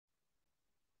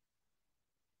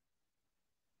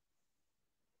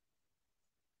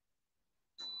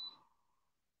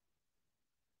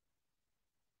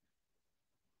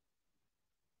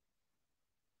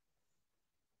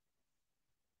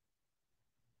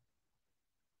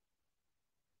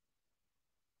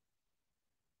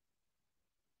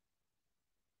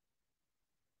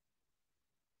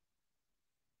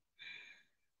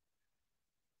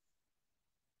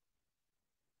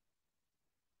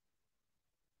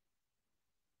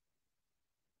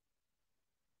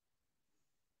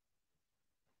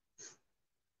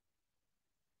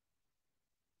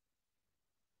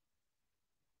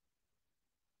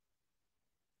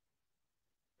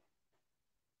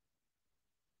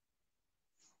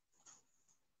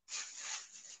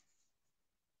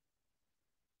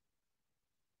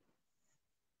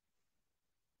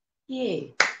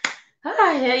Yeah.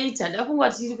 Yaita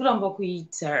ndafunga tiri kuramba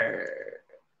kuita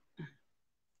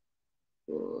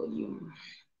volume.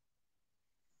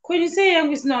 Kwani sei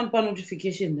yangu isina pa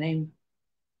notification name.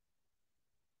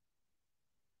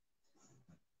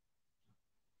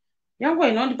 Yangu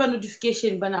inondipa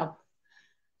notification panapo.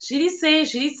 Zviri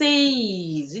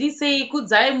sei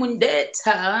kudzai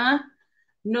mundeta.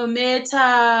 No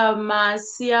matter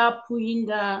masia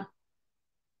puinda.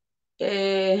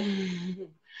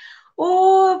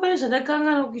 Oh, pane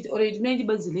zvandakangana kuita already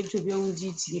ndinondibadze laptop yangu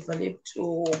ndiitire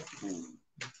palaptop.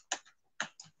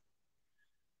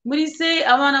 Muri sei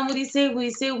avana, muri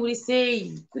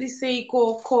sei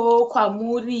koko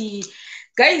kwamuri.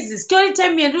 Guys, story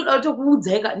time yandoda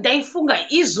kutokuudzai ndaifunga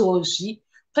izvozvi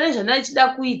pane zvandachida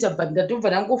kuita but ndatobva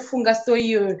ndangofunga story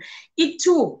iyoyo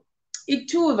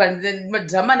itu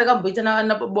madhirama ndakamboita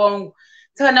nababa vangu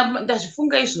saka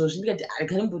ndazvifunga izvozvi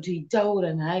ndikati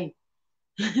ndimbotoitaura nhai.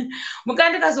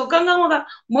 Mukandikazokanganwa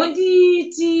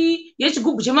monditi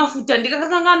yechigubhu chemafuta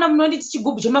ndikakangana munonditi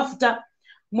chigubhu chemafuta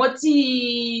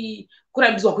moti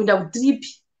kurambidzwa kuenda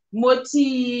kutripi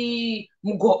moti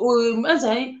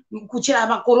kuchera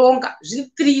makoronga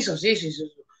zviri 3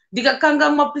 izvozvo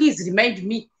ndikakanganwa please remind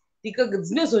me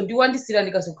dzinozondiwandisira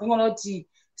ndikazokanganwa kuti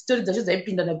stori dzacho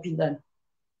dzaipindana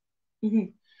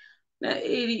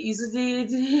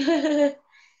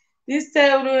this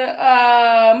time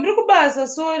muri kubasa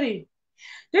sorry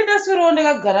ndinodaswerawo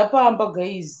ndakagara pamba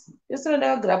guys ndaswera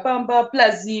ndakagara pamba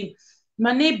plus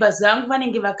maneighbors angu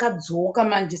vanenge vakadzoka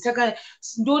manje saka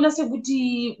ndoona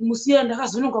sekuti musiya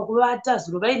ndakazonoka kuvata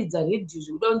zviro vairidza redhiyo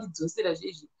zvokuda kundidzosera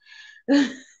zvezvi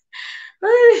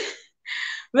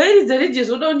vairidza redhiyo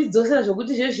zvokuda kundidzosera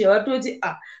zvokuti zvezvi vatoti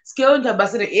sikeonda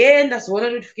basa ndazoona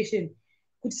notification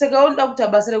kuti saka unoda kuita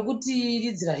basa rekuti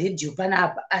ridzira redhiyo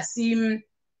panapa asi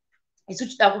isu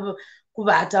tida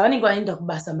kuvata vanenge vanoenda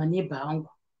kubasa maneighbor angu.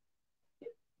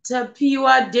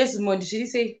 Tapiwa Desmond zviri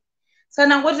sei saka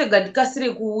nangoti rega ndikasire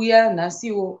kuuya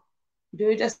nhasiwo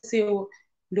ndoita sewo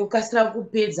ndokasira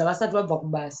kupedza vasati vabva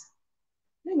kubasa.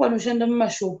 Vanenge vanoshanda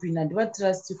mumashopu ina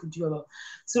handivatrust futi baba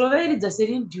siro vairidza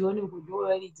seredhiyo nekundo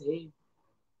vairidza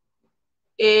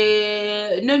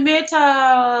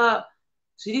nometa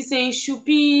zviri sei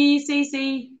shupi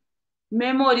sei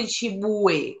memory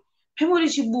chibuwe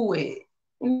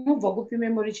unobva kupi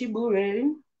memory chibuwe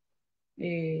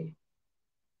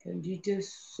kandiite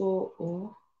so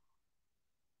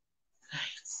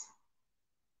right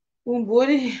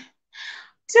umbori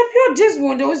Tapiwa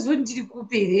Desmond uzivo ndiri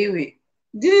kuperewe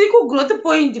ndiri kugrowth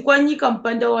point kwanyika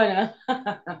mupanda wana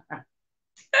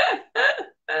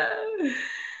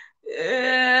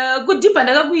kudhibha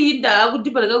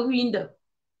ndakakuinda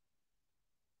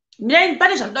miraini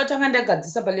pane zvandoda kutanga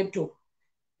ndagadzisa palaptop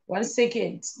 1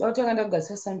 second ndoda kutanga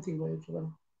ndagadzisa something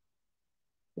palaptop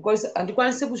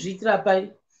handikwanisi kuzviitira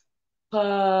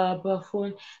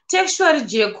pafoni. Textual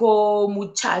jeko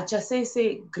muchacha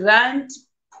sei grand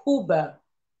puba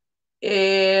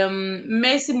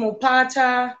Messi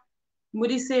mupata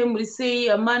muri sei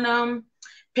amana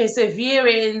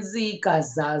perseverance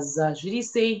kazaza zviri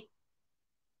sei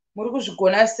muri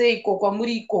kuzvigona sei ikoko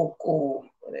muri ikoko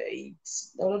right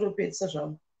ndinotopedzisa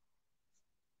zvangu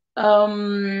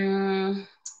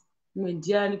umwe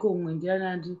ndiani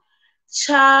andi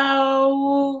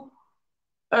chau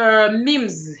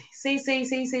memes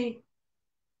sei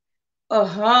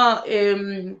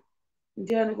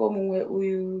ndiani ko mumwe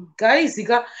uyu guys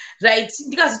right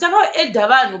ndikazotanga edha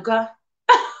vanhu ka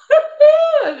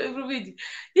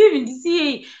even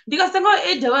ndisiyei ndikazotanga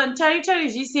edha vanhu tari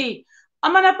zvisei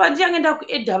amana pandiyangenda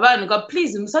kuedha vanhu ka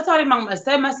please musataure mamwe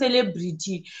mazita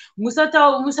emacelebrity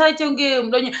musaite unge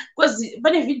mudonye because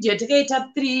pane vhidhiyo takaita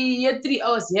 3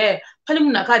 hours yayo pane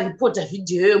munhu akaripota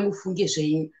vhidhiyo yoyo mufunge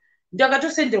zvenyu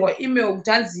ndakatosenderwa email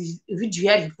kuti hanzi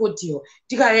vhidhiyo yaripotiwa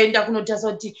tikaenda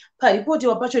kunotarisa kuti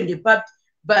paripotiwa pacho ndepapi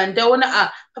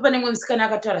ndaona papane mumwe musikana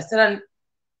akataura zita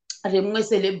remumwe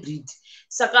celebrity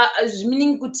saka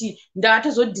meaning kuti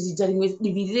ndakatozodhirita rimwe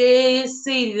divi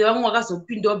rese iri revamwe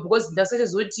vakazopindawo because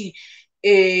ndasachazoti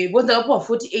ndakapuwa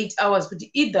 48 hours kuti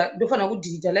either ndofanira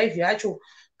kudhirita live yacho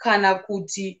kana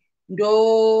kuti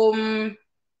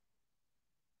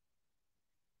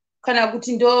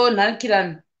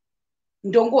ndonharikirana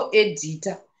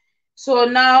ndongoedhita. So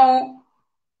now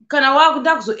kana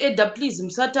wakuda kuzoedha please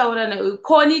musataurana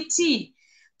koni t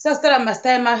musazotaura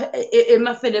mazita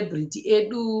emacelebrity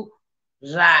edu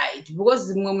right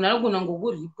because mumwe munhu anogona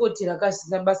ngokuripotera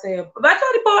kasina basa yapo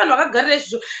vatoripo vanhu vakagarira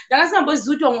izvozvo ndangasambozivi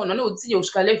kuti vamwe vanhu vanoutsinye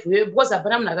kusvika level iyoyo because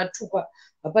hapana munhu akatukwa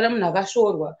hapana munhu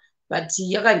akashorwa but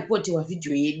yakaripotiwa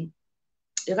vhidhiyo yedu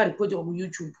yakaripotiwa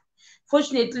kuyoutube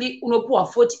fortunately unopuwa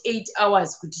 48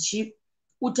 hours kuti chi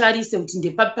utarise kuti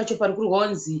ndepapi pacho pari kurwa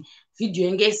kunzi vhidhiyo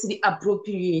yange isiri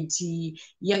appropriate,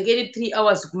 yange iri 3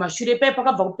 hours kumashure pai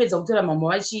pakabva kupedza kutora mama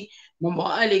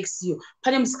waalexiyo.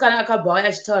 Pane musikana akabva waya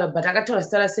achitaura but akataura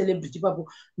zita racelebrity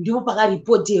ipapo, ndipo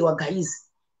pakaripotewa guys.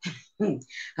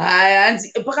 Haya,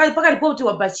 hanzi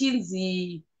pakaripotewa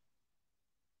pachinzi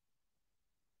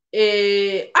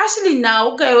Ashley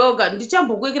nawo kaiwoga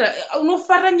ndichambokuwekera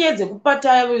unofarira nyaya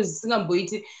dzekupata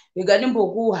zisingamboiti rega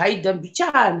ndimbokuhaidha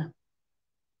mbichana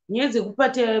nyaya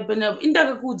dzekupata panapo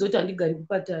indakakuudza kuti handigari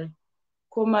kupataya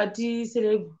komati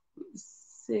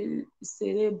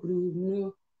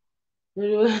cerebri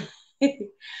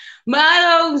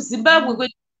mara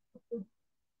Zimbabwe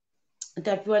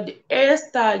tapiwa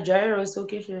Esther Jairus.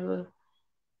 Okay,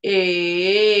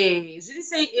 zviri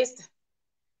sei Esther?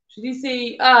 Zviri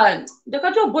sei?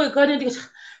 Ndakatoboekana ndikati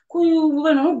vanhu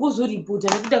vanogozoripota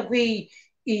nekuda kwei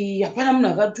hapana munhu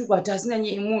akatukwa ati asina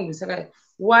nyaya yemunhu, saka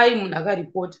why munhu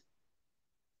akaripota?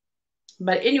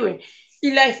 But anyway,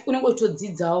 ilife unenge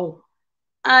uchitodzidzawo.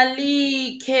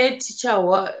 Ali Kate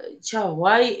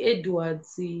Chahwai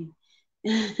Edwards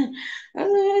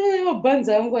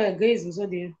mabhanzi angu aya guys,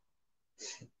 musodero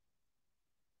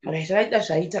zvakaita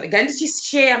zvaita rega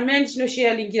ndichishare. Mina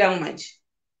ndichinoshare lingi rangu manje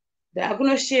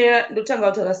ndakunoshare ndotanga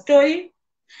kutaura story.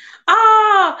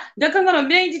 Ndakanganwa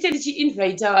mina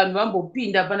ndichiinvita vanhu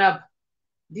vambopinda panapa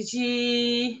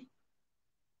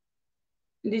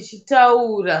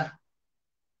ndichitaura.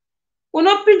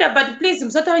 Unopinda but please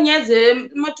musataura nyaya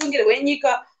dzematongerwo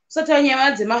enyika, musataura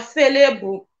nyaya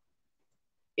dzemafelebhu.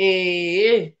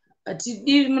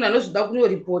 Hatidi munhu anozoda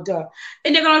kunoripota.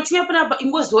 Ende kana uchiuya panapa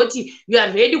ingozoti you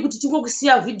are ready kuti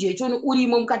tingokusiya vhidhiyo yacho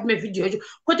urimo mukati mevhidhiyo yacho,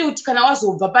 kwete kuti kana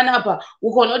wazobva panapa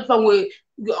ukaona kuti pamwe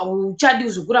uchadi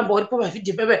kuzokuramba uripo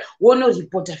pavhidhiyo pepe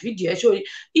wonoripota vhidhiyo yacho.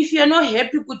 If you are not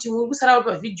happy kuti uri kusara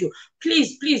pavhidhiyo,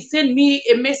 please send me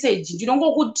a message.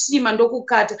 Ndinongokutima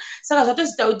ndokukata. Saka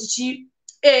zvatozoita kuti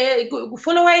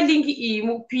followa link iyi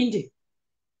mupinde.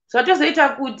 Zvatozoita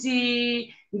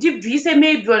kuti ndibvise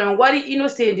maybe vanhu vangu vari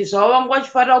innocent zvavo vangu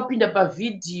vachifarira kupinda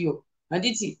pavhidhiyo.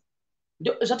 Handiti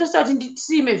zvatozoita kuti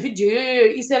nditime vhidhiyo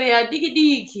iyoyo isere yadiki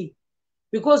diki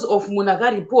because of munhu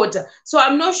akaripota. So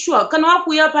I'm not sure kana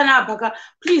wakuuya panapa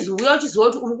please uya uchiziva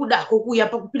kuti uri kudako kuuya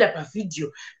pakupinda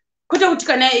pavhidhiyo, kwete kuti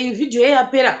kana vhidhiyo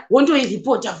yapera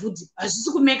wondoiripota futi.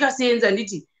 Hazvisi kumeka sense.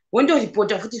 Handiti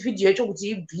wondoripota futi vhidhiyo yacho kuti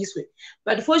ibviswe.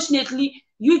 But fortunately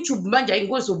YouTube manje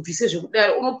haingozobvise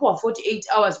zvekudaro, unopuwa 48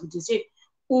 hours kuti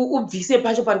ubvise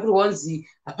pacho pari kurwa kunzi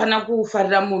hapana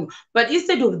kufarira munhu. But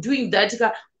instead of doing that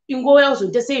ingouya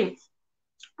uzoita sei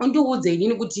undiudze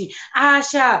inini kuti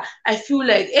Asha I feel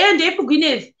like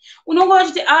ndeipigwinevi unonga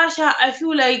wachiti Asha I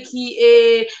feel like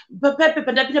pepe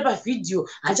pandapinda pavhidhiyo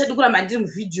handichadi kuramba ndiri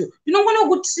muvhidhiyo.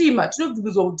 Ndinongonokutrima,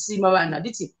 tinobvumidzwa kutrima vanhu.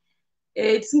 Handiti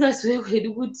tisingazive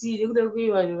kwedu kuti nekuda kwei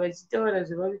vanhu vachitaura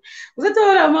zvevave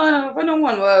usataura mana. Pane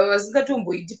umwe vanhu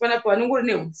vasingatomboiti panapa vanongori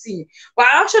neutsinye. But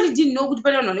I actually didn't know kuti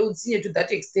pane vanhu vane utsinye to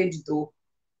that extent though.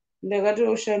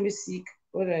 Ndakatoshamisika.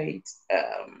 Alright,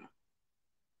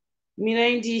 mina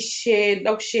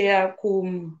ndoda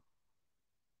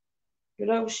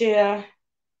kushare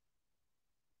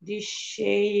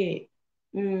ndishare.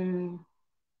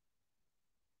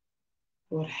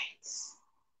 Alright,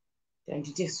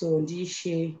 ndandite so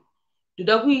ndishare.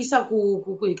 Ndoda kuisa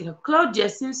kuekera Claudia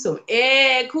Simpson.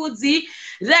 Kudzi.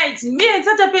 Right, mina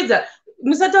ndisatapedza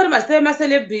musataura mazita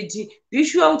emacelebrity. Be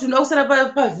sure kuti unoda kusara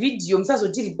pavhidhiyo,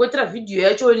 musazotiripotera vhidhiyo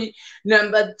yacho.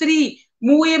 Number 3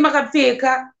 muuye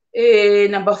makapfeka.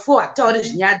 Number 4 hataure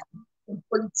zvinyadzi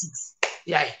politics.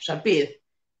 Yaya zvapera.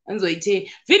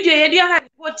 Anzoite vhidhiyo yedu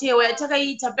yakaripotewa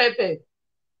yatakaita pepe.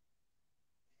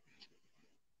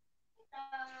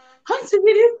 Hansi,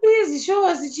 will you please show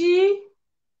us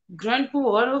Grandpa,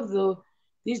 one of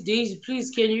these days,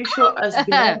 please can you show us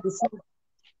behind the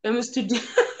scenes? Studio.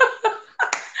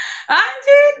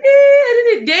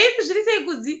 Auntie, Dave, should I say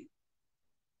Guzi?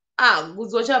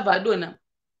 Guzi, watch out, Badona.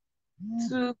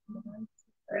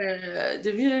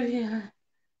 The video.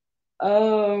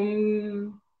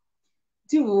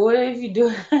 Tivoye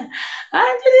video.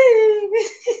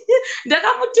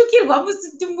 Ndakamutukirwa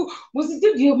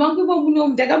musitudio mangu imomuno,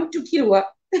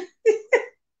 ndakamutukirwa.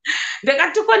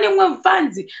 Ndakatukwa nemwe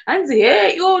mufanzi. Hanzi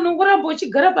iwo unongoramba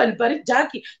uchigara panhu pari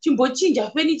dhaki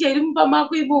chimbochinja fenicha iri mumba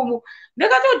mako imomo.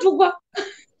 Ndakatotukwa.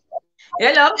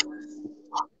 Hello.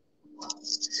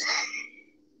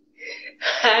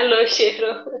 Hello,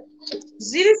 Shero.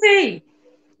 Zviri sei?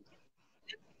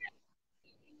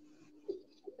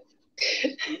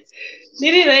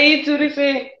 Ndiri right, uri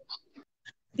sei?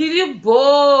 Ndiri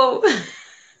bo.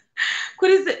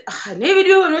 kurise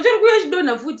nevideo vanhu vachiri kuuya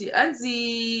chidonha futi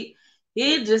hanzi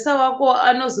hairdresser wako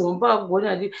anozomba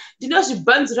kugona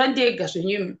ndinozvibhanzura ndega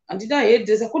zvenyumu handina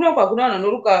hairdresser kunoko hakuna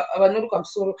vanhu vanoruka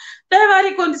musoro dai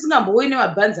variko ndisingambouyi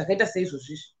nemabhanzi akaita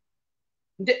seizvozvizvi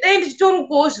dai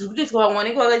ndichitorukawo zviri kutoitwa vamwe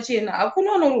vanenge vakachena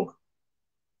hakuna vanoruka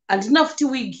handina futi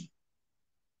wigi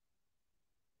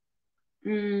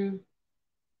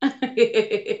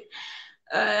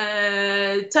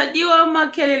tadiwa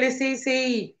makelele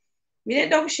sei mine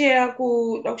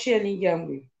dakushare link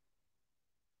yangu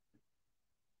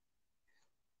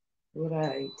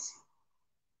right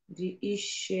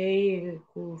ndiishare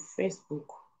kufacebook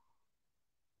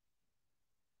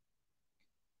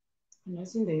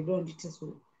nhasi ndaidawo ndite so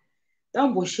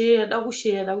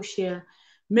dakushare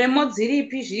memo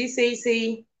dziripi zviri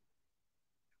sei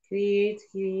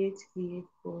create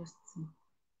post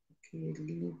okay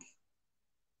link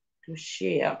to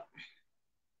share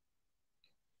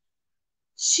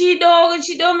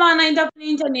chido mana enda kune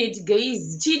internet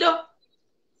guys chido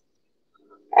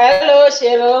hello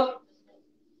Shero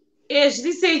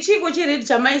zviri sei chiko cheredio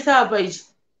chamaisa apa ichi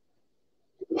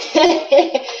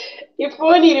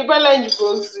ifoni iri palunch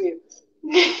box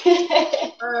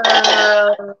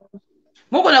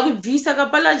mogona kubvisa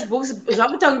kapalunch box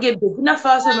zvakutange Burkina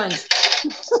Faso manje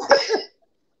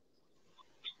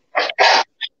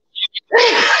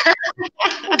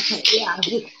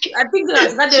I think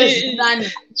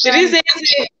zvakadezvinani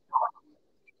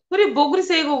kuri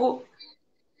sei koko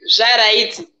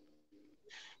zvaraiti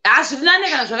zviri nane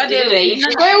kana zvakadero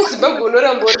kwaye uZimbabwe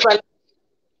unoramba uri pa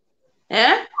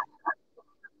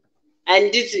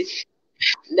handiti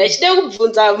ndachida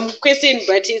kubvunza question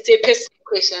but it's a personal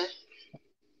question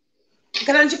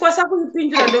kana ndichikwasa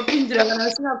kuipindura ndopindura kana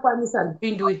usingakwanisa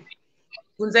ndipinduri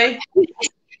bvunzai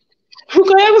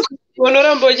kwaye uZimbabwe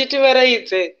unoramba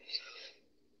uchitivaraidze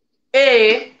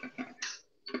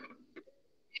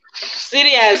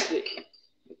seriously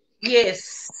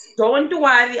yes don't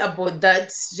worry about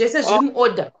that zvese zviri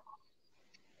muorder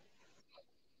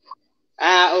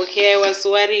okay I was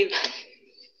worried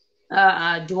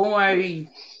don't worry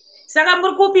saka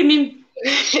muri kupi mimi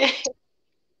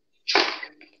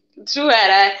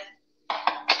Harare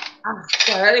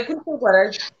Harare kuri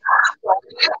Harare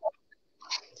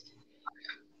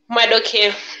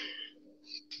Madoke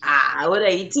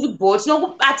alright tiri bo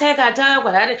tinokubatai kana tauya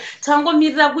kuHarare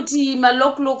tangomirira kuti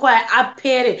malokoloko aya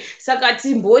apere saka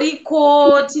timboriko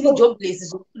tiri jobless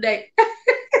zvokudai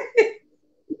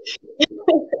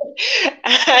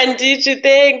handiti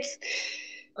thanks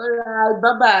alright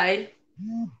bye bye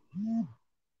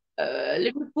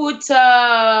let me put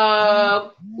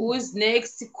who's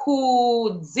next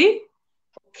Kudzi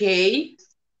okay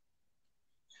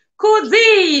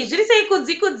Kudzi zviri sei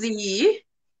Kudzi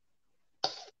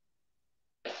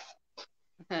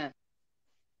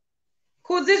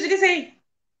Kudzi zviri sei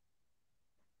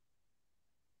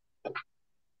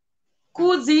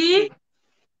Kudzi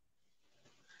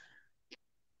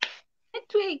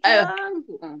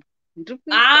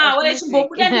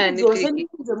chimbobuda ndikudzose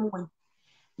ndikudze mumwe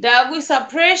ndakuisa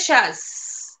precious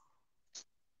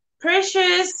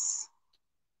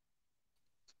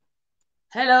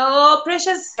hello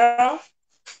precious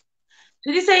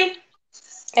zviri sei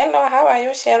hello how are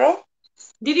you Cheryl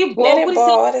ndiri bo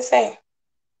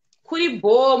kuri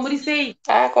bo muri sei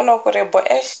kuno kuri bo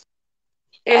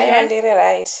ayo ndiri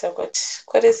right kuti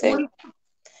kuri sei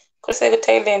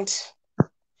kuThailand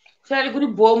chari kuri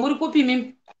bo muri kupi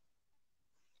mimi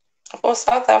for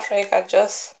South Africa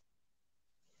Jos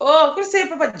kuri sei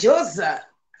papa Josa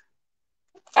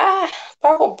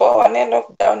pakubowa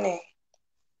nelockdown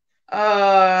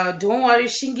don't worry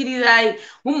shingirirai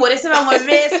mumhorese vamwe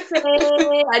vese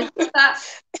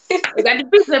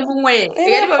ngandipise mumwe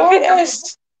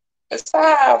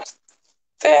stop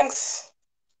thanks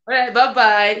alright bye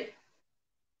bye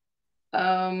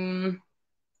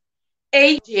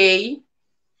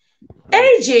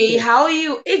AJ how are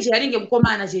you AJ anenge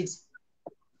mukomana chete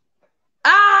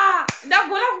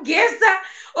ndagona kugesa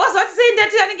ozoti sei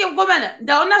ndati anenge mukomana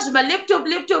ndaona zvima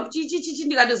laptop chichi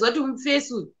ndikatozoti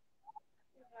mufesu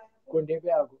kondepe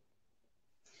yako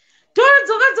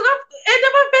dzoka enda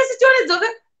pafesi dzoka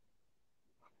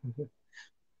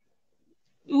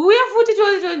uya futi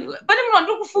pane munhu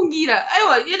wandiri kufungira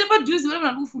aiwa enda padhuzi pane munhu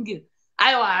wandiri kufungira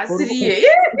aiwa hasiriye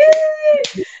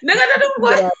ndakatatomuko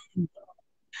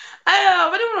aiwa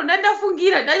pane munhu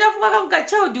ndandafungira ndachafunga kangu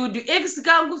kachildhood ex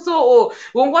kangu so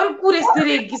wangu ari kure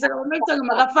stereki saka unoitange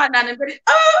makafanana mberi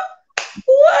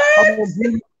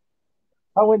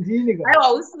pamwe ndini ka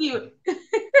aiwa usiriwe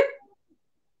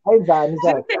aizani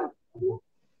sasa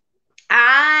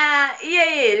iye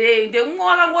here ndemumwe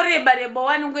wakangoreba reba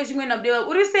wani unge chimwe nabudewa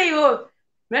uri seiwo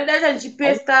mnada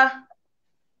chanchipesta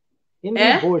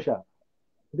Indiri bosha.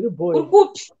 Ndiri boy. uri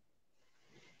kupi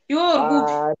iwo uri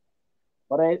kupi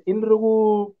Alright,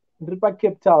 ndiri pa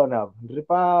Cape Town apo. Ndiri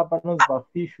panonzi pa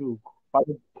Fish Hook.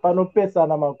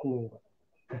 Panopesana makunga.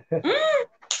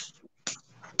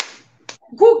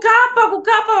 kukapa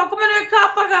vakomana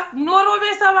vekapa ka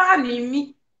munorovesa vanhu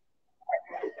imi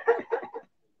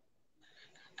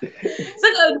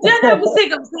saka ndiani ari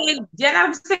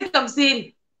kuseka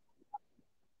kuseri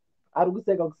Ari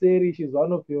kuseka kuseri she's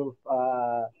one of your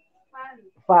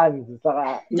fans.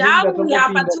 Saka ndauya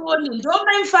apa tione ndo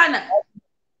maifana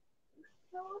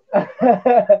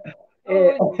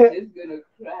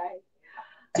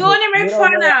tione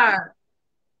maifana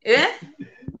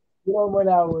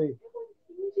Ndinomona we.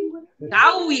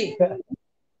 ngauye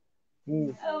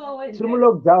Tiri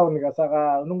mu-lockdown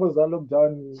kasaka unongozwa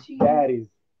lockdown diaries.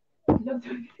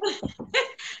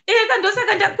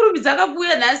 kandosaka ndakurumidza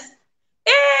akakuuya nhasi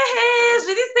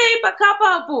zviri sei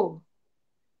pakapa apo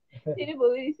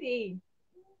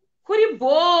kuri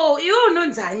bho iwe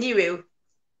unonzani iwewe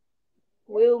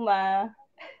Wilma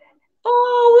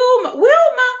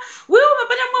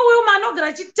pane mwe Wilma anogara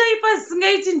achitaipa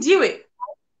zisingaiti ndiwe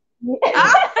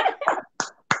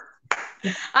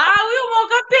Wilma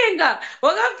wakapenga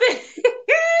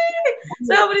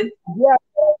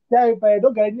I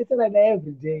don't get it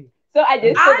every day. So I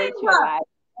just saw that you're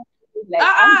like,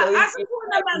 asi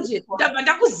kuona manje ndabva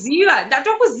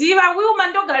ndatokuziva Wilma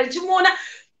ndogara ndichimuona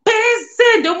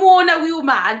pese ndomuona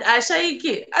Wilma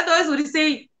ashaike otherwise uri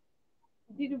sei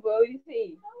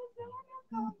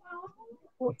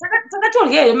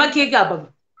takatorya here makeke apa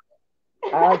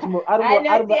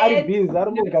Ari busy,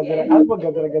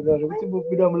 arikugadzira zvokuti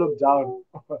mupinda mu-lockdown.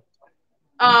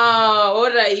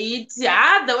 Alright.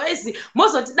 Otherwise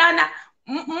mozotidana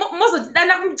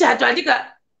kumuchato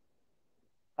andika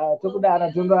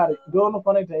Tokudana tondari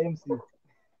ndonofanira kuita MC.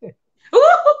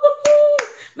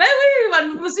 maiwe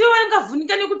vanhu musiwo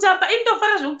vangavhunika nekutamba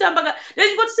indofanira zvekutamba ka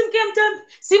ndechingoti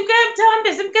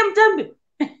simukai mutambe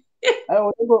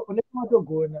Unenge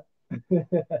watogona.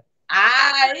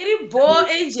 iri bho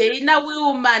AJ na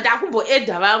Wilma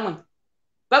ndakumboedha vamwe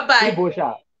bye bye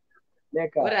Bosha.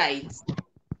 all right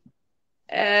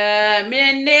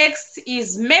next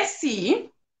is Messi.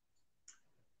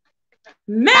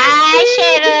 Hi,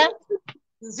 Shera.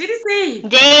 Zviri sei?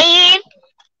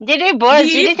 Ndiri bo,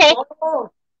 zviri sei?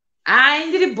 Ai,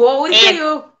 ndiri bo, uri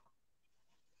seiyo?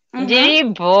 Ndiri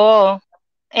bo.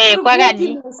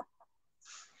 Kwakadi.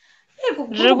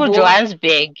 Ndiri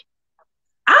kuJohannesburg.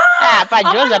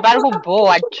 Pajoza pari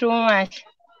kubohwa too much.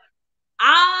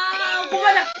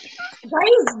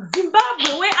 Guys,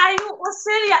 Zimbabwe, where are you?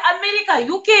 Australia, America,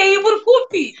 UK, muri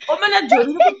kupi? Omana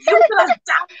John,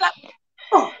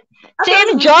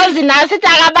 Tim Jones nasi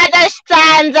takabata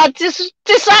chitanza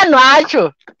tisanhu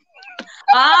acho.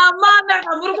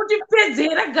 Mana muri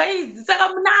kutipedzera guys, saka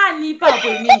munani ipapo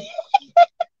inini.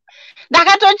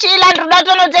 Ndakatochila ndoda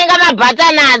tonotenga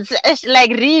mabutternut.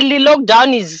 Like really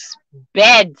lockdown is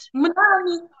bad.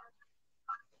 Munani.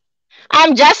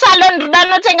 I'm just alone ndoda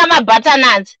notenga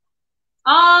mabutternut.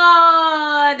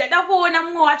 Ndada kuona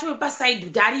mumwe wacho wepaside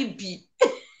ndaripi.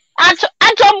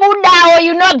 Atobudawo,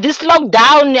 you know, this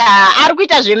lockdown ari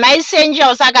kuita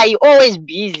zvemaessential saka he always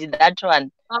busy that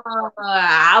one.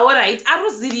 All right,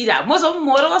 aruzirira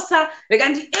mozomumhorosa rega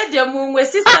ndiedhe mumwe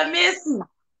sister Messi.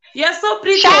 You're so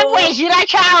pretty. Chakwe jira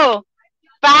chao.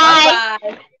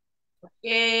 Bye.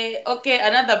 Okay,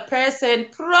 another person.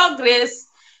 Progress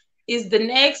is the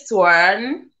next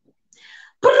one.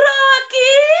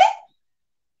 Progi.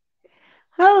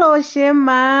 Hello,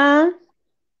 Shema.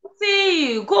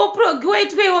 See, go Progi.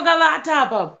 Wait, wakavata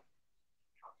apa.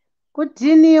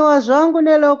 Kudhiniwa zvangu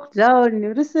nelockdown.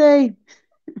 Uri sei?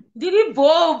 Ndiri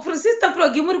bo, sister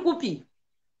Progi muri kupi?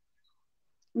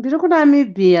 Ndiri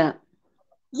kuNamibia.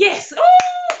 Yes.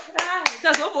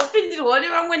 Tazobopindirwa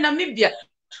nevamwe Namibia.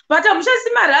 But amushasi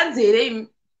maranzi here imi.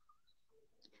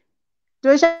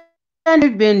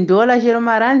 Toshandisa dollar chero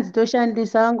maranzi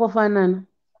toshandisa angofanana.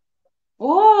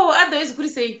 Otherwise kuri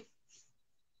sei?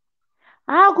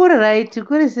 Kuri right,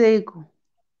 kuri seiko.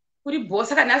 Kuri bo,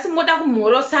 saka nhasi moda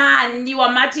kumhorosani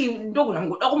wamati ndogona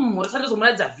ngoda kumhorosa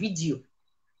ndozomuratidza video.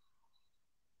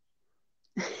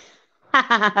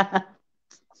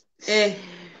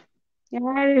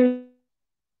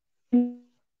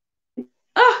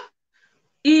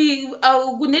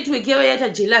 Network yavo yaita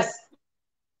jealous.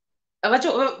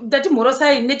 Vacho ndati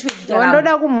mhorosai network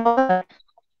ndoda kumhorosa.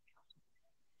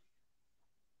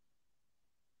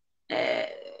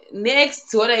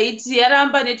 Next, alright,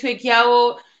 yaramba network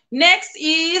yavo Next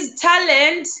is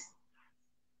talent.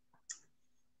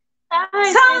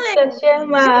 Hi, Talent. Sister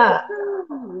Shema.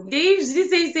 Leaves,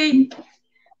 say.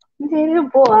 Ndiri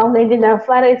boa ungaende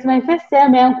ndafara. It's my first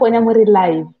time yankuona muri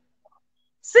live.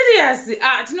 Seriously?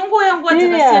 Tinongoya nguva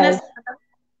dzakasiyana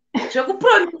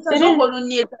zvekuprodusa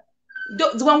zvongononetsa.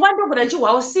 Dzimwe ndogona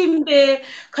chihwao simbe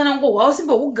kana ngohwao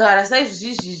simbe kugara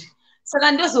saizvizvi.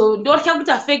 Saka ndotya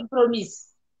kuti fake promise.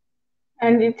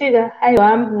 Anditika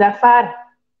aiwa ndafara.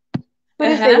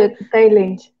 Kuri seko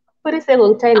Thailand. Kuri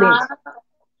seko Thailand.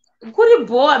 Kuri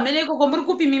boa mene ikoko muri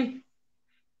kupi mimi?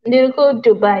 Ndiri ku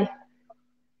Dubai.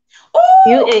 Oh,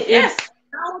 UAE. yes.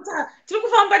 Tiri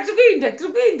kufamba tiri kuinda.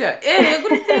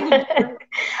 Kuri sei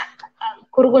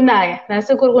kuri kunaya.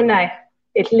 Nasi kuri kunaya.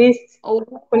 At least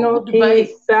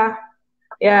kunopisa.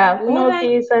 Yeah,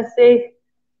 kunopisa sei.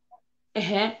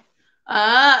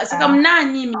 Saka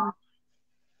munani mimi.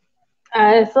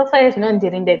 So far is not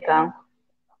ndiri ndega.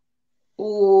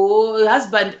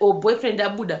 Husband or boyfriend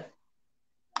abuda.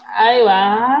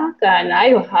 Aiwa, kana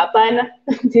aiwa hapana.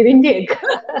 Ndiri ndega.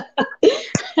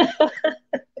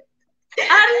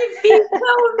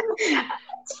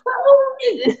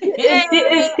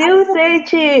 Still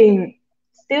searching.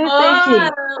 Still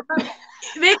searching.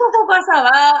 Veikoko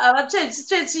kwasa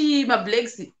stretchy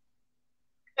mablacks.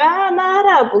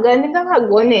 Maarabu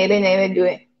ngandingakagone here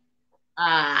naiwe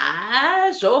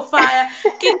zvofaya.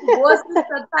 King boss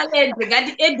talent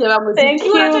ngatiende vamwe. Thank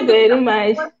you very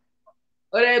much.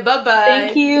 All right, bye-bye.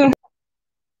 Thank you.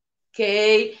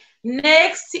 Okay,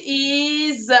 next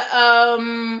is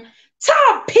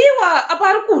Tapiwa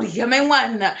apari kurya mai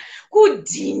mwana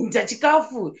kudhinda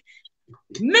chikafu.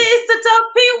 Mr.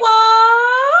 Tapiwa.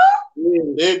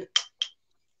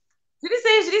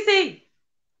 Zviri sei?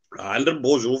 Handiri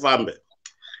bozvi ufambe.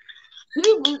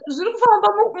 Zviri kufamba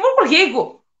muri kurya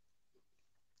iko.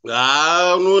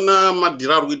 Unoona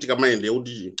madhira ari kuitika maende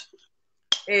ekuti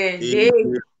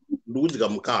ndikudya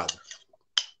mukaka.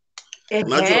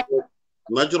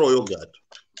 Natural yogurt.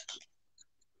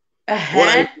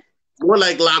 More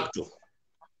like lacto.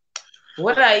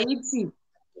 What I eat?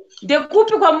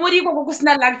 Ndekupi kwamuri ikoko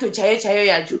kusina lacto chaiyo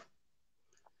yacho?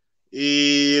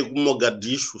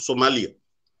 Kumogadishu, Somalia.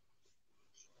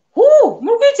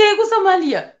 Muri kuitei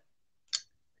kuSomalia?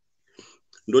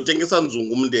 Ndotengesa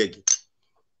nzungu mundege.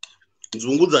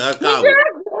 Nzungu dzakakangwa.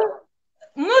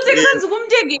 Munotengesa nzungu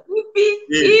mundege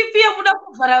ipi yamuda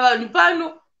kuvhara vanhu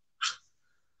pano?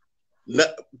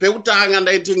 Pekutanga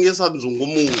ndaitengesa nzungu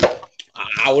muno.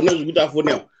 Hauna zvekuti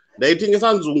afoni.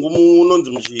 Ndaitengesa nzungu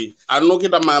munonzi muchi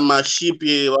anoketa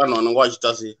mashipi vanhu vanenge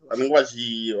vachiita sei? Vanenge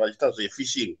vachiita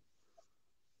zvefishing.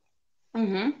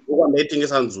 Uko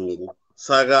ndaitengesa nzungu.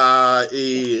 Saka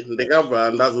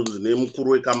ndakabva ndazonzi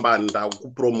nemukuru wekambani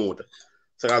ndakupromota.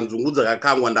 Saka nzungu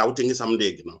dzakakangwa ndakutengesa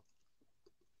mundege nawo.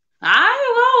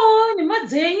 Aiwa,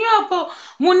 nemadzenyu apo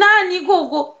munani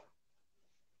ikoko?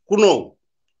 Kuno.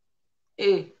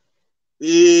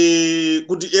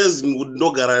 Kuti ezi kuti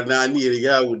ndogara nani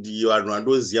here kuti vanhu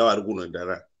vandoziva vari kuno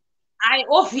ndara.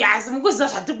 Obvious, mukuziva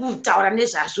zvatiri kutaura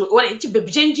nezvazvo.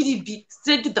 Chibhebhi chenyu chiripi?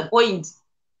 Straight to the point.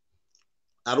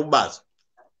 Ari kubasa.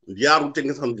 Ndiye ari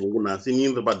kutengesa nzungu nhasi inini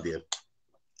ndiri padera.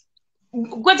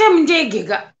 Kwete mundege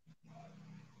ka?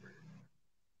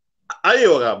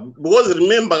 Aiwa, because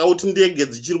remember kuti ndege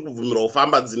dzichiri kubvumira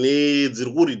kufamba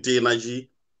dziri kuritena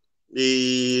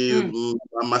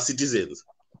ma-citizens.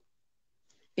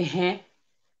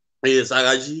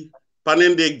 Saka pane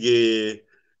ndege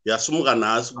yasumuka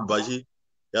nhasi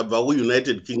yabva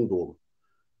kuUnited Kingdom.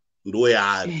 Ndo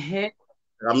yaari.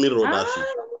 Yamiriro ndasvika.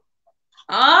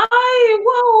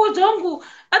 Wow, zvangu.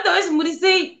 Otherwise muri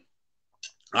sei?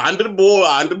 Handiri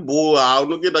boa.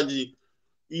 Unokuita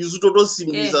isu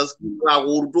totosimbisa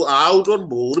skilako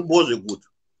uri bo zvekuti.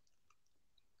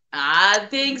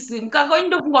 Thanks. Mukaka wenyu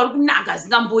ndofunga uri kunaka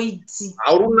zikamboiti.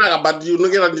 Hauri kunaka but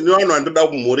unokuita ndine vanhu vandoda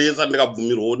kumhoresa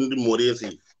ndikabvumirwawo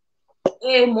ndimhorese.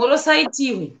 Mhoro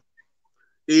saitiwe.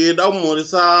 Da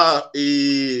kumhoresa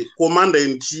commander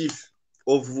in chief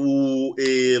of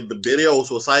the burial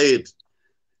society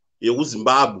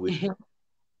yekuZimbabwe.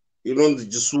 Inonzi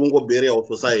Chisungo Burial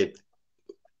Society.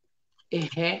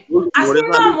 Okay,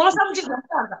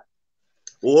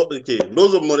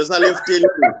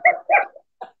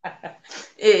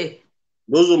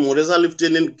 ndozomhoresa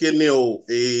Lieutenant Colonel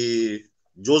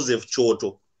Joseph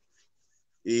Choto.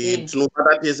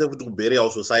 Tinobata tese kuti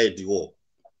kuburial society ko.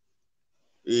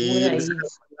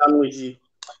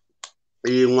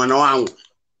 Mwana wangu.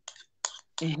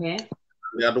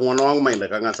 Ndikati mwana wangu mainda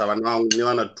kangasa vana vangu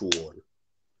nevana 2.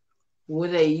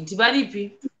 Iti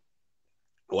varipi?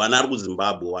 Wana ari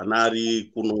kuZimbabwe, wana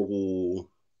ari kuno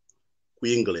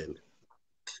kuEngland.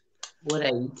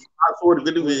 Alright. Sorry,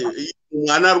 kuti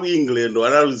mwana ari kuEngland,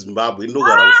 mwana ari kuZimbabwe,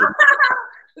 ndogara kusoma.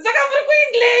 Saka muri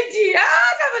kuEngland.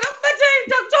 Kana kubata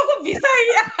ndakutokubvisa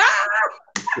iya.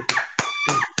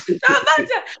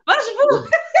 Tabata,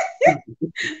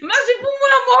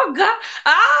 mazvipumura moga.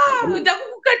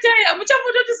 Ndakukukatai,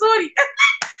 amuchambototi sorry.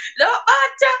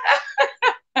 Tabata.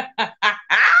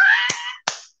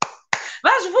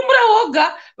 Mazvipumura woga,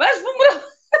 mazvipumura.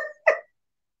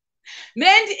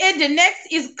 And the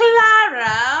next is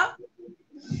Clara.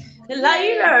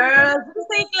 Clara. What do you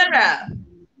say, Clara?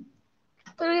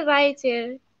 Right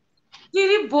here.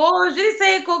 Kiri bo, what do you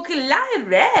say,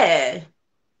 Clara?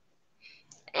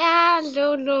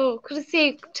 No. Could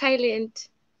say Thailand.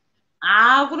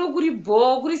 Kuri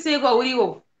bo, kuri say kwa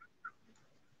uriwo.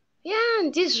 Yeah,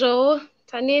 ndizvo.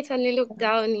 Tane look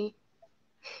down.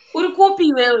 Uri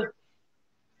kupi wewe?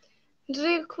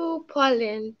 Ndiri ku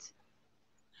Poland.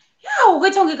 Yeah,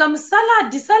 ukaita unge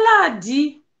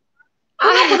saladi.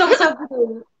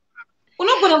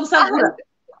 Unogona kusagura.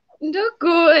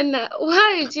 Ndogona.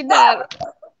 Why uchidaro?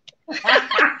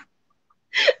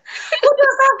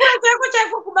 Kutosagura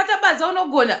chaiko kubata badza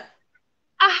unogona.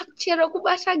 Chero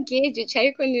kubata gejo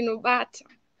chaiko ndinobata.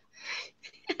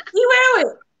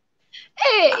 Iwewe?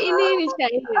 Inini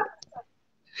chaiko.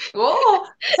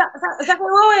 Saka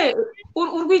wewe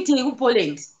uri kuitei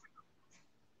kuPoland?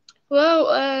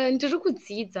 Well, ndiri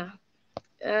kudzidza.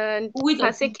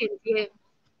 Second year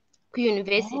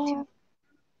kuuniversity.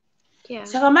 Yeah.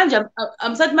 Saka manje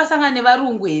amusati masangana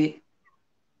nevarungu here?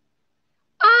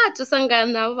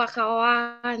 Tosangana navo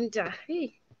vakawanda.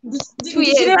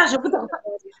 Ndichireva zvekuti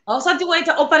hausati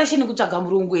waita operation kutsvaga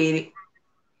murungu here?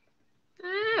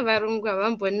 Varungu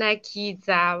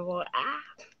havambonakidza avo.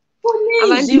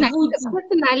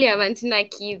 Personally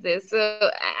havandinakidze,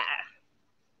 so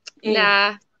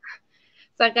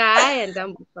saka haya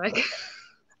ndambofaka.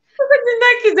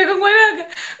 Ndinakidze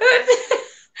kamwanaka.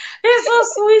 It's so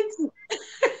sweet.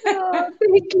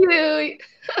 Thank you.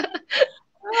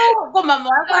 Ko mama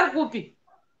wako ari kupi?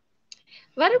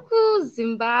 Vari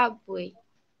kuZimbabwe.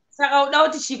 Saka uda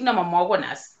kuti chii kuna mama wako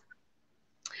nhasi?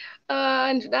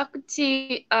 Ndoda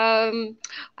kuti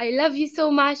I love you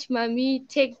so much, mommy.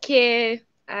 Take care.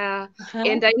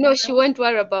 And I know she won't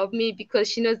worry about me because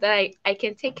she knows that I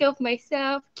can take care of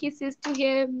myself. Kisses to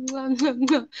him.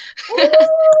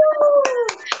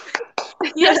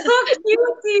 You're so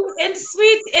cute and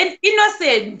sweet and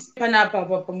innocent. Panapa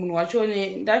munhu wacho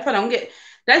ndaifana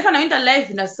kuita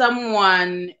live na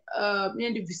someone mine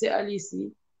ndibvise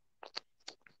Alice.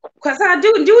 Saka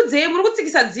ndiudzei muri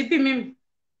kutsikisa dzipi mimi?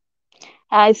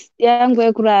 Yangu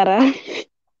yekurara.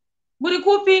 Muri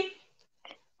kupi?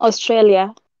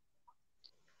 Australia.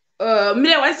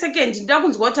 Mire 1 second ndida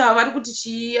kunzwa kuti vari kuti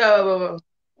chii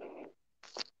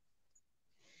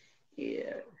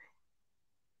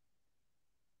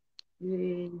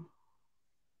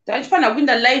ndachifanira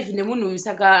kuinda live nemunhu uyu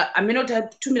saka amene kuti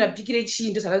atumira pikire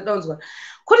chii ndo saka ndaunzwa.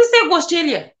 Kuri sei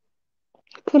kuAustralia?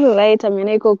 Kuri right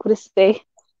amene iko kuri stay.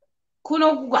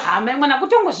 Kuno kuhama mwana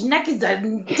kutongozvinakidza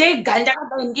ndega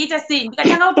ndakadai ndiita sei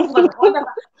ndikatanga kufunga zvakawanda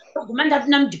kuguma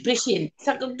ndapinda mudepression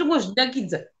saka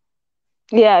kutongozvinakidza.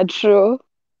 Yeah, true.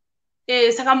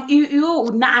 Saka iwe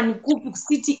unani kupi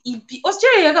kusiti ipi?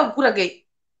 Australia yakakura kai?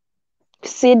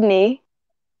 Sydney.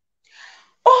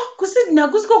 Kusydney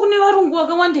hakusiko kune varungu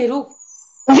vakawanda here?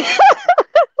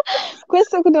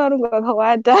 Kwese kune varungu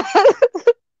vakawanda.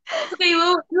 Saka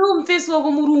iwe mufesi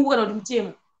wako murungu kana kuti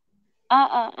mutema?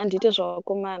 Andite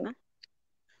zvawakomana.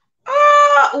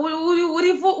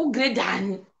 Uripo ugrade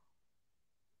hani?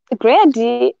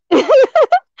 Grade?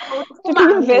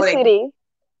 University.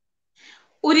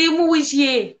 Uri which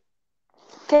year?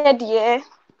 3rd year.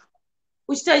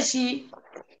 Uchita chii?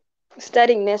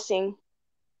 Studying nursing.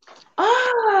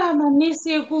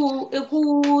 Manesi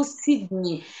eku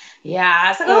Sydney.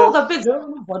 Yeah, saka ukapedza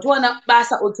unobva watowana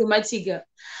basa automatica.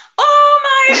 Oh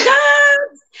my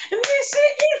God! Mishi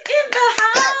is in the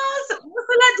house!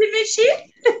 Musolati Mishi?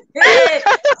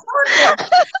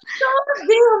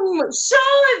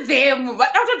 Show them!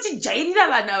 Vatotijairira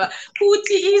vana ava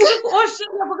kuti isi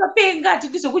kuOstrania kwakapenga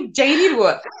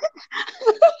tizokujairirwa.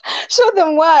 Show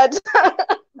them what?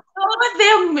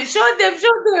 Show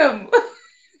them.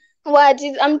 What?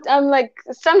 I'm like,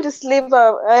 it's time to sleep.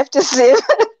 I have to sleep.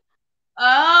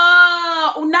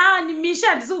 Unani Misha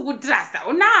handisi kukutrasta.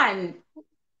 Unani?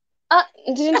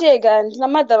 Ndiri ndega ndina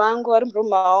mother vangu vari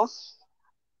muRumawo.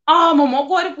 Mama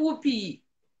wako vari kupi?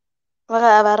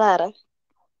 Vakavarara.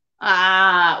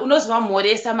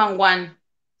 Unozovamhoresa mangwana.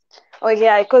 Oh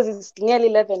yeah, because it's nearly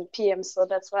 11 p.m. so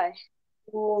that's why.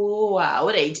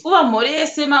 Alright. Uva mhori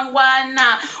yese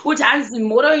mangwana uti hanzi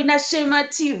mhoro ina Shema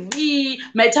TV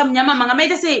maita munyama manga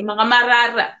maita sei manga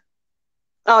marara.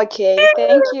 Okay,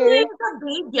 thank you.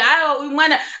 Baby hayo uyu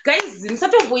mwana guys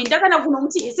musatomboinda kana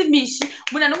kunomuti hesi mishi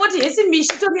munhu anongoti hesi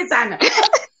mishi tongetsana.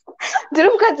 Ndiri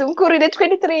mukadzi mukuru ine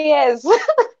 23 years.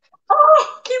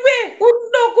 Iwe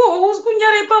udoko usi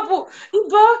kunyara ipapo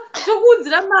ibva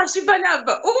tokuudzira mashi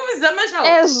panapa ukumizira mashawo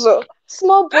Ezo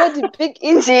small body big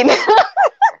engine.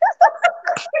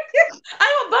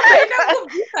 aiwa baba ina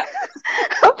kubvisa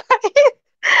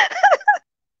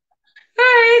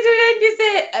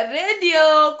toendise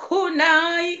radio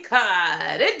kunaika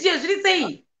radio zviri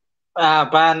sei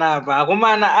hapana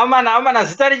akomana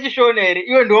zita rechishona here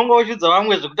iwe ndionga uchidza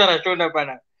vamwe zvekutara shona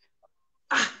pana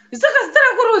saka zita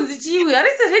rako ronzi chiwi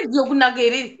harise radio kunaka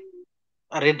here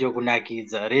radio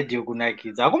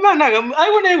kunakidza akomana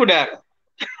aikonei kudaro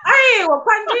aiwa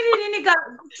kwandiri ninika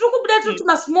tiri kubuda tiri kuti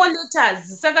masmall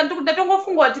letters saka ndikuda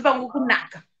tongofunga kuti pangu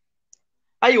kunaka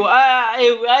aiwa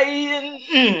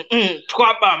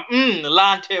twaba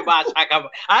lante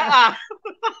bachakaba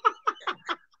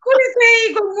kuri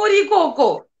seiko muri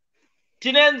ikoko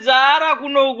tine nzara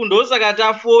kunoku ndosaka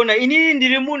tafona inini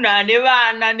ndiri munhu ane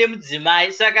vana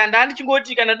nemudzimai saka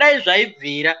ndandichingoti kana dai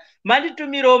zvaibvira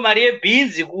manditumirawo mari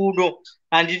yebhinzi kuno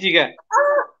handitika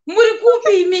muri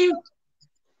kupi imi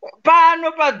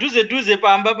pano padhuze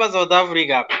pamba paSouth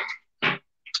Africa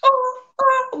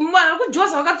mwana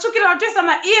kujosa wakatsvukira watoisa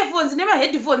ma-earphones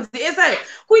nema-headphones esayo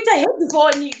kuita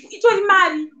headphone itori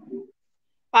mari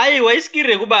aiwa isikiri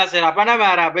rekubasa hapana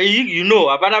mari apa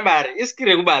hapana mari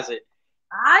isikiri rekubasa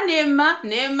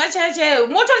nema chaiyo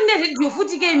motori neredio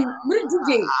futi ke muri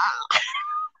DJ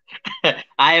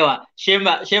aiwa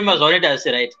shema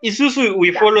zvaonoita right isusu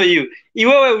we follow you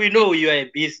iwewe we know you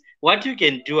are busy what you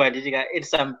can do handitika at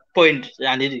some point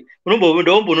handiti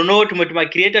unombonoonawo tumwe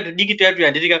tumacreator tudiki tuyatu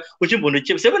handitika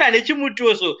uchimbonochepa semunhu ane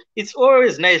chimutuwo so it's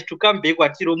always nice to come back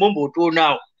kwatiri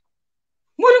umombotonawo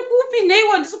muri kupi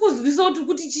neiwa ndisi kuzivisa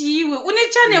kuti chiiwe une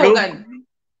channel kani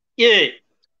yeah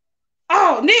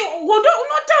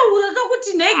unotaura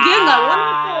kakuti naigenga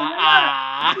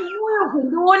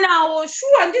ndionawo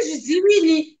shuwa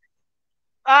ndizvizivini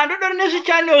ndodori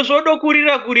nezvichannel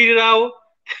zvodokuririrawo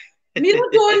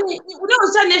mirutoni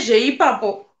uneucha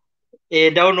nezveipapo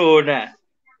ndaunoona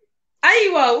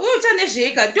aiwa uneucha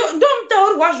nezveika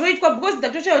ndomutauri wazvoitwa because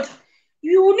ndatochauta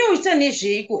iwe uneucha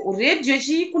nezveiko radio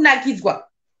chikunakidzwa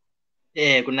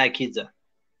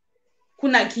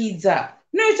kunakidza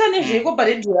uneucha nezveiko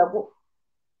paredhiyo yako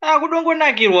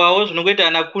kudongonakirwawo zvinongoita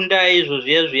ana kunda izvo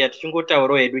zviya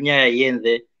tichingotaurawo hedu nyaya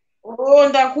yenze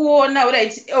ndakuona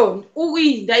right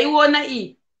ndaiona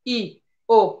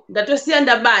ndatosiya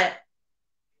ndabaya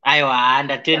aiwa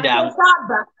ndatenda hangu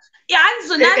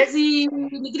hanzonanzi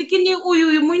ndikirikini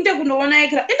uyu muinde kunoona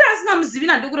ekira enda asina muzivi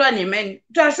nandikureva nemani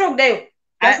tashuwa kudaiwo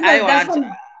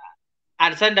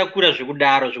handisati ndakura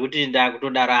zvekudaro zvekuti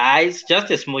ndakutodaro it's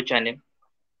just a small channel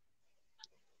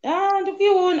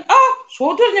ndikuiona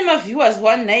zvoutori nemaviewers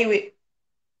one naiwe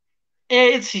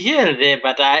it's here and there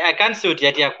but I can't say kuti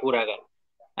yati yakura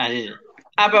kana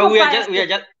apa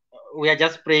we are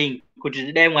just praying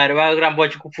kuti dai mwari varamba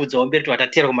vachikupfudzawo mberi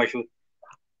tiwatatera kumashure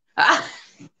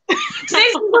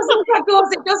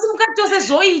tosimuka tose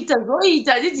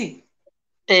zvoita diti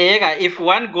eka if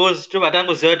one goes tobva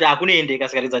tangoziva kuti hakunoendeka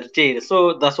saka tidza titere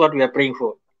so that's what we are praying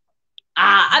for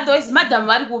otherwise madam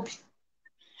vari kupi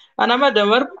ana madam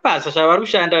vari kubasa zvavari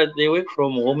kushanda they work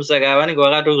from home saka vanenge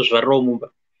vakatozvizvarirawo mumba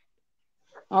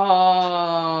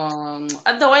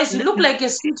otherwise you look like a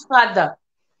sweet father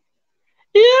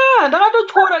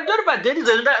ndakatotyora nditori padheti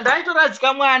dzedu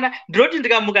ndaitoradzika mwana ndinoti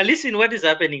ndikamuka listen what is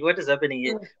happening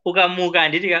here ukamuka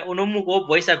handitika unomuka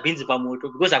wobva waisa bhinzi pamoto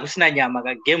because hakusina nyama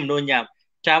kagame no nyama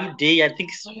tamuday I think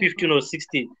 15 or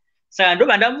 16 saka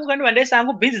ndobva ndamuka ndobva ndaisa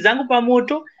hangu bhinzi dzangu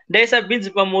pamoto ndaisa bhinzi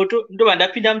pamoto ndobva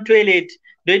ndapinda mutoilet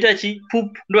ndoita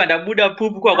chipupu ndobva ndabuda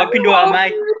pupu kwakapindawo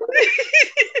amai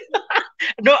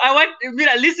no I want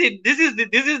Mira listen this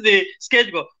is the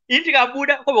schedule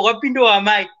indikabuda kwobva kwapindawo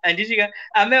amai handitika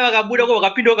amai vakabuda kwobva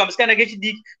kwapindawo kamusikana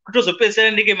kechidiki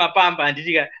kutozopedzisira ndike mapamba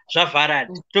handitika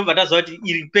zvavharani tobva taziva kuti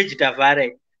iri peji tavhara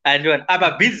handiona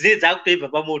apa bhinzi dzedu dzakutoibva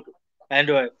pamoto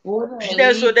handiona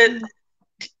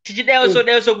tichidaiwo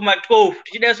so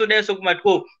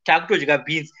kuma-12 taakutodya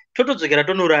bhinzi totodzokera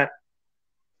tonorara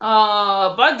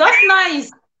but that's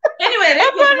nice anyway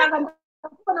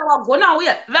kana wagona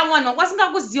uya vamwe vanhu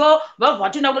vasingakuzivawo vabva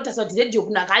vatoenda kunotarisa kuti redhiyo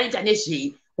kunaka anoita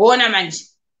nezvei woona manje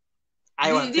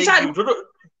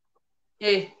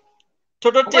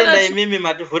tototenda imimi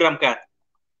mativhurira mukana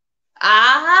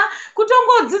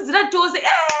kutongodzidzira tose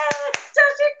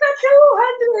tasvika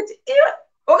 200 iwe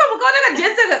wakamukaona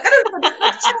kajetseka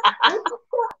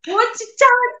woti cha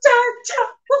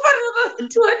kufanira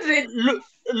 200.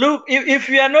 Look, if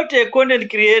you are not a content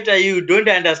creator, you don't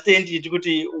understand it.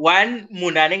 Kuti one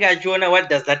munhu anenge achiona, what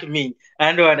does that mean?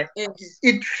 And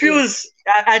it feels,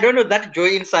 I don't know, that joy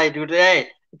inside. Hey,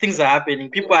 things are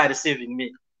happening. People are receiving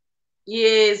me.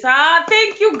 Yes,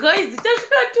 thank you guys. Just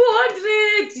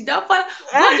 200. God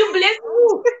bless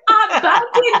you.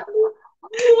 Abundantly.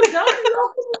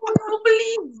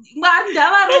 Please.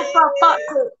 Papa.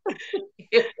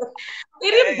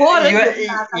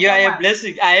 You are a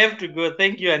blessing. I have to go.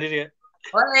 Thank you, Andrea.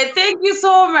 All right, thank you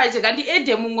so much.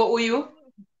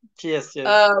 Cheers.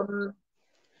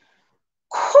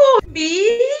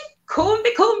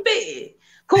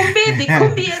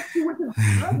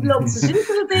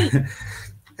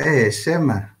 Hey,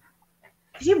 Shema.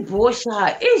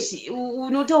 Chibhosha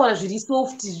unotaura zviri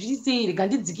soft zviri sei rega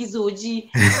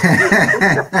ndidzikisochi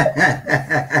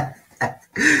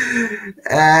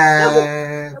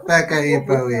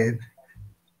pakaipa wena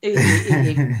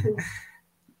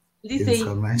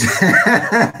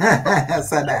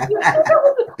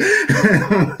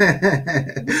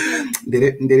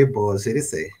ndiri bhosha iri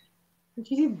sei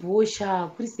chiri bhosha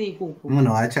kuri sei ikoko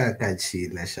munhu wacho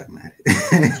akachila shamari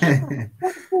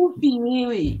upi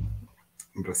wewe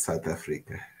South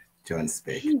Africa,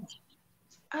 Johannesburg.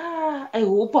 I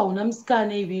hope hauna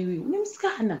musikana iwewe. Une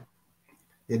musikana?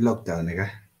 Lockdown,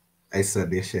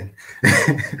 isolation.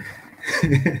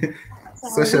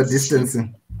 Social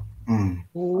distancing.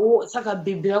 Oh, saka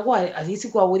baby rako harisi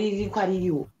kwauri riri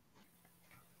kwaririwo.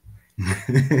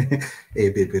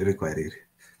 Baby riri kwariri.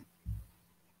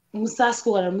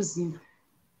 Musasco kana muzimba?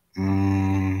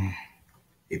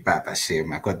 Ipapa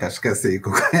Shema, kotasvika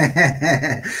seiko.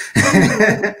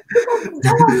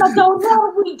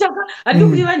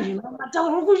 Handikuri vanhu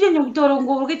matauro ukushenya kutaura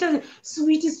ngoro ukaita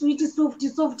sweet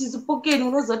soft spoken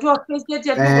unozati wafeseti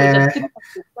yatione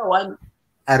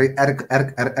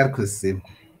ari kuzima.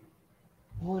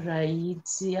 Alright.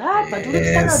 But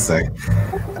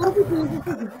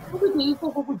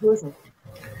urikuikoko kujosa.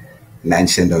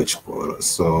 Nandichienda kuchikoro,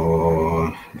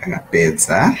 so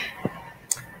ndakapedza.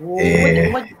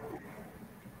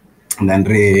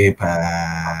 Ndandiri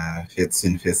paFits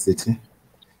University.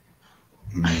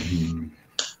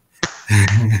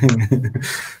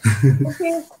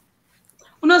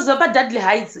 Unoziva paDudley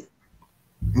Heights?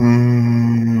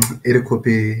 Iri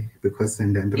kupi because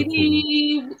ndandiri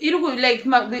like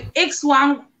ex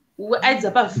wangu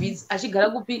aidza paFits achigara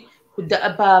kupi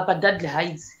paDudley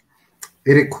Heights.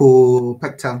 Iri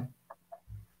kuParktown.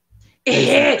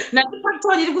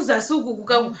 Napakutoni iri kuzasuku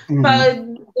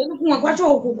kumwe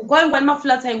kwacho uku kwaingwa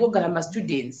nemaflats aingogara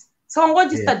mastudents saka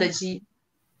ngochistuda chii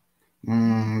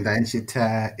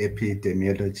ndandichiita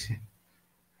epidemiology.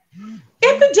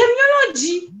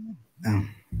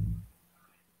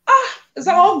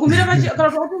 Saka wagumira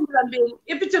kana wapindira mberi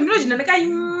epidemiology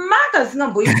ndandakaimaka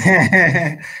zisingamboiti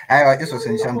aiwa izvozvo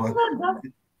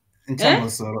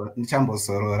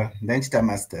ndichambozorora ndandichiita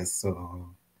masters so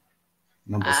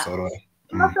nombozorora.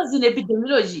 Masters in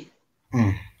epidemiology.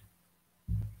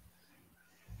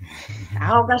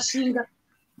 Ukashinga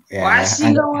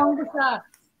washinga wangu saa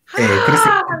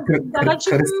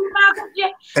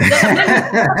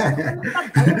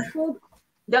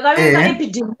ndakavenga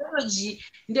epidemiology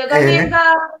ndakavenga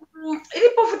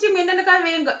iripo futi imwe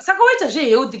ndandakavenga saka waita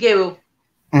zvehealth kewewo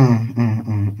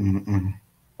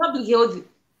public health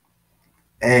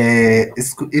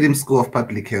iri muschool of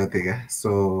public health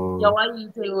so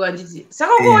yawaitaiwo handiti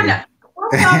saka kuona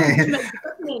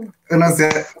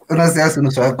unoziva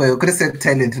zvinhu zvako kuri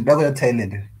seThailand ndoda kuya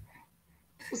Thailand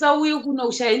usauye kuno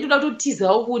ushaya ndoda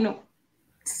kutotizawo kuno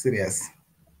serious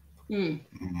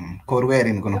korwa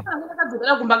rini kuno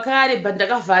ndakadzokera kumba kare but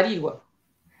ndakavharirwa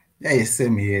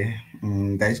same here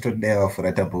ndachitodaiwa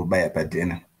fura tambobaya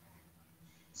padhena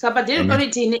saka padhena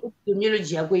unoita ine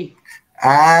epidemiology yako iyi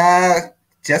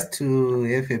just to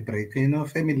have a break,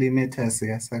 family matters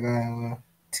saka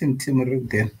team riri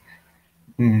kudhena.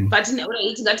 But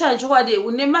tingatana chokwadi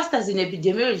une masters in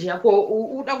epidemiology yako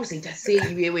uda kuzoita sei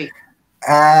iwewe?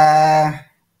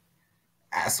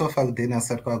 So far kudhena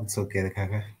asati kwakudzokera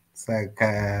kaka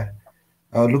saka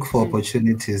I'll look for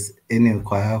opportunities any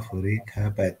kwaavhurika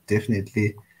but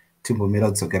definitely timbomira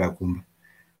kudzokera kumba.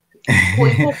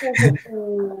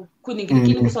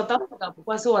 Kuningirikini kuSouth Africa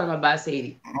kwasiwana mabasa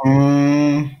iri?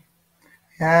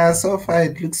 Yeah, so far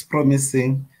it looks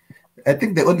promising. I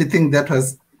think the only thing that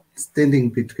was standing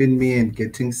between me and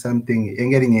getting something.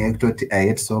 I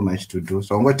had so much to do.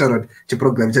 So I'm going to the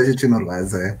program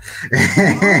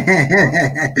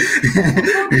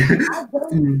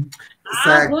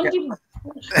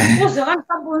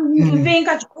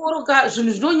venga chikoro ka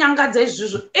zvinhu zvinonyangadza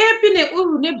izvozvo epi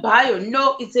neuyu nebhayo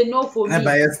no it's a no for me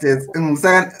nebhayo states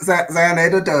saka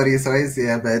ndaitotaurisa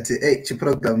waisiya but hey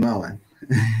chiprogram one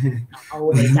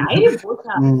hairi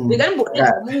bhota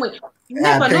ndingaimboedza mumwe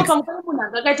nepanopa mukana munhu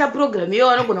angakaita program iyo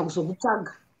anogona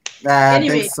kuzokutsvaga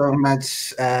thanks so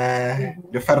much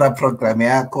ndofarira program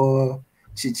yako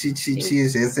chichichichi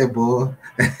zvese bo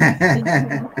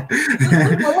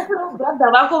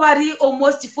brother vako vari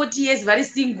almost 40 years vari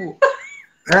single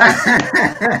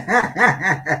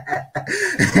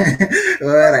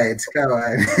all right come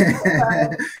on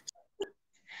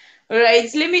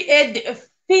right let me add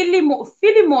Philemon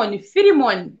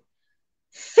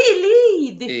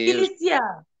Philly the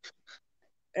Philistia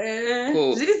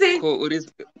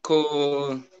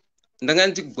ko ndanga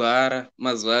ndigwara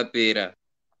mazuva apera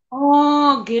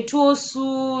get well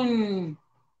soon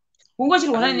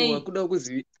ungochirwara nei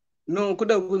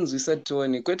kuda kunzwisa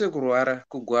toni kwete kurwara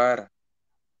kugwara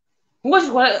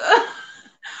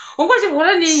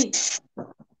ungochirwara nei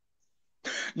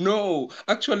no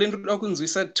actually ndoda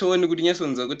kunzwisa toni kuti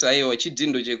nyasonza kuti aiwa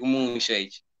chidhindo chekumusha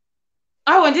ichi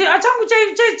achangu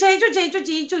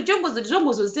chaicho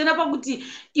chombozosiyana pakuti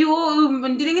iwo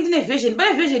ndinenge ndine version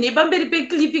pane version yepamberi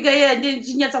peclip kaiya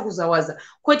ndichinyatsa kuzawaza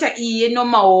kweta iye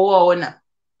nomawo waona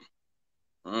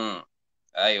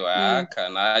aiwa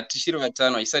kana tichiri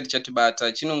vatano isati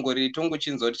chatibata chinongori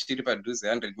tongochinzwa kuti chiri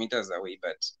padhuze 100 meters away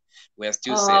but we are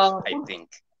still safe I think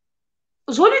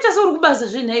zvonoita seuri kubasa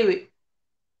zvenhaiwe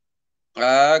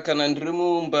kana ndiri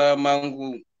mumba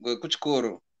mangu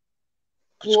kuchikoro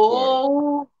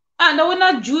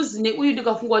ndaona juice neuyu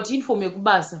ndikafungwa kuti uniform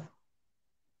yekubasa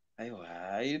aiwa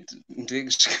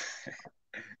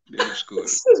ndeyekuchikoro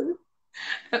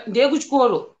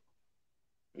ndeyekuchikoro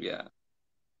yeah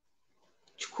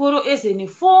chikoro as an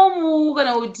form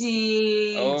kana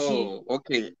kuti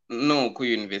okay no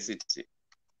kuuniversity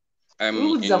I'm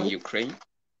in Ukraine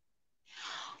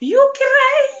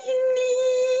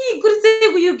kuri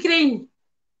sei kuukraine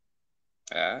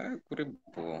kuri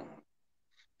bo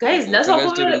guys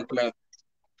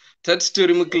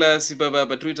tatitori muklasi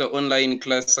papapa toita online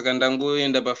class saka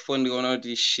ndangoenda pafoni ndikaona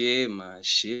kuti shema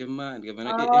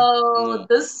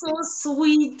that's so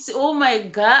sweet oh my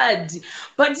god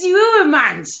but iwewe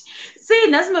manje sei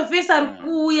nhasi mafesi ari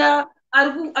kuuya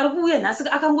nhasi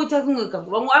akangoita kumwe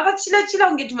kangu vamwe akachila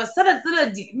kunge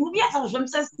tumasaradsaladi munyatsa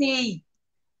kuzvamisa sei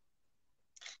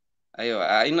aiwa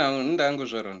haina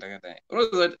ndangozvaro ndakadai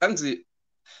unoziva kuti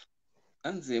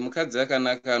anzi mukadzi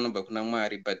akanaka anobva kuna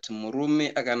Mwari but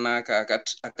murume akanaka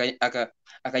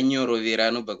akanyorovera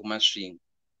anobva kumasvingo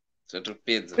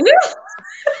zvatopedza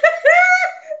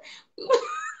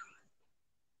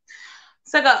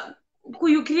saka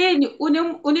kuukraine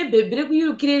une bhebhi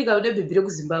rekuukraine kana une bhebhi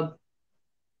rekuzimbabwe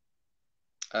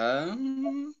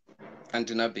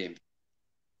handina bhebhi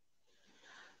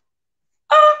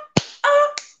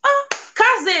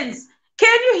cousins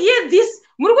can you hear this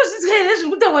muri kuzvitsika here zviri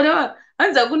kutaurwa navanhu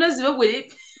hanzi hakuna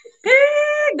Zimbabwe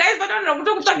guys vanofanira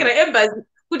kutokutsvagira embassy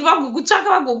kuti vagokutsvaka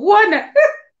vagokuona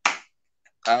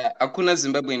hakuna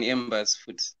Zimbabwean embassy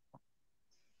futi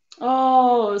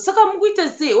saka mukuita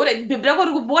sei alright bhebhi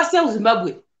rako wasiya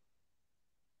kuZimbabwe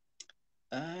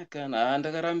kana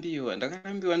ndakarambiwa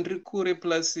ndiri kure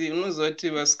plus unoziva kuti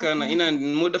vasikana ina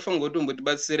ndinoda fanirwa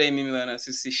kutombotibatsira imimi vana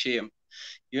sisi shame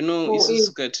you know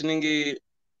isusuka tinenge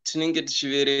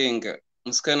tichiverenga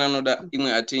musikana anoda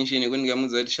imwe attention yekuti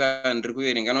ndingamudza kuti ndiri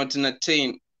kuverenga kana kuti na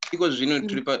 10 iko zvino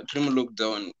tiri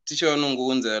mulockdown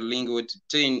tichavanongounza link kuti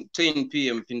 10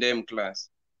 pm pindai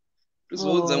muclass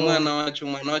tizoudza mwana wacho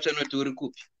anoti uri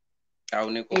kupi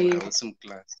hauneko hausi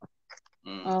muclass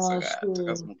saka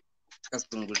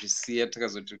takazongozvisiya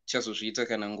takazoti tichazozviita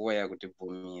kana nguva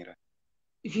yakutibvumira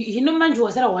hino manje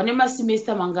wasara wane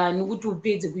masemester mangani kuti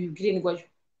upedze kuukraine kwacho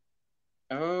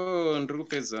ndiri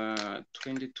kupedza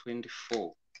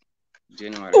 2024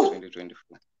 January 2024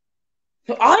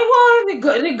 aiwa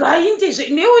regaindezve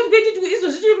newe ndikuiti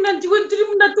izvozvi tiri muna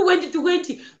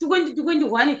 2020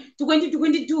 2021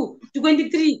 2022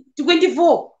 23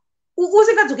 24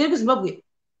 usingadzokeri kuZimbabwe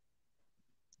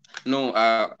no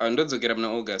ndodzokera muna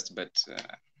August but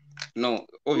no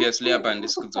obviously apa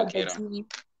handisi kudzokera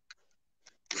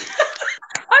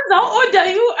How old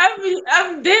are you?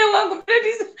 I'm there wangu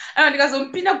please.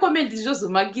 Ndikazompinda comment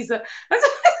zvozomakisa.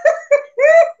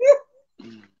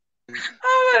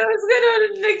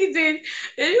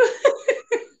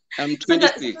 I'm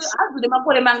 26. Hanzi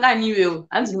nemakore mangani iwewe?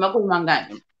 Hanzi nemakore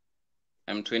mangani?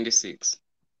 I'm 26.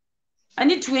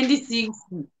 Ani 26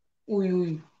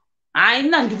 uyu. Hayi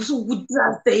mna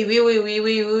ndikusukutrasta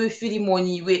iwewe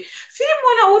Filimoni iwe.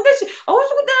 Filimoni hausi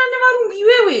kudana nevarungu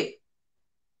iwewe.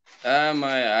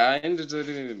 Maya,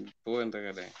 hainditori bho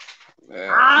ndakadai.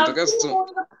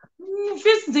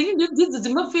 Fesi dzenyu ndodzidzo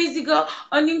dzemafesi ka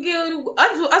anenge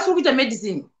asiri kuita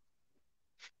medicine.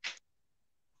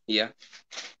 Yeah.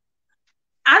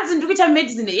 Hanzi ndiri kuita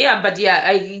medicine but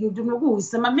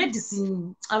ndinokuhwisa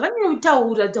mamedicine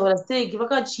havanotaura sei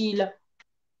vakachila.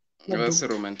 Vasi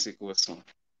romantic also.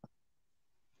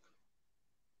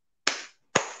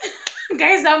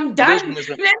 Guys, I'm done.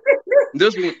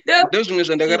 Ndozvimwe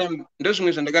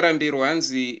zvandakarambirwa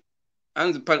hanzi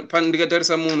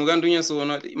ndikatarisa munhu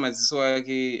kandonyatsoona kuti madziso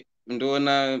ake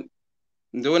ndoona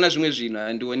zvimwe zvinhu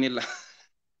handioni la.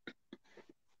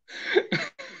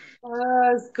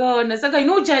 Skona saka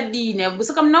ino uchadini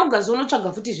saka muna kugazoona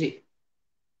utsvaga futi zve.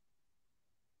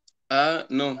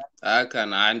 No,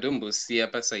 kana handombosiya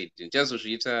pasaidi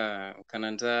ndichazozviita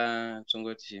kana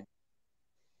ndatongoti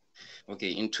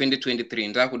okay in 2023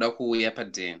 ndakuda kuuya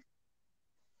padhen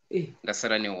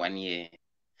ndasara ne1 year.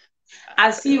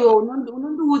 Asi iwe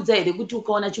unondiudza here kuti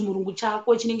ukaona chimurungu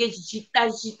chako chinenge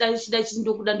chichida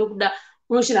ndokuda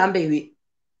unochiramba iwe?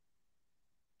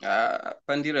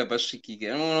 Pandira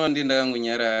pasvikike unoona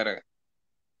ndakangonyarara.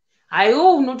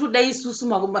 Haiwo unotoda isusu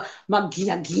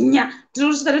maginya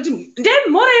tinosvika toti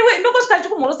ndemhora iwe ndokosvika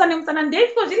chikumhorosa nemusana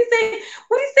ndeiko zviri sei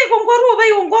uri seiko ngwarova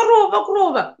iwo ngwarova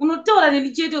kurova unotaura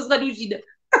neni chete usikadi uchida.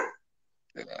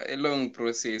 A long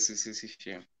process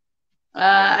isisishem.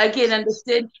 I can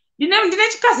understand. Ndine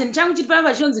chikazini changu chiri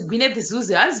panapa chinonzi Gwyneth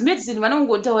Zuze. Hanzi medicine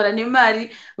vanongotaura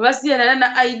nemari vasiyana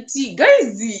nana IT.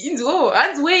 Guys, inziwo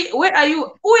hanzi where are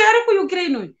you? Uyu ari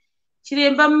kuUkraine uyu.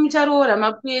 Chiremba mucharoora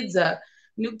mapedza.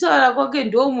 Nikutaura kwake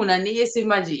ndo munhu ane yese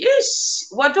manje. Ish,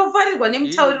 watofarirwa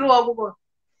nemutauriro wako.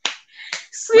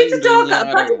 Sweet talker,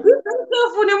 but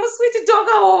ufune musweet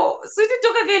talker wo. Sweet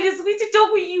talker kende sweet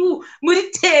talk you muri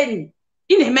 10.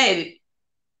 Ine mere.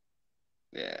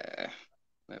 Yeah.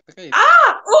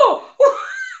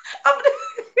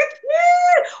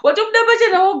 Watobuda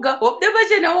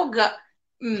pachena woga.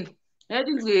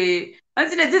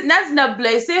 Hanzi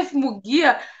nablai safe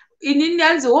mugia. Inini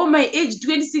hanzi my age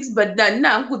 26 but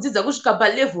ndina kudzidza kusvika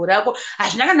palevel rako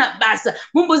hazvina kana basa.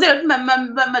 Mumbozera kuti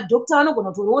madokta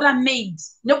vanogona kuroora maid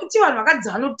nekuti vanhu vakadzi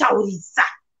vanotaurisa.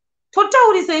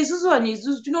 Totaurisa isusu vanhu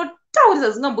isusu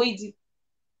tinotaurisa zingamboiti.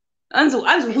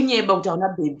 Hanzi kunyeba kuti hauna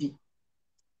baby.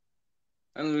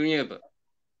 Anonyeba.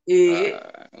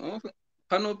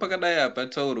 Pano pakadai apa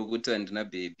tauro kuti handina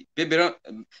baby.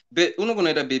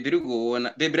 Unogona kuita baby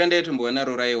rikuona. Baby randaitomboona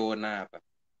roraiona apa.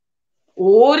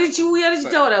 Richiuya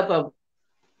richitaura papo.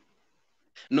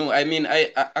 No, I mean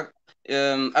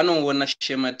anoona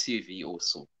Shema TV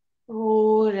also.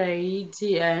 Oh, right.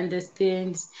 I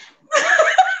understand.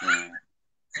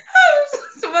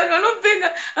 So vanhu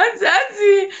vanopenga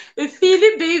hanzi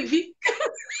Philly baby.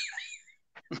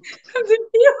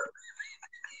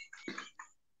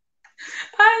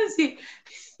 Hanzi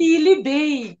Philly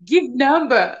baby give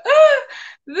number.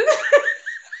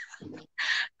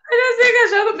 Anaseka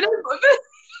zvako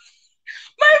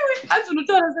mai hanzi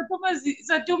unotaura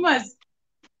saThomas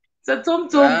saTom.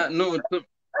 No,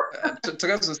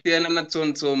 takazosiyana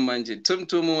naTom manje.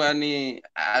 Tom ani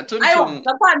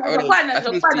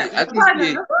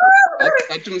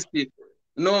atumsiya.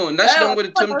 No, ndashida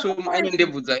ngoti Tom ane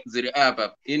ndebvu dziri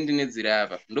apa, ndine dziri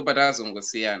apa. Ndo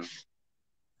patakazongosiyana.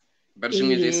 But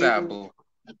zvimwe zvese apo.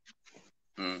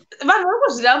 Vanhu vari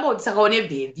kuzviramba kuti saka une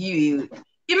baby iwewe.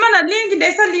 Imana link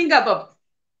ndaisa link apa.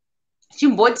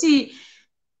 Chimboti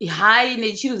hai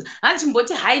nechirudzi. Hanzi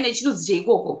chimboti hai nechirudzi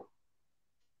cheikoko.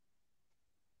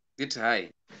 Nditi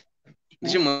hai.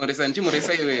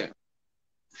 Ndichimhoresa iwewe.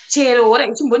 Chero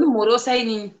hora chimboni mhorosa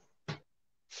inini.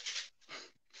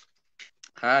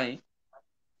 Hai.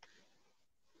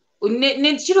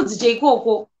 Nechirudzi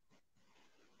cheikoko.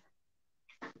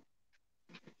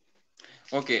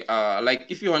 Okay, like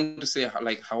if you want to say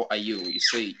like how are you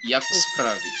say jak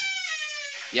sprawy.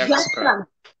 Jak sprawy.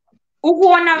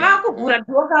 Ukuona vakuvhura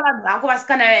dhoka vanhu vako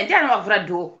vasikana vaya ndiani vavhura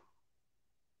dhoka?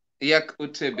 Jak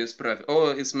utebe sprawy.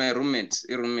 Oh, it's my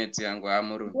roommate yangu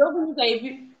amuru. Ndokunyika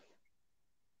ipi?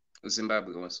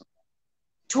 Zimbabwe also.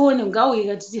 Tone ngauye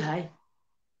katiti hai.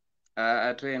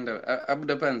 Atoenda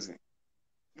abuda panze.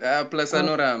 Plus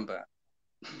anoramba.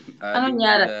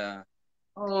 Anonyara.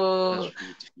 Oh.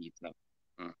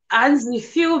 Hanzi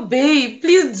feel babe,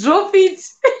 please drop it.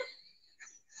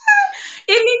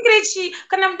 Ilink preach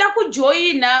kana muda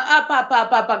kujoina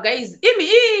apa guys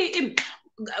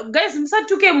guys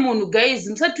musatuke munhu guys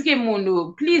musatuke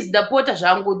munhu please ndapota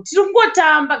zvangu tiri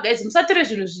kungotamba guys musatore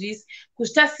zvinhu zvisi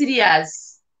kuzvita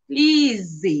serious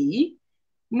please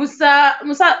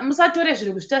musatore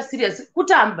zvinhu kuzvita serious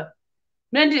kutamba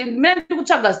mene ndiri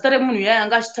kutsvaga zita remunhu yaya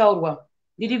anga achitaurwa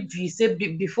ndiribvise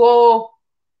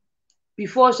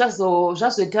before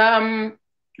zvazoita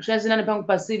zvazinani pangu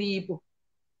pasiripo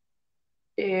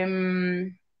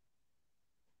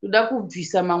ndoda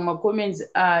kubvisa mamwe macomments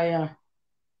aya.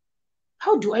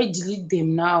 How do I delete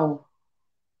them now?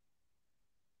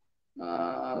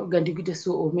 Gandikuite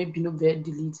so or maybe no better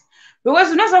delete.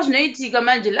 Because unozwa zvinoitika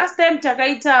manje last time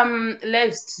takaita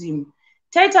live stream.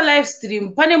 Taita live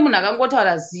stream pane munhu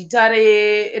akangotaura zita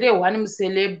re one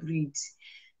celebrity.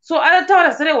 So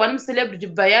akataura zita re one celebrity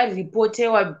baya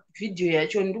reportewa video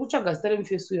yacho ndiri kutsvaga zita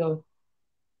remufesu yawo.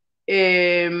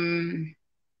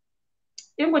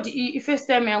 Ingoti first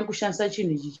time yangu kushandisa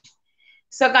chinhu ichi.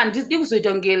 Saka handidi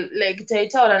kuzoita kunge like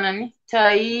taitaura nani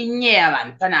tainyeya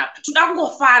vanhu panapa toda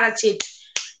kungofara chete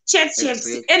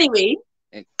anyway.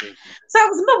 Saka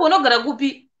kuzimbabwe unogara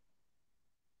kupi?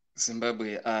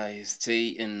 Zimbabwe, I stay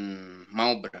in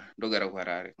Marlborough. Ndogara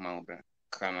kuHarare kuMarlborough.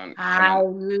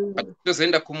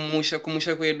 Tozoenda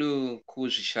kumusha kwedu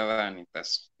kuzvishavani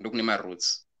basi ndokune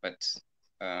maroots but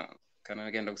kana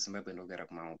akaenda kuZimbabwe ndogara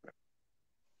kuMarlborough.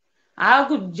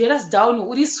 Kujeras down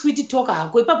uri sweet talker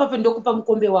hako ipapa pendokupa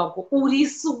mukombe wako uri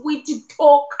sweet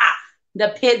talker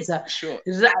ndapedza. Sure.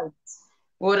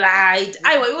 Alright.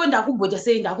 Aiwa iwe ndakumbota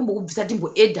sei ndakumbokubvisa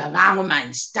timboedha vamwe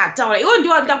manje tataura iwe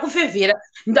ndiwo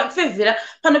ndakufevhera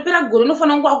panopera gore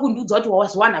unofanira kunge wakundiudza kuti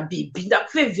wawana bhibi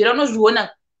ndakufevhera unozviona.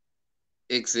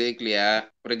 Exactly,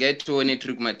 regai tione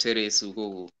tiri kumateresi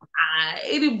ukoko.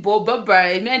 Iri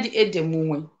bobaba ine andiedhe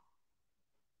mumwe.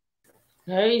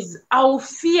 Guys,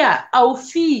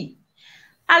 Alfie.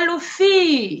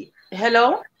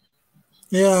 Hello?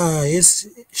 Yeah, yes,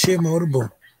 shame horrible.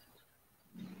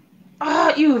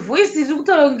 Your voice is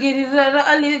kutarongerera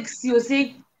Alex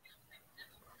yose.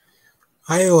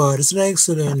 Aiwa, risina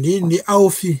excellent. Ndi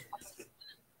Alfie.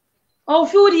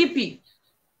 Alfie uripi?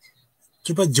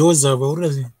 Chipa Joza ba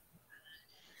urazi.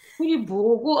 Uri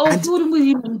boko, Alfie uri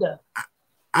murimunda.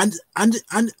 And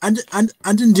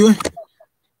ndiwe.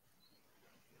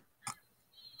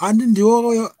 And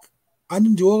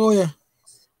ndiwo ya.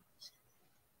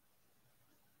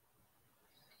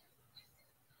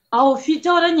 Alfie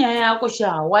taura nyaya yako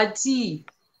shawati.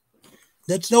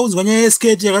 Ndataudzwa nyaya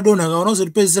yesketi yakadonha ka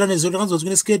unozotipedzisira nezo ndakanzwa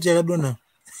kuti sketi yakadonha.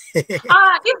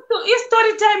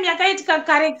 Story time yakaitika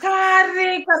kare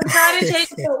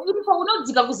chaiko uripo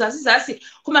unodzika kuzasi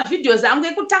kuma videos angu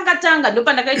ekutanga ndo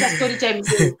pandakaita story time.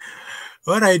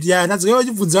 Alright, yeah, ndadzika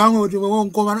uchibvunza vamwe kuti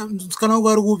mukomana musikana wangu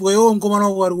ari kupi, iwo mukomana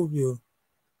wangu ari kupi?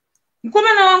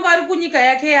 Mukomana wangu ari kunyika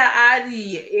yake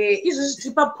yaari izvozvi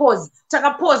tiri papause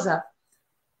takapoza.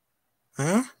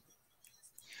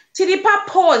 Tiri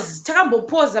papause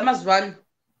takambopoza mazuva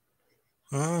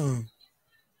ano.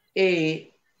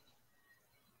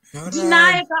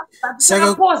 Ndinaye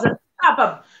takapoza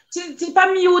apa tiri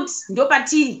pamute ndo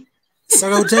patiri.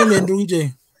 Saka kuThailand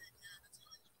uite?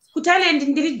 KuThailand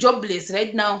ndiri jobless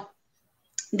right now.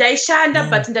 Ndaishanda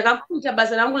but ndakakuita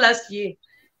basa rangu last year.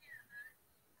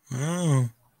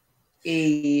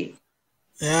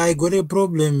 Yeah, I got a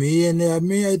problem here and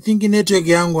I think network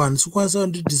yangu handisikwanisa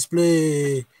ndi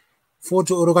display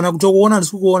photo or kana kutokuona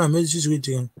ndisikuona mezi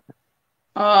chizviitika.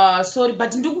 Sorry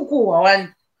but ndikukuhwa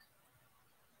one.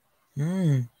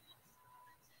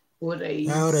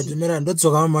 Alright, mera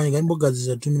ndotsoka manje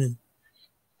ngaimbogadzisa 2 minutes.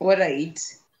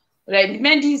 Alright. Right,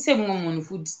 ndise mumwe munhu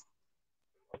futi.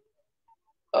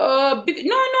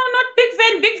 No, not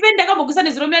Big Van ndakambogisa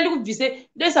neziro mina ndikubvise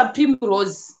ndesa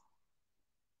Primrose.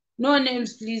 No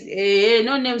names please.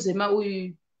 No names ema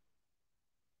uyu.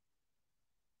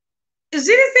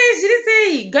 Zviri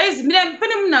sei guys mina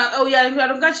pane munhu uya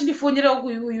aronga achindifonera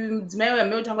uyu mudzimai uya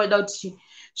meutanga da kuti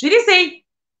zviri sei.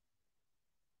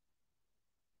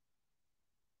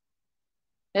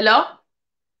 Hello?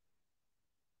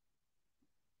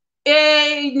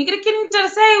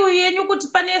 Nikirikinitarisai uyu yenyu kuti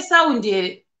pane sound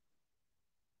here.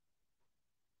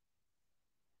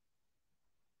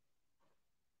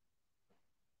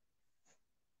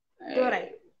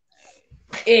 Alright.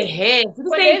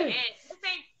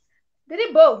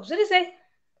 Zviri sei?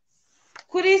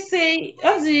 Kuri sei?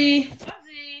 Anzi.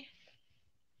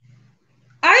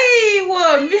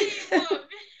 Aiwa.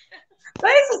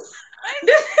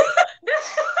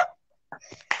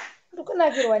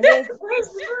 Ndokunakirwa nei?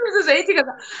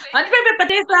 Zvaitika. Handipepe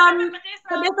patesa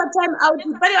ndesa time out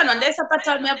pane vanhu vandaisa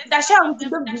patime up ndashaya kuti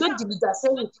ndodhilita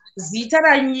sei zita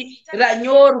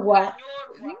ranyorwa.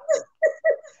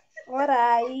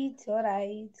 Alright.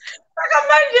 Saka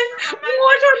manje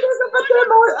mwoto ndosa patime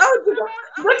out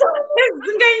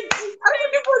ndotozingaiti ari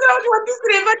kundifunza kuti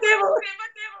wandisire patime.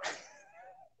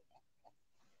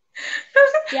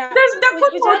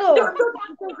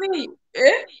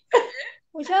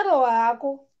 Ucharowa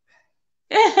hako.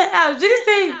 Zviri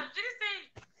sei?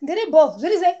 Ndiri bo,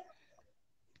 zviri sei?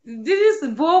 Ndiri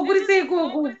bo kuri sei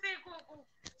koko?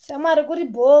 Shamari kuri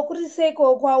bo kuri sei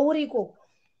koko kwauriko?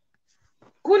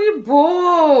 Kuri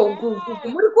bo.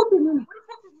 Muri kupi nini?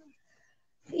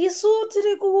 Isu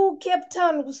tiri ku Cape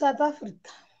Town ku South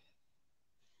Africa.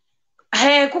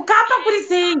 Kukapa kuri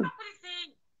sei?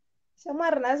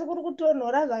 Shamari nhasi kuri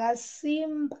kutonhora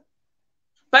zvakasimba.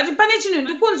 But pane chinhu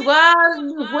ndikunzwa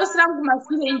voice rangu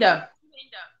masire inda.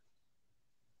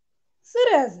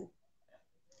 Serious?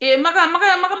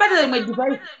 Makabatira rimwe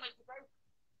device.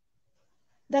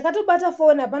 Ndakatobata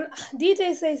phone apa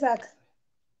ndiite sei saka?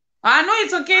 No,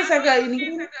 it's okay saka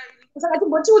saka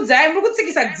timbotiudzai muri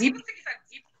kutsikisa dzipi.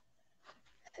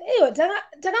 Iyo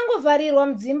takangovharirwa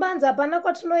mudzimba hanzi hapana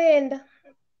kwatinoenda.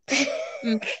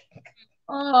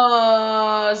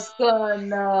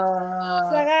 Skana.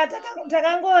 Saka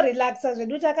takangorelaxa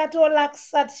zvedu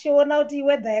takatolaxa tichiona kuti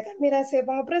weather yakamira sei.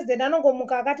 Pamwe president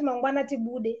anongomuka akati mangwana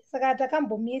tibude. Saka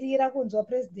takambomirira kunzwa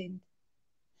president.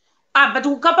 But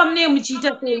kukapa mune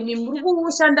muchiita sei? Muri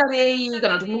kushanda rei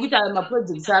kana kuti muri kuita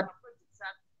maprojects api?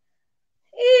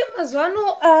 Mazuva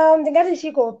ano ndingati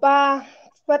chiko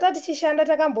patati tichishanda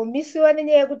takambomisiwa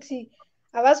nenyaya yekuti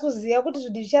havasi kuziva kuti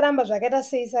zvinhu zvicharamba zvakaita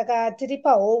sei, saka tiri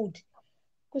pahold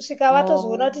kusvika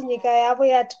vatozoona kuti nyika yavo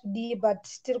yati kudii, but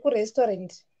tiri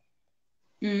kurestaurant.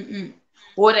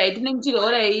 Alright, tinenge tiri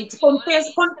alright.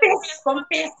 Confess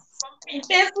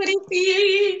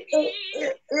Rifi.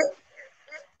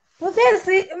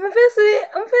 Mufesi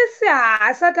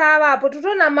haasati avapo,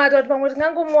 totonamata kuti pamwe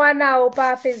tingangomuwanawo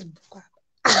paFacebook.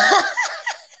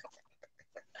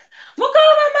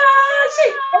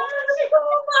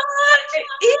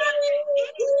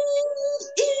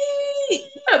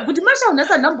 Kuti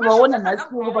mashaunasa ndambovaona nhasi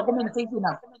pacoment section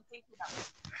apo.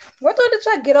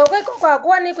 Wotonditsvagira ukaikoko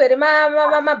hakuwanikwa here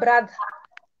mabrother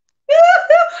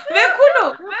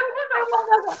vekuno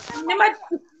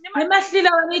nemahlila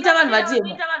vanoita vanhu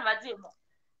vatema.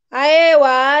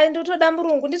 Aiwa, ndotoda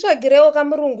murungu, nditsvagirewo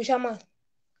kamurungu shama.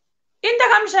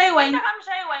 Indakamushayiwa ini.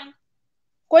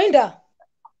 Koinda?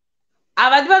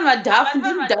 Avati vanhu vadhafu,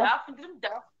 ndiri mudhafu.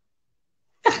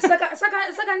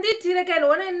 Saka ndiitire kaini,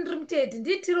 ona ndiri mutete,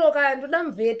 ndiitirewo kaya ndoda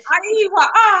muvheti.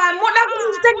 Aiwa, moda kuti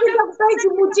nditangenda kupai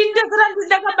chimuti ndesera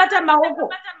ndakabata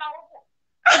maoko.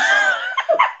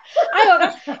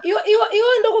 Aiwa,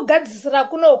 iwo ndokugadzisira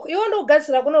kunoko,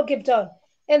 Cape Town.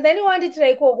 And then wanditira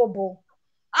ikoko bo.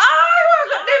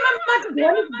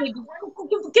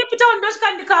 Cape Town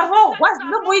ndosvika ndikarohwa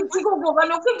zvinomboitikoko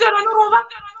vanhu Cape Town vanorova.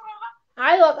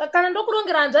 Aiwa, kana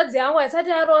ndokurongera hanzvadzi yangu haisati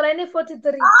yaroora ine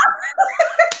 43.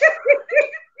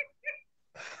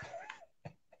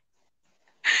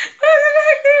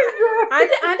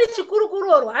 Handi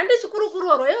chikurukurorwa,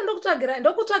 iyo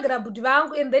ndokutsvagira bhudhi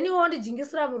vangu, and then iwo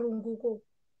wandijingisira murunguko.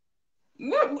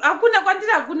 Hakuna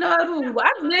kwandiri, hakuna varungu.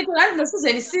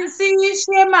 Hazvinosidzeni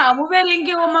sishema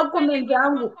hamuverengewo makomendi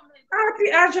angu.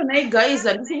 Api acho nhai guys,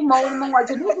 handisi kumaona mamwe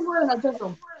acho ndikunoona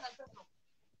chacho.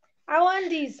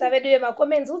 Awandisa vedu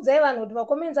vemakomenzi, udzai vanhu kuti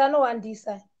makomenzi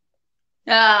anowandisa.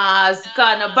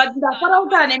 Sikana, but ndafara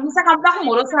kutaura nemi saka muda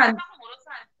kumhorosana.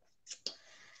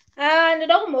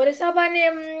 Ndoda kumhoresa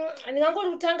pane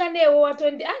ndingangoti kutanga newe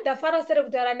watondi ndafara sere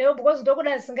kutaura newe because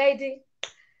ndokuda ndisingaiti.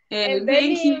 And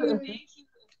then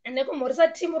nekumhoresa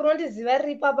timu rinondiziva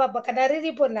riripo apa kana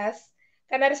riripo nhasi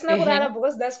kana risina kurara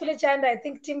because nhasi kune chanda I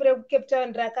think timu reCape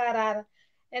Town rakarara.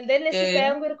 And then nesista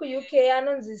yangu iri kuUK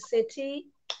anonzi Seti.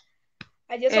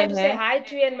 I just want to say hi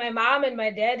to you and my mom and my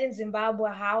dad in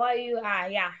Zimbabwe. How are you?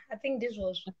 Yeah, I think this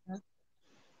was.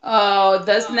 Oh,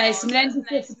 that's nice. Alright, thank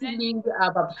you,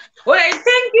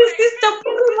 Sister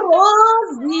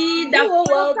Rosie. You're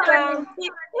welcome.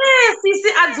 Yes, Sisi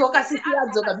adzoka.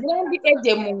 Mlendi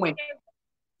ede mumwe.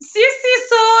 Sisi,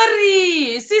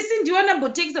 sorry. Sisi ndiona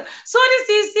botekisa. Sorry,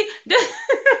 Sisi.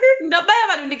 Ndabaya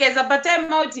vanhu ndikaisa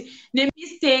patime out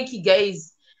nemistake,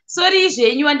 guys. Sorry,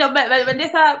 zvenyu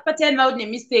vandesa patime out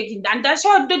nemistake.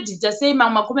 Ndashaya ndodhita sei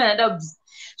mamwe makumi andabvisa.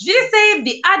 Zviri sei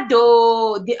the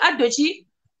Ado chi?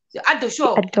 The Ado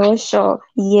Show. Ado Show.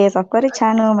 Yes, I've got a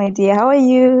channel, my dear. How are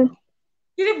you?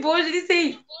 Kuri bo, zviri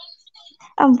sei?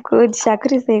 I'm good.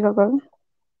 Shakuri sei koko.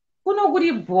 Kuno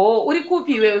kuri bo, uri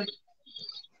kupi wewe?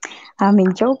 I'm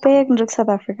in Joburg, South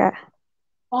Africa.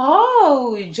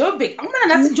 Oh, Joburg. Amana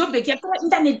nathi Joburg yakuba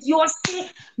internet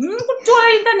yose.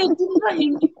 Kuthiwa internet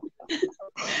yini?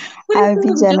 I'm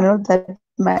Vijay, not that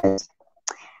much.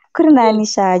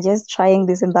 Kurunanisha, just trying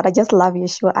this and that. I just love your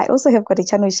show. I also have got a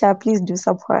channel, Sha. Please do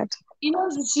support.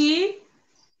 Inonzi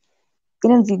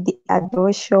The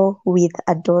Adore Show with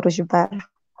Adore Jubar.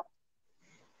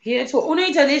 Yes,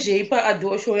 unoita nezvei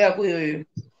paadore show yako iyoyo?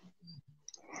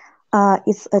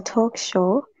 It's a talk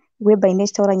show whereby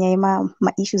nechitaura nyaya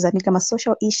ma issues anika ma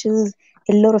social issues,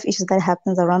 a lot of issues that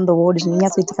happens around the world.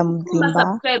 Zvinonyatsoitika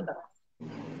mudzimba.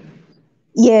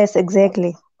 Yes,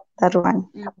 exactly. That one.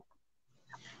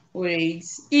 Wait,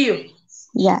 iyo?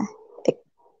 Yeah.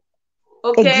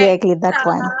 Okay. Exactly that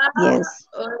one. Yes.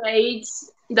 All right.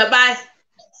 Bye.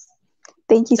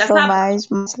 Thank you so much.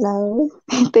 Much love.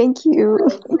 Thank you.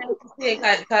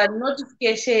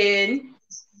 Notification.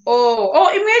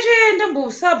 Imagine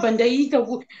ndambosaba ndaita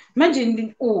manje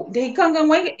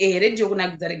ndaikanganwa radio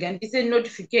kunakudzaregani tise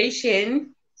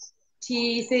notification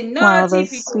tise Wow,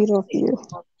 that's sweet of you.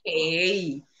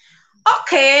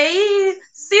 Okay,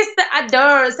 sister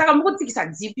Adore, saka mukutsikisa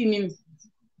dzipi mimi?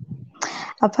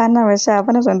 Hapana Rasha,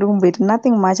 hapana zvandikumboita.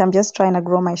 Nothing much. I'm just trying to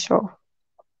grow my show.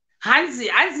 Hanzi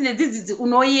nedzidzi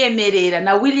unoiemerera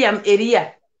na William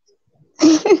Elia.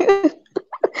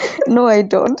 No, I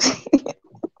don't.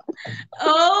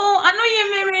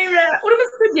 Anoiemerera. Uri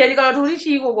mustudio ri kana kuti uri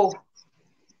chii ikoko?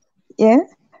 Yeah?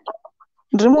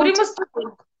 Uri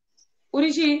mustudio.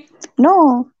 Uri chii?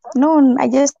 No, I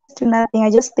just do nothing.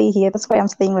 I just stay here. That's why I'm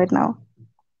staying right now.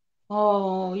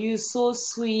 Oh, you're so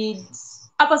sweet.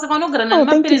 Apa saka unogara nani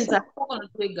maparents ako kana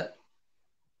kwega?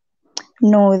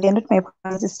 No, they're not my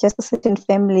parents. It's just a certain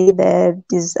family that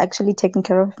is actually taking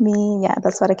care of me. Yeah,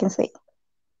 that's what I can say.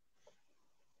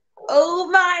 Oh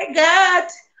my God.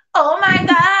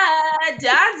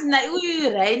 Hanzi na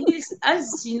uyu right?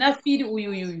 Hanzi china feel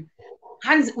uyu.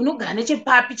 Hanzi unogara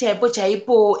nechepapi chaipo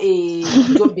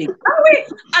Joburg.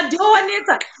 Adore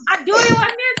wanetsa.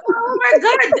 Oh my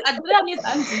God. Adore wanetsa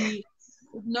hanzi.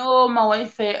 No, my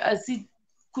wife asi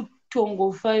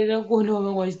kutongofarira kuona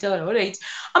vamwe vachitaura. Alright.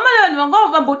 Amala vanhu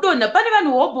vanga vambodonha. Pane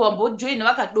vanhu hobho vambojoina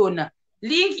vakadonha.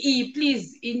 Link iyi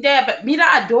please indaya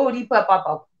mira Adore iripo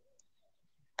apapo.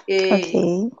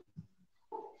 Okay.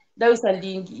 Ndawisa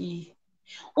link iyi.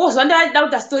 Zvandada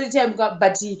kuita story time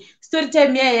but story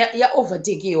time ya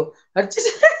overtakewa.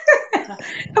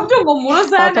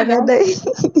 Kutongomhorosana.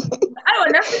 Aiwa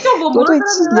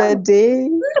ndakutongomhorosana. Day.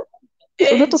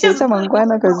 Unotozoita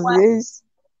mangwana cause yes.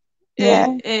 Yeah.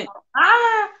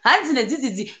 Hanzi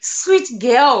nedzidzi sweet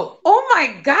girl. Oh my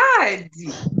God.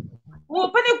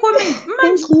 Pane comment.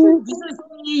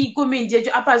 Manje comment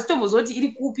yacho apa zitombozoti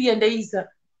iri kupi yandaisa.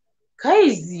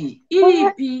 Crazy.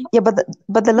 Iripi. Yeah,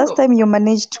 but the last time you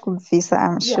managed to visa,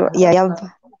 I'm sure. Yeah.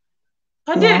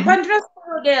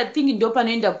 I think ndo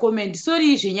panoenda comment.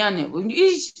 Sorry zvenyane.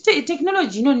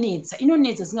 Technology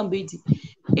inonetsa singamboiti.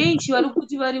 Vari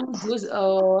kuti vari mujozi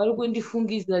vari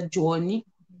kundifungisa John.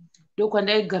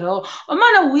 Ndokwandaigarawo.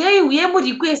 Mana huyai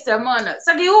murequesta mana.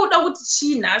 Saka iwe uda kuti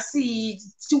chii nhasi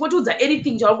tingotiudza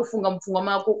anything chauri kufunga mupfungwa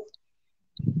mako.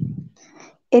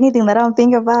 Anything that I'm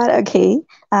thinking about? Okay.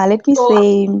 Let me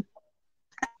say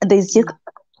there's just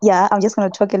I'm just going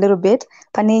to talk a little bit.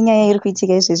 Panenya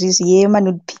irikuitika izvezvi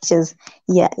nude pictures.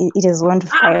 Yeah, it has gone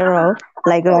viral.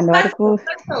 Like that one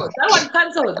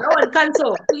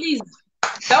cancel. Please.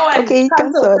 That one okay,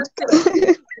 cancelled.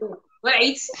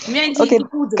 Right. Okay,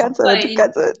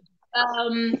 cancelled.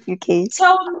 Okay.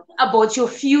 Tell me about your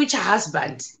future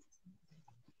husband.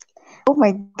 Oh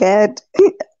my God.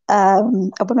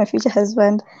 About my future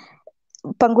husband.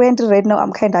 Pangwent, right now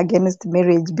I'm kind of against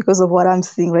marriage because of what I'm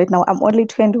seeing right now. I'm only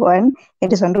 21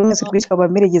 and just wondering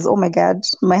about marriages. Oh my God,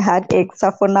 my heart aches.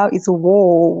 So for now it's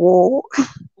war.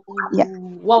 Yeah.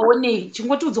 One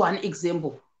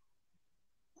example.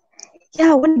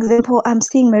 Yeah, one example, I'm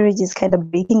seeing marriages kind of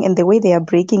breaking, and the way they are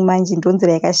breaking, don't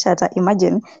like a shatter.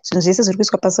 Imagine,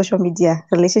 social media,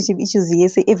 relationship issues,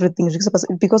 yes, everything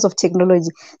because of technology.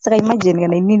 So imagine,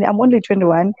 I'm only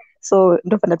 21, so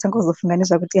don't find that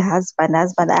husband.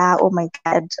 Oh my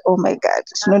God.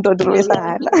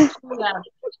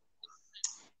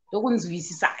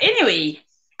 Anyway,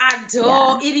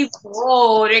 Adore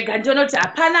iripo rega ndonoti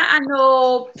hapana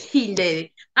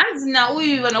anopinde. Hanzi na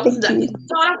uyu vanokudza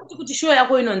taura kuti show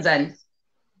yako inonzani?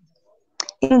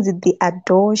 Inonzi The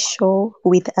Adore Show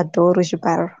with Adore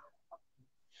Jubar.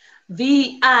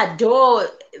 The Adore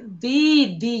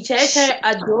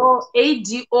ADORE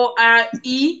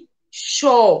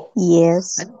show.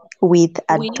 Yes, with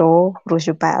Adore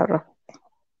Jubar.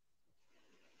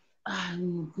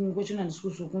 ngochona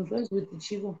ndisikuzokunzwa with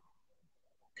chiko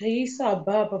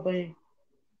kaisaba papa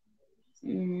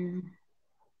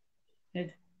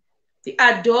the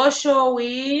Adore Show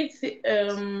with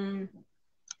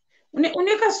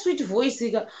uneka sweet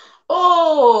voice ka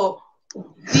oh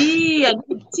B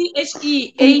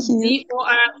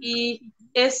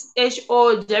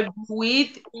THEADORESHO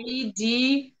with ED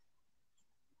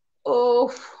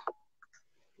oh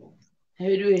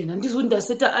wena ndizoti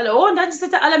ndaseta ala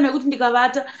ndandiseta alarm yekuti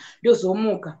ndikavata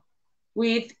ndozomuka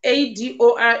with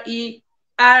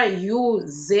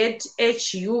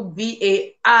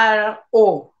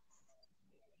ADORERUZHUBARO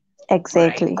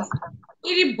Exactly.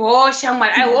 iri bhosha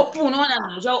mwari I hope unoona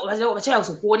vanhu vachauya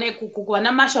kuzokuona ikuku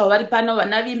vana mashawo vari pano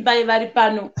vana vimbai vari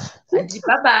pano handiti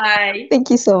bye.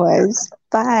 Thank you so much.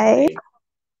 Bye.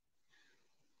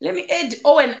 Let me add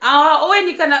Owen.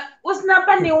 Owen kana usina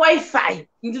pane Wi-Fi.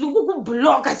 Ndiri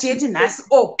kukubloka chete nhasi.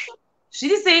 Oh.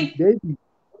 Zviri sei? Baby.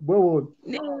 Bowo.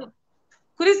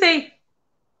 Kuri sei?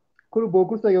 Kuri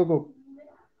boku sayoko.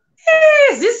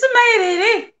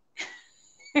 Zisimairere.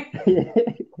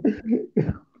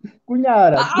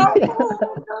 Kunyara.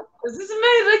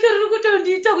 Zisimairere chori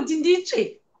kutondiita kuti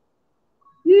nditsve.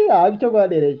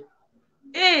 Hakuchokwadere.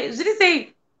 Zviri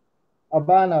sei?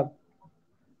 Hapana.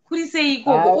 Kuri sei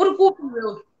ikoko? Uri kupi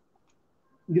wewe?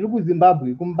 Ndiri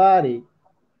kuZimbabwe kuMbare.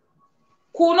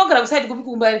 Kunogara kusaidi kupi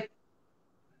kuMbare?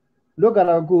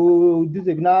 Ndogara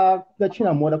kudhuze kuna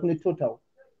China Mora kune Total.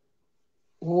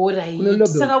 Alright.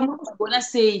 Saka munogona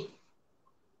sei?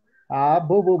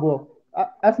 Bo.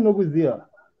 Asinokuziva.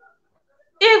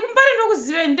 Kumbari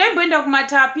ndokuziva ndaimboenda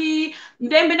kuMatapi,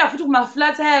 ndaimboenda futi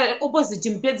kumaflats aya opposite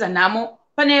Mupedza Nhamo.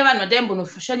 Pane vanhu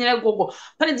vandaimbonofashanyira ikoko.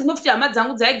 Pane dzimwe futi hama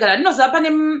dzangu dzaigara. Ndinoziva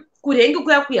pane kurengi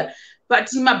kuya.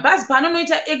 But mabhazi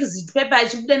paanonoita exit paper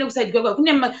achibuda nekusaidi kwakwa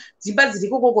kune dzimba dziri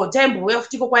ikoko taimbouya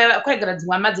futi ikoko kwaigara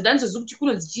dzimwe hama dzedu. Handizozivi kuti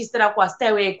kuno dzichiisira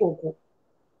kwasitaiwe ikoko.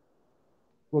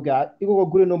 Okay, ikoko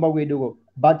kure nomba kweduko.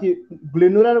 But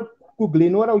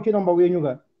kuGlenora uchienda nomba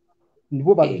kwenyuka.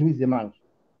 Ndipo padhuze manje.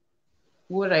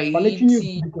 Alright. Pane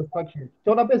chinyi construction.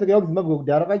 Chaona pesa kwa Zimbabwe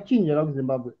kudhara kachinja kwa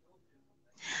Zimbabwe.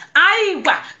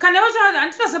 Aiwa, kana wacho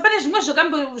handinoziva pane zvimwe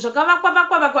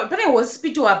zvakavakwa pane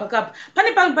hospital apa kapa.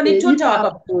 Pane Total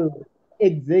apa.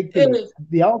 Exactly.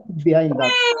 The house behind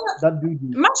that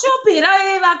building. Mashopi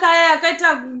era evakaya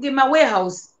akaita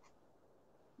ngemawarehouse.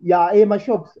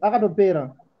 Mashops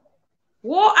akatopera.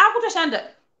 Akutoshanda.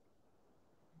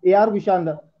 Ari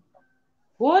kushanda.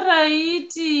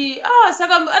 Alright.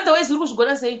 Saka otherwise uri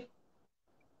kuzvigona sei?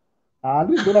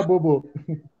 Ndikugona bobo.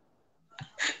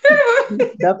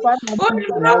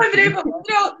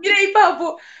 Mira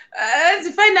ipapo.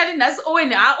 Finally nhasi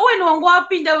Owen. Owen wangu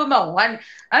wapinda vema1.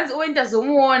 Hanzi Owen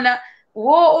ndazomuona.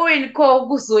 Owen ko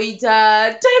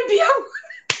kuzoita type yangu.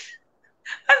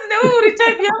 Hanzi newe uri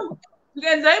type yangu.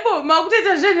 Ndikanza ipo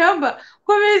makutoita zvenhamba.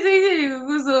 Komese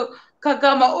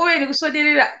kuzokakama Owen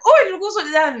kusvoderera. Owen uri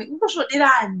kusvoderani?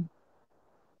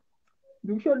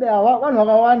 Ndikushodera vanhu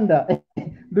vakawanda.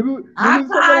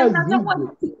 Ndikushodera Zuze.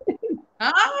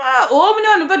 Mune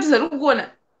vanhu padhuze uri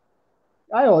kukuona?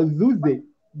 Aiwa Zuze.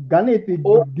 Ganeti.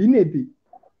 Dineti.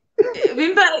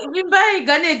 Vimbai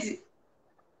Ganeti.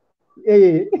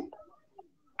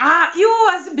 Iwo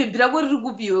asi bhebhi rako riri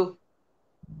kupi iwo?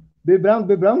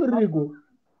 Bhebhi rangu ririko.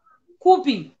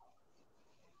 Kupi?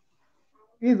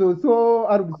 Is also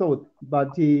out of South,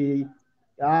 but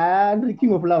I'm the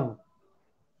king of love.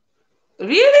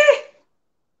 Really?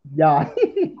 Yeah.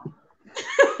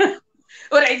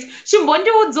 Alright.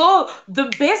 Chimbondiudzo, the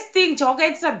best thing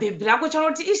chawakaitira bhebhi rako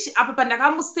chanoti ishi apa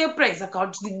pandakamusurprise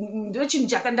akauti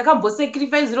ndochinhu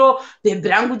ndakambosacrifice ro bhebhi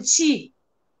rangu chii?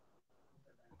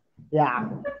 Yeah.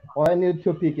 Any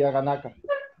topic yakanaka.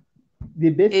 The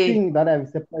best thing that I've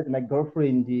surprised my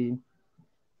girlfriend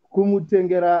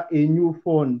kumutengera a new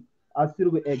phone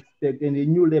asiri expect and a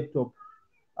new laptop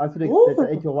asiri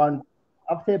expect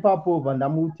after Papova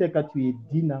ndamuteka to a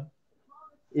dinner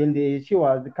and she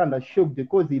was kind of shocked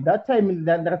because at that time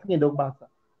ndakasingenda kubasa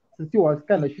so she was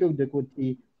kind of shocked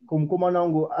kuti kumukoma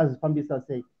nangu azifambisa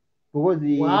sei because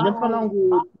nemfana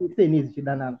wangu senezi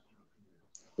chidanana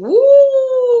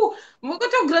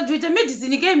mukotograduate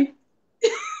medicine game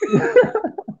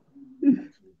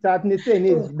sat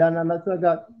nesenezi chidanana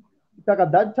saka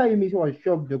that time she was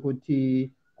shocked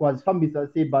kuti kwazifambisa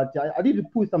sei but I did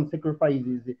put some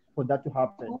sacrifices for that to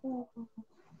happen.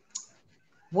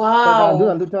 Wow. So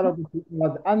I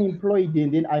was unemployed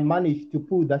and then I managed to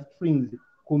pull the strings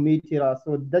to meet her.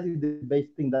 So that is the best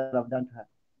thing that I've done to her.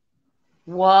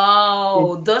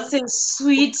 Wow, that's a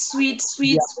sweet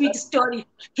story.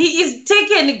 He is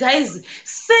taken, guys.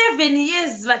 7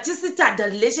 years vatisitadha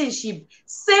relationship.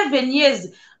 7 years.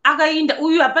 Akainda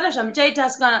uyu hapana zvamuchaita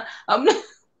asikana.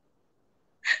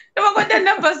 Namakwenda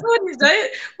number soni zvai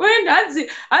when hanzi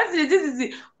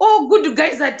all good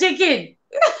guys are taken.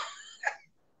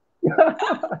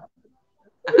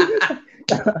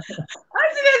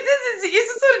 Hanzi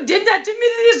isusu denda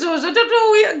timiriri izvozvo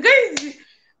totouya guys.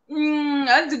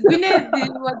 Hanzi Gwyneth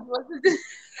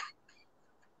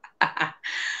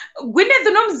Gwyneth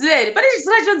unomuziva here? Pane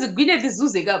chisira chonzi Gwyneth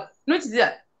Zuze kapo.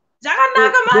 Unochiziva?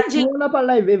 Zvakanaka manje. Timuona pa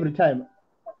live every time.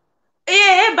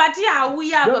 But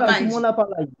hauya apa manje. Timuona pa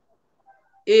live.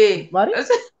 Mari?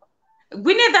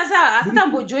 Gwyneth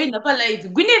asambojoina pa live.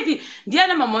 Gwyneth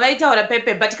ndiana mama vaitaura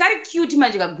pepe but kari cute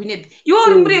manje ka Gwyneth. Iwe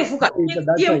uri murefu ka.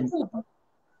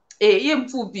 Iye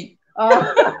mupfupi.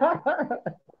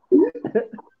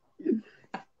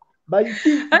 But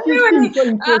she seems so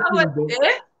interesting.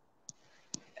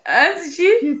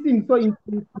 She seems so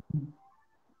interesting.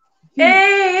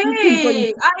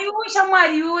 Iwe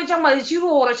shamwari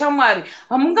chiroora shamwari.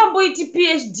 Hamungamboiti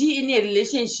PhD in a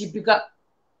relationship ka.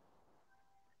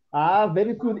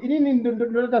 Very soon.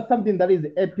 That's something that is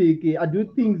epic. I do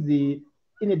things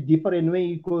in a different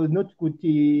way because not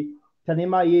kuti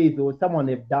Tanema years or someone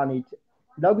have done it.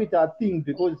 That with our things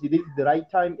because this is the right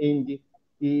time and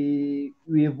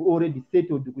we have already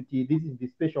settled kuti this is the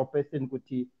special person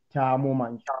kuti Tamo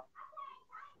Mancha.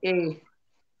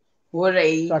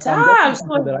 Alright. I'm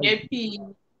so happy.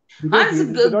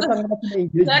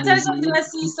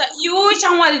 Sisa iwe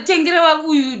shamwari tengerewa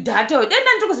uyu data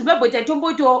denda ndiri kuZimbabwe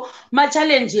tatomboitawo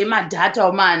machallenji emadhata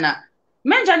omana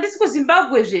manje handisi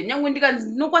kuZimbabwe zve nyangwe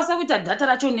ndinokwanisa kuita dhata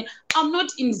racho I'm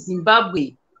not in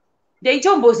Zimbabwe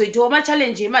ndaitombozoitawo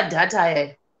machallenji emadhata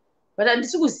aya but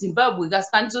handisi kuZimbabwe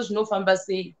kasika handizo zvinofamba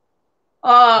sei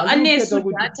anesu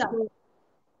dhata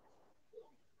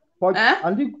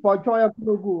handi pachaya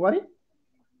kunoku wari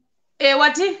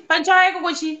wati pachaya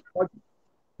kokochi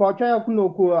pachaya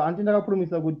kunoku handi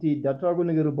ndakapromisa kuti dhata rako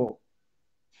rinenge ribo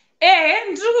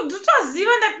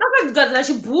nditoziva ndakagadzira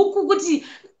chibhuku kuti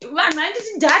vanhu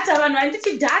handiti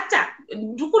dhata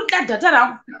ndiri kurida dhata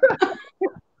rangu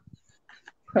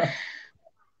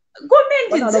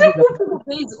komenti dziri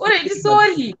kupi already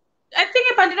sorry I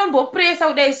think pandinombopresa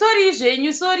kudai sorry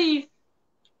zvenyu sorry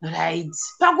right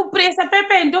pakupresa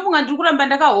pepe ndofunga ndiri kuramba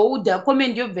ndakahoudha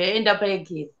comment yobva yaenda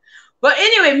paegera but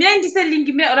anyway mina ndise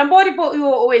link ramba uripo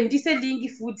iwo owe ndise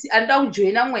link futi anoda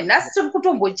kujoina mwe nhasi tiri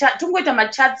kutongoita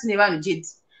machats nevanhu chete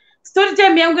story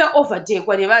time yangu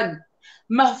yaovertakwa nevanhu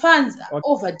mafans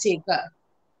overtaker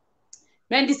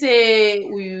mina ndise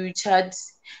uyu chat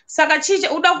saka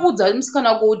chicha uda kuudza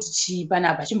musikana wako kuti chii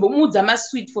panapa chimbomuudza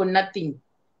masweet for nothing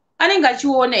anenge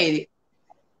achiona here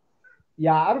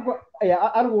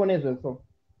ari kuona izvozvo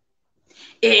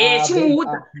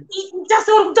chimuudza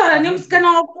taseuri kutaura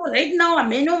nemusikana wako right now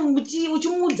amene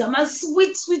uchimuudza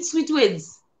masweet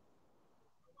words.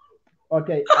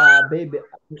 Okay, baby,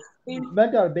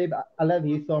 babe, I love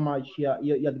you so much.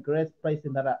 You're the greatest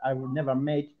person that I will never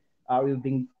met. We've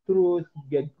been through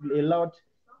a lot.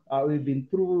 We've been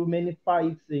through many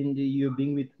fights, and you've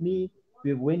been with me.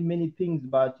 We've won many things,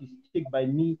 but you stick by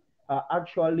me.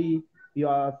 Actually, you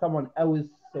are someone else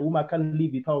whom I can't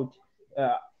live without.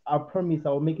 I promise I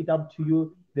will make it up to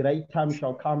you. The right time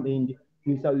shall come, and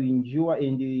we shall endure,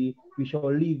 and we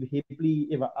shall live happily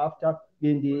ever after.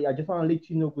 And I just want to let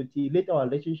you know, let our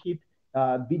relationship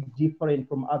be different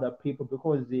from other people,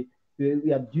 because we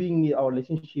are doing our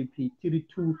relationship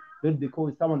 32, not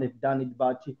because someone has done it,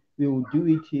 but we will do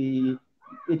it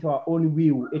at our own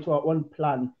will, at our own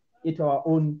plan, at our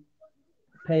own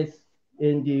pace,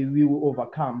 and we will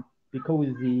overcome,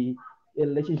 because the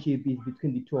relationship is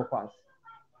between the two of us.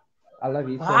 I love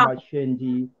you so much, and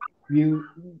we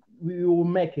will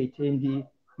make it, and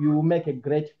we will make a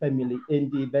great family.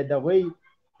 And by the way,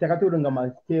 takaturunga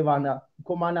mastevana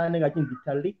komana nanga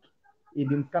chinditalik,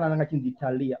 idimkana nanga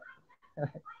chinditalia.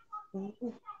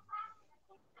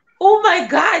 Oh my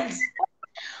God!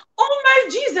 Oh my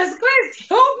Jesus Christ!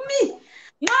 Help me!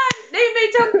 Man, they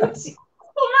made a good.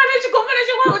 Oh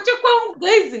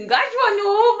guys,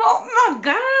 oh my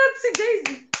God, guys,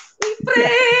 we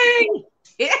pray.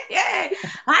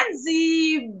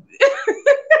 Hanzi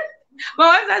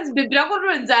mawazi baby rako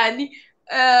ronzani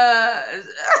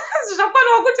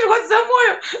zvakwana wakuti rwadza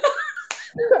moyo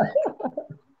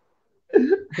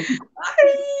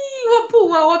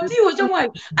wapiwa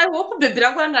chamwari I hope baby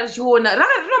rako ranga richiona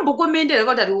rinombokomendera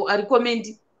kuti ari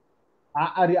komendi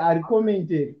ari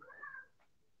komendi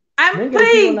I'm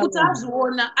praying kuti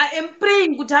azviona. I am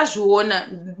praying kuti azviona.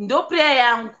 Ndo prayer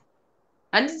yangu.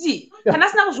 Handiti kana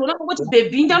sina kuzviona kuti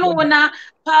baby ndanoona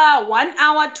pa 1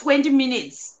 hour 20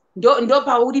 minutes. Ndo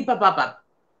pauri papa.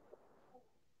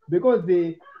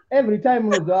 Because every time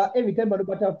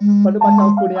banobata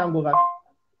phone yangu ka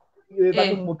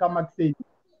vanomuka maxage.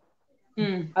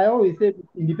 I always say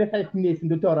in the 5 minutes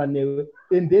ndotaura newe,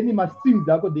 and then my streams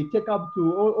dzako they take up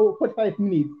to 45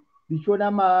 minutes.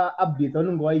 Ndichona ma updates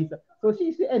anongo waisa. So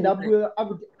she end up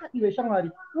akuti iwe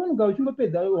shamwari unonga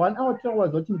uchingopedza 1 hour 2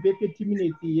 hours wati ndipe 30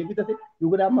 minutes yekuita se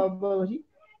yokuda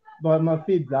ma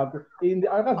feeds dzako. And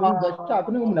akazonza cha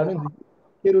kune munhu anonzi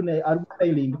Kerune ari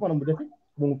silent fana muda se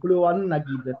mungflow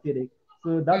anonakidza sere.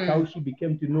 So that's how she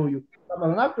became to know you.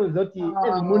 Ngato zoti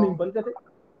every morning bandita se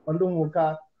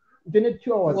bandomuka internet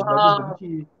 2 hours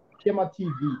kuti chema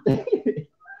TV.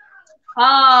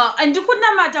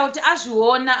 Ndikunamata kuti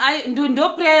azviona ndo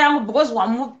prayer yangu because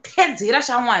wamupedzera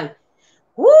shamwari.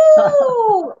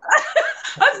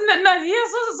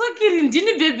 Yes, so kiri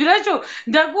ndini baby racho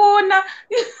ndakuona.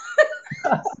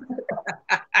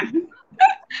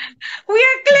 We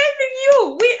are claiming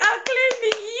you.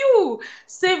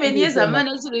 7 years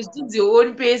amana chiro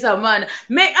chidzioni pesa amana.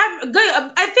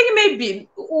 I think maybe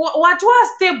what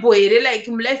was stable here like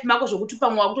in life mako zvokuti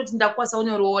pamwe wakutoti ndakwasa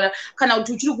unyoroora kana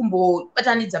kuti uchiri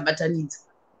kumbobatanidza.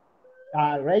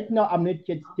 Right now I'm not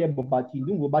yet stable but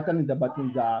ndingobatanidza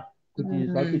kuti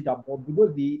zvakuita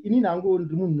because inini hangu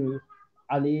ndiri munhu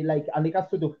ane ka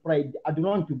sort of pride. I don't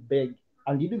want to beg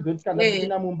and ndidi kuzoti kana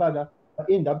ndina mumbaga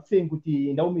end up saying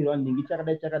kuti ndaumirwa ndingi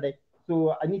chakadai.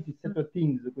 So I need to settle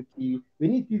things kuti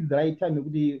when it is the right time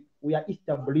kuti we are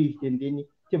established and then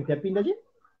cheptapinda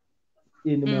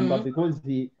in mumba because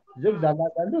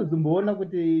ndozimboona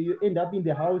kuti you end up in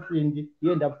the house and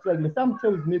you end up struggling. Some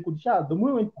tells me kuti the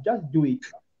moment just do it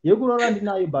yekurora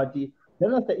ndinayo but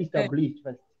they're not established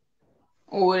first.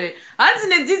 Hanzi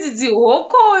nedzidzi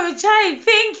hokoyo chai.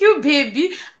 Thank you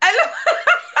baby.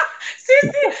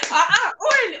 Sisi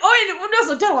oini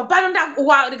unozotarwa pano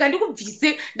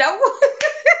ndikandikubvise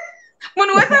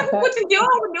munhu wese akukuti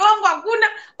ndewangu hakuna.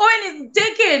 Oini is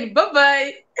taken. Bye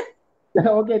bye.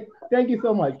 Okay, thank you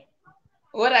so much.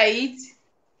 All right.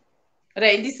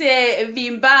 Ndise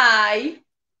vimbai.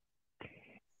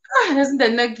 Nasi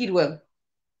ndanakirwa.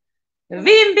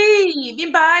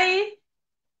 Vimbai.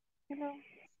 Hello.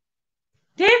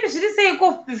 Devi zviri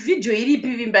seiko video iripi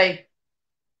vimbai?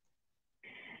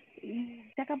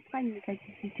 Takapwanyika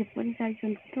chifoni chacho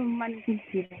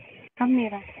ndikutomanikidzira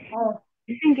kamera.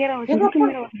 Ndisengerawo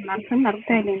nditumirawo zvanhu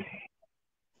silent.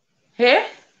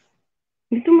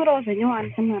 Nditumirawo zvanyowani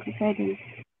zvanhu silent.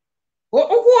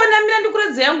 Ukuona mina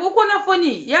ndikuredza yangu ukuona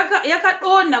foni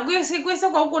yakadonha kwese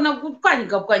kwaukona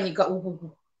kupwanyika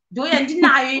ukuku. Ndo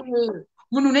yandinayo iyoyo.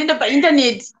 Munhu unoenda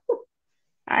paindaneti.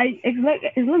 As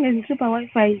long as ndiri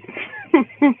pawifi.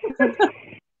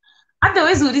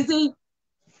 Otherwise uri sei?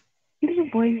 Ndiri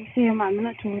boy sema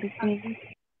hamuna tauri sei.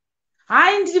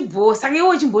 Hai ndiri boss. Saka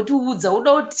iwe chimbotiudza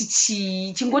uda kuti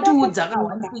chingotiudza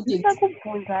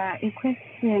ndakubvunza a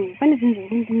question. Pane zvinhu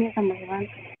zviri ndinesa mazuva ano.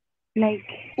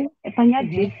 Like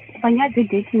panyaya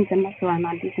dzedating dzemazuva ano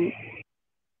handizvino.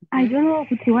 I don't know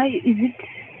kuti why is it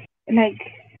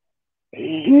like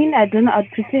inini I don't know. I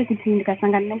would prefer kuti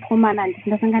ndikasangana nemukomana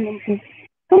ndisangane nemufuzi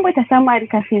tomboita samwari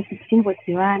kafesi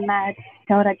tichimbodzivana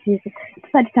tichitaura tese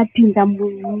tisati tapinda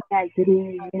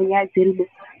munyaya dzerudo.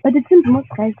 But it seems most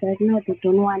guys right now they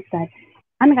don't want that.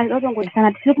 Anenge achida kutongoti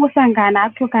kana tisiri kusangana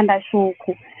atokanda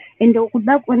shoko ende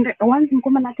once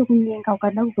mukomana atokunyenga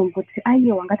ukada kuzomboti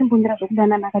aiyewa ngatimbomira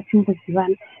zvokudanana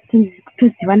akatimbodzivana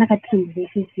todzivana katiri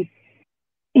murelationship.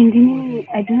 And inini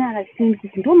I don't understand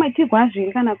kuti ndo maitirwo azvo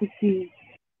here kana kuti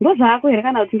ndo zvako here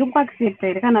kana kuti ndokuaccepta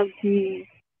here kana kuti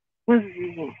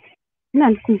ine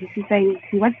handikunzwisisa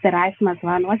initi what's the rush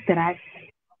mazuva ano. What's the rush?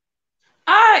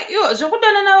 Iwo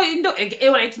zvokudana nawo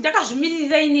right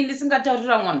ndakazvimirira inini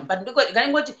ndisingataurira mwana but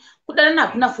nganingoti kudanana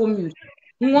hakuna formula.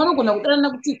 Mumwe unogona kudanana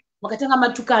kuti makatanga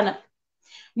matukana.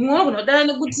 Mumwe unogona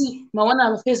kudanana kuti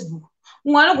maona Facebook.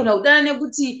 Mumwe anogona kudanana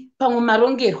kuti pamwe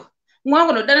marongerwa. Mumwe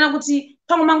anogona kudanana kuti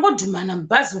pamwe mangodhumana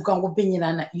mubhazi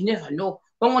ukangopenyerana. You never know.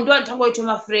 Vamwe ndo vanotanga kuita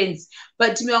mafriends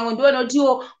but vamwe ndo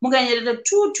vanotiwo mukanyerera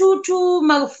tu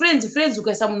mafriends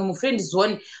ukaisa munhu mufriend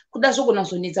zone kuda zvogona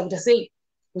kuzonetsa kuti sei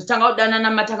kutanga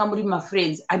kudanana matanga muri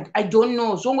mafriends. I don't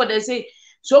know. Zvongoda sei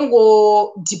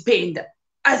zvongodependa.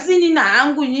 Asi inini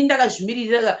hangu inini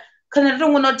ndakazvimirira kana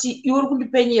ndinongona kuti iwe uri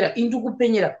kundipenyera ini ndiri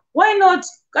kupenyera. Why not?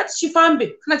 Ngatichifambe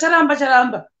kana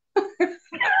charamba.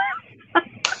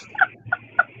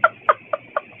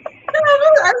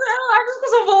 Handisi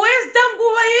kuzombowaste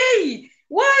nguva yeyi.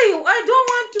 Why? I don't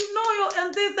want to know your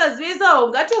ancestors vesa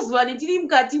ungatozwani tiri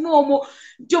mukati momo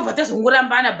tobva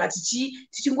tazongorambana but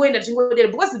tichingoenda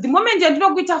tichingodera because the moment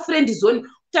yandinokuita friend zone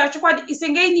tachokwadi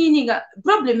isenge inyininga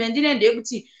problem yandine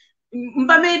ndeyekuti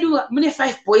mumba medu mune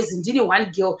 5 boys ndine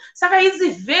 1 girl saka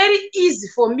it's very easy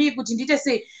for me kuti ndite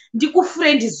sei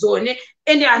ndikufriend zone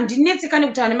and handinetsekane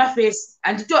kuti ane mafesi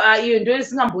handito iyo ndo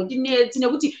isingambondinetsi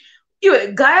nekuti iwe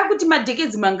gaya kuti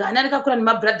madhekedzi mangana ndakakura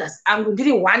nemabrothers angu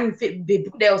ndiri 1 baby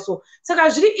kudai so saka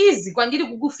zviri easy kwandiri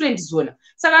kukufriend zona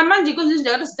saka manje iko zvinhu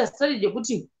ndakatosita strategy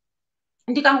yekuti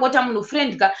ndikangota munhu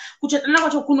friend ka kuchatana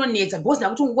kwacho kunonetsa because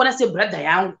ndakuti ngona sebrother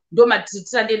yangu ndo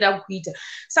matitira ndenda kuita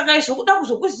saka izvo kuda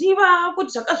kuzokuziva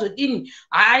kuti zvakazodini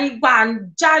hai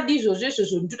kwanchadi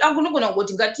izvozvo ndoda kunogona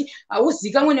kuti ngati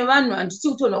auzikamwe nevanhu handiti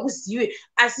kutona kuzive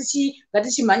asi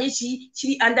ngatichimhanye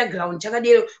chiri underground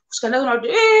chakadero kusvika ndakuona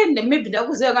kuti maybe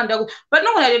ndakuziva kandaku but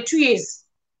nogona ita 2 years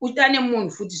udane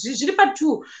munhu futi zviri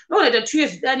pa2 nogona ita 2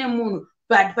 years udane munhu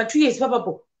but pa2 years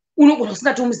papapo unogona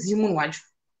usingatomuzivi munhu wacho.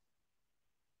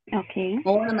 Okay.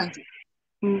 Waona manje.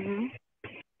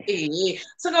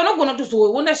 Saka unogona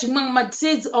kutozoona zvimwe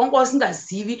matrades aunga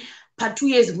usingazivi pa2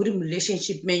 years muri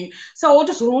relationship menyu saka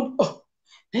wotozoona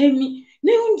kuti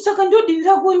saka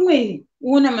ndodinira kurimwe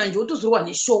uona manje wotozorwa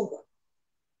neshoko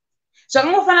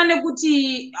zvakangofana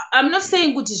nekuti I'm not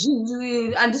saying kuti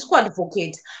handisi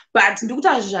kuadvocate but ndikuti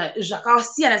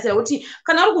zvakasiyana siyana kuti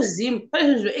kana uri kuzimu pane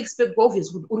zvinhu zvoexpect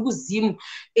obvious kuti uri kuzimu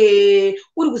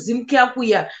uri kuzimu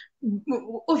kuyakuya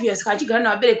obvious kana chigara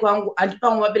navabereki vangu handi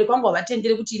pamwe vabereki vangu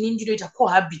havatendere kuti ini ndinoita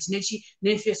cohabit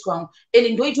nefesi wangu and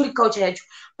ndo itori culture yacho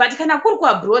but kana kuri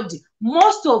kuabroad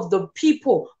most of the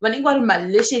people vanenge vari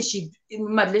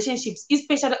relationships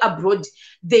especially abroad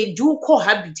they do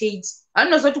cohabitate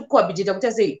handinozoti kucohabitate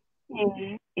kuita sei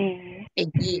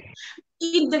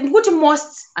ndikuti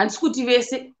most handisi kuti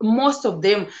vese most of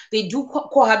them they do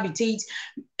cohabitate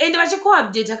and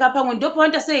vachicohabitate pamwe ndo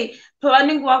pavanoita sei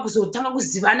pavanenge vakuzotanga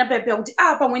kuzivana paipa kuti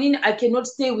pamwe nini I cannot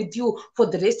stay with you for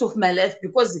the rest of my life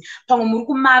because pamwe muri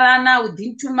kumarana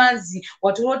within 2 months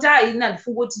watoroti ini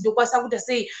handifunga kuti ndokwanisa kuita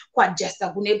sei kuadjusta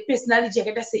kune personality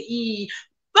yakaita sei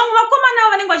vamwe vakomana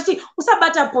vanenge vachiti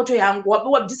usabata poto yangu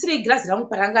wabvisire girazi rangu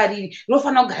paranga riri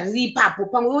rinofanira kugara riri ipapo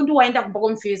pamwe ndiwaenda kumba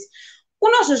kwomufesi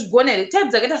unozvozvigona here type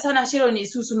dzakaita sana Sharon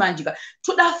isusu manjika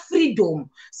toda freedom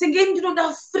senge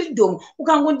ndinoda freedom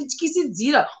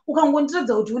ukangondityisidzira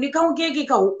ukangondiradza kuti une kamukeke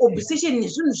kaobsession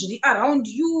nezvinhu zviri around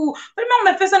you pane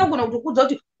mamwe mafesi anogona kutokudza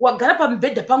kuti wagara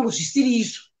pamubhedha pangu zvisiri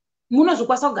izvo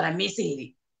munozokwanisa kugara mese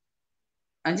here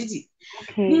handiti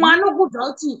mwana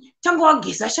okudza kuti tanga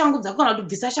wageza shangu dzako kana kuti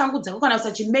bvisa shangu dzako kana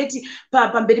usachimeti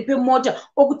pamberi pemota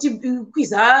okuti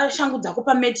kwiza shangu dzako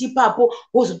pameti ipapo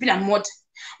wozopinda mota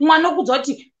mwana okudza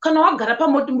kuti kana wagara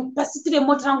pasitire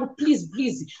mota rangu please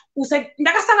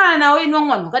ndakasangana nawo ino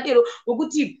vamwe vanhu vakadero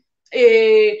vokuti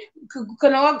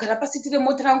kana wagara pasitire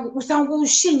mota rangu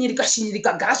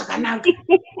usangoshinyirika gara zvakanaka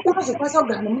unozokwanisa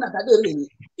kugara nemunhu akadero here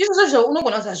izvozvo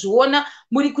zvaunogona kuzazviona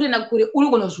muri kure nakure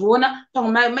unogona kuzviona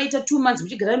pamwe maita 2 months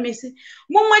muchigara mese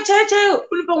mumwe chaiyo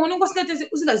uri pamwe unenge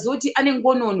usingazivi kuti ane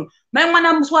ngonono mai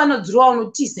mwana musi waanodzirowa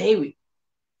unotiza iwe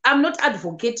I'm not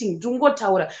advocating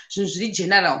ndingotaura zvinhu zviri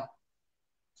general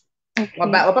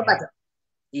wapabata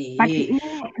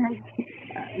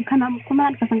kana mukomana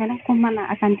ndikasangana mukomana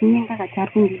akandinyenga akati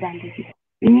ari kundida nditi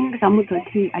inini ndikamudza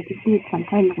kuti achisi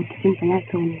sometime kuti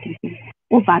simuzanyatsoundii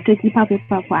obva atoti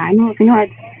ipapo I know if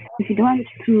you don't want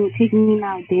to take me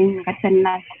now then ngatisani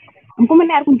nazo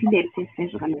mukomana ari kundiderisa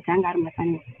sezvo kana zvanga ari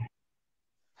mafaniro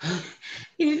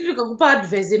ini ndikakupa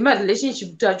advice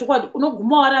yemarelationship tacho kwati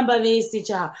unoguma waramba vese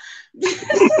cha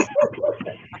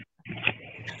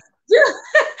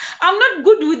I'm not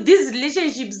good with these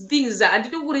relationships things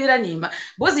handidi kurera nhema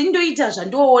because indoita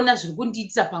zvandoona zviri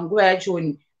kundiitira panguva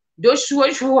yachoni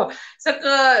ndoshuwa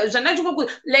saka zvandacho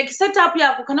like setup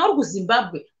yako kana uri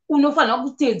kuZimbabwe unofanira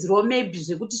kuteedzerawo maybe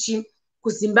zvekuti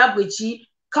kuZimbabwe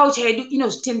culture yedu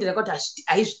inozvitendera kuti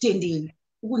haizvitenderi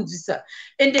ukunzwisa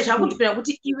ende zvakutipira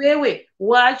kuti iwewe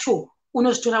wacho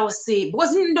unozvitorawo sei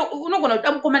because unogona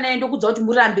kuda mukomana naye ndokudza kuti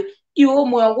murambe iwewo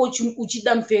moyo wako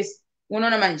uchida mufesi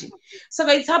unoona manje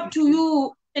saka it's up to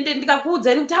you ende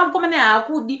ndikakuudza ini kuti mukomana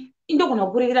haakudi indogona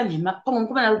kukurevera nhema pamwe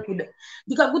mukomana ari kuda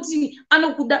ndikakuti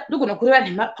anokuda ndogona kureva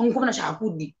nhema pamwe mukomana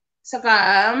zvaakudi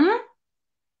saka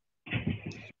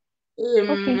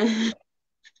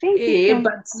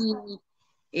but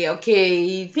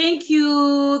okay, thank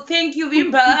you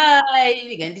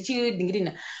Vimbai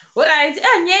ndichidingirina alright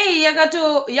nyei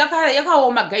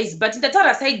yakaoma guys but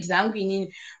ndataura side dzangu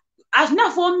inini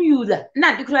hazvina formula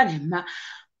nandikura nhema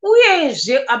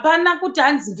uyezve hapana kuti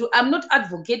hanzi I'm not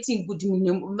advocating kuti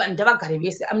ndavagare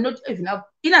vese. I'm not even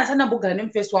ina asandambogara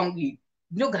nemufesi wangu iyi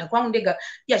ndinogara kwangu ndega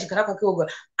iye achigara kwake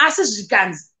oga. Asi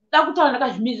zvikanzi da kutaura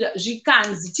ndakazvimirira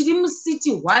zvikanzi tiri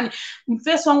musiti 1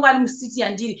 mufesi wangu ari musiti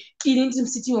yandiri ini ndiri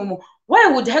musiti imomo. Why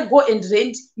would I go and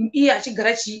rent iye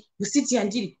achigara musiti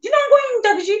yandiri?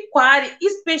 Ndinongoenda kuchi kwaari,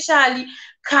 especially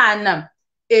kana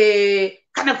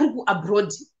kuri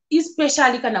kuabroad,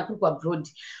 especially kana kuri kuabroad.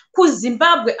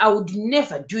 KuZimbabwe I would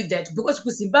never do that because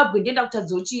kuZimbabwe ndenda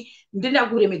kutadza uchi ndenda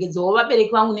kuremekedzawo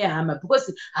vabereki vangu nehama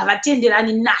because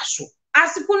havatenderani nazvo.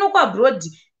 Asi kuno kuabroad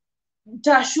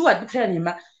tashuwa ndikira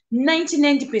nema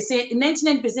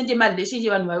 99% yemarelationship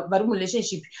vanhu vari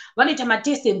murelationship vanoita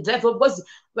matest and drive because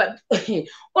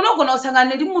unogona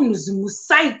kusangana nemunhu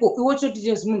zimusaiko iwe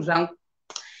chotite zimunhu rangu.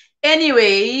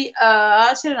 Anyway,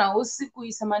 chero usiku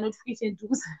isa manotification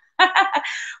tukusa.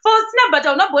 Faustina but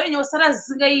haunamboyenyosara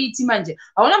zvisingaiti manje.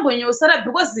 Haunamboyenyosara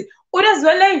because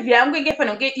unoziva live yangu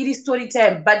ingefana kunge iri story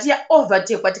time but ya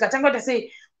overtake tikatanga kuita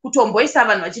sei kutomboisa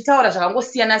vanhu vachitaura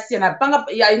zvakangosiyana siyana panga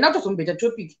haina kutozomboita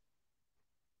topic.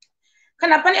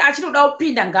 Kana pane achinoda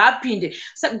kupinda ngaapinde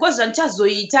because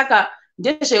zvandichazoita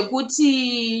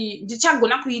ndezvekuti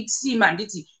ndichagona kuitima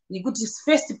nditi nekuti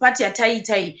first party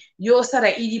yataita iyi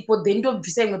yosara iripo then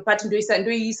ndobvisa imwe party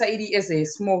ndoiisa iri as a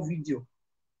small video.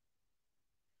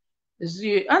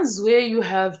 Hands where you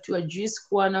have to address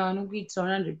kuwana vanokuita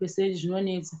 100%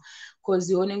 zvinonetsa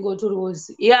because unenge utori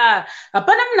wose. Yeah,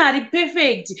 hapana munhu ari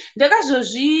perfect.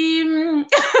 Ndakazozvi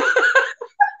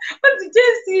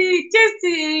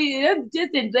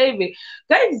test and drive.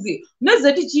 Guys,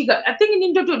 nozoti chika I think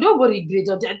ndindotodobo regret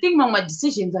kuti I think mamwe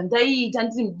decisions andaita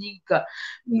ndiri mudika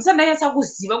ndisandanyatsa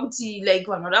kuziva kuti like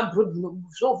vanhu vari abroad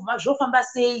zvofamba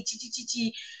sei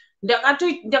chichichichi.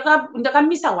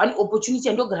 Ndakamisa one opportunity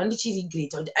andogara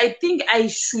ndichiregreta kuti I think I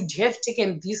should have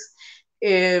taken this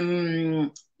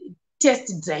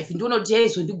test drive. Ndoona kuti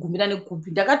yaizondigumira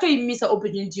nekupi. Ndakatoimisa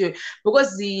opportunity iyoyo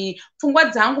because pfungwa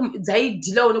dzangu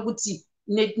dzaidhilawo nekuti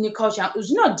neculture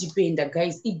zvinodependa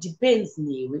guys, it depends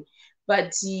newe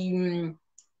but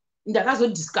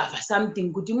ndakazodiscover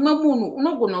something kuti mumwe munhu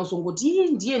unogona kuzongoti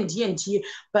ndiye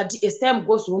but as time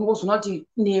goes on wozoona kuti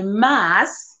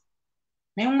nemasi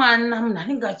nemwana munhu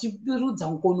anenge achipirudza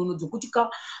nkonono dzokuti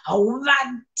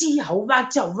hauvati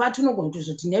unogona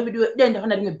kutozoti dai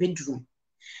ndafana rimwe bedroom.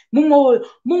 Mumwe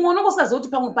unongosaziva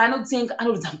kuti pamwe paanotsenga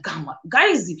anoridza mukanwa.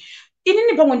 Guys,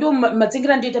 inini pamwe ndo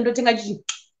matsengero andoita ndotenga chichi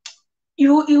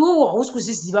iwewo hausi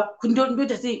kuzviziva kuti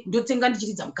ndoita sei ndotsenga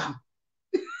ndichiridza mukanwa.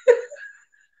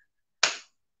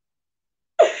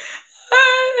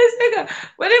 Saka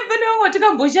pane vamwe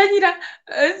tikamboshanyira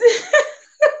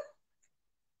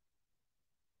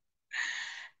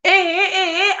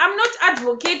I'm not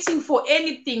advocating for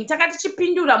anything. Takati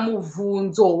chipindura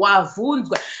mubvunzo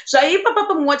wavhunzwa zvaipa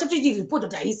papa mumwe wachati report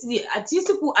kuti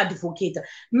hatisi kuadvocata.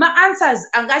 Ma-answers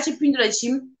anga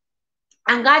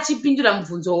achipindura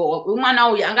mubvunzo wemwana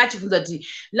uyu anga achibvunza kuti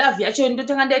love yacho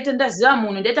ndotanga ndaita ndaziva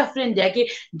munhu ndaita friend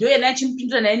yake ndoyena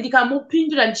achimupindura naye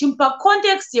ndikamupindura ndichimupa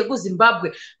context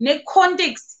yekuZimbabwe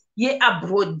necontext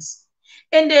yeabroad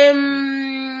and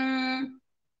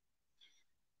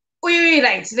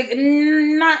right, like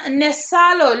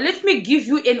Nesalo, let me give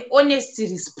you an honest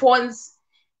response.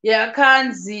 Yeah,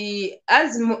 kanzi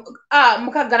as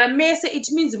mukagara mese,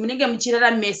 it means munenge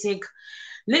muchirara meseka.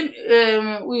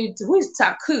 With who is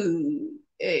Taku?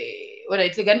 What I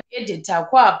think an editor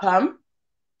kwapa.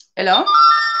 Hello?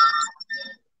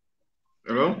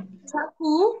 Hello?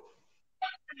 Taku?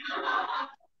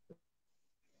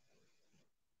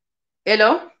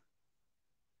 Hello?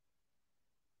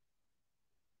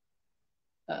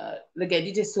 Like I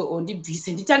did so on the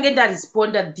decent. Nditange nda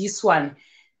respond this one.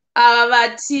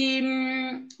 Vati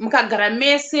mukagara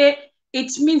mese,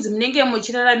 it means munenge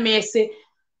muchirara mese.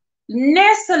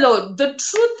 Neselo, the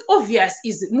truth obvious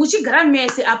is muchigara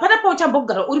mese apana pa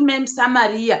uchambogara uri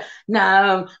Samaria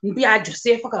na mbia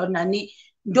Joseph kana nani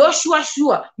ndo sure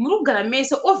muri kugara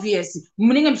mese obvious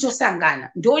munenge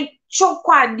muchosangana ndo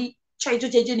chokwadi chaicho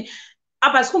chaicho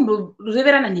apa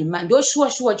sikumboreverana nema ndo sure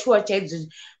chaicho.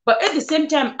 But at the same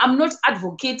time I'm not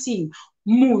advocating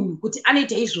munhu kuti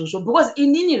anoita izvozvo because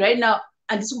inini right now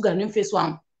handisi kugara nemufesi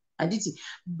wangu handiti,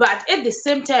 but at the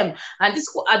same time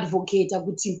handisi kuadvocata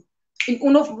kuti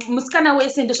musikana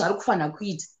wese ndezvaari kufanira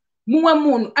kuita. Mumwe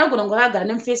munhu anogona kunge agara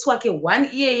nemufesi wake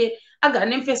 1 iyeye agara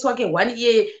nemufesi wake 1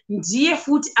 iyeye ndiye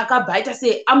futi akabhaita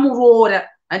sei amuroora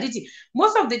handiti.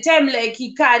 Most of the time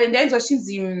like kare ndainzwa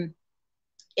chinzi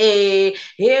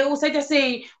usaita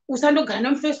sei usandogara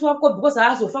nemufesi wako because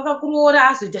haazofaka kuroora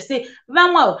hazoita sei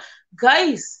vamwe.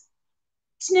 Guys,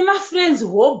 tine mafriends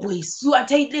hobwesu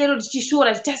ataidero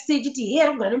tichishora titasei chiti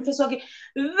here kugara nemufesi wake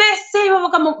vese ivo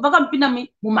vakamupinda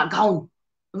mumagauni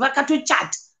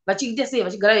vakatochata vachiita sei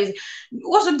vachigara vese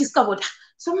wozodiscovered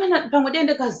so mana pamwe dai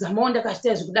ndakazamawo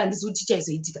ndakachita zvekuda handisi kuti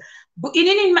chichaizoitika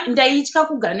inini ndaitya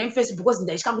kugara nemufesi because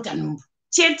ndaitya kuita nhumbu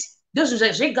chete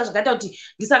ndozvinhu zvega zvakaita kuti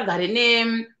ndisagare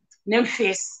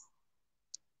nemufesi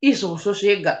izvozvo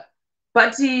zvega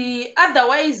but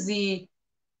otherwise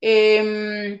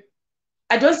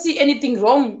I don't see anything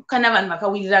wrong kana vanhu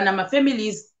vakawirirana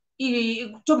mafamilies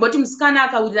tomboti musikana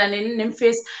akawirirana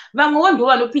nemufesi vamwewo ndo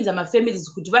vanopinza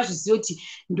mafamilies kuti vazvizive kuti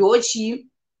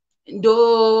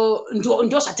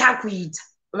ndo zvatakuita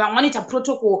vamwe vanoita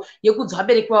protocol yekudza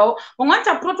vabereki vavo vamwe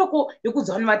vanoita protocol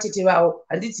yekudza vana vatete vavo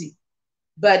handiti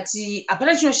but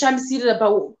hapana chinoshamisirira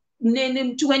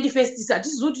mu21st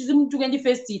hatisizivi kuti tiri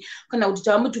mu21st kana kuti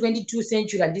tava mu22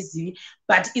 century handizivi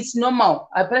but it's normal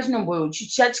hapana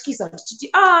chinombochatyisa kuti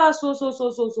chiti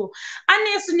so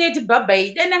anesu neti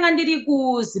bhabhai dai ndanga ndiri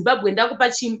kuzimbabwe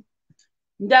ndakupa chii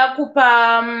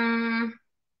ndakupa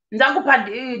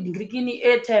ndingirikini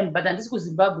airtime but handisi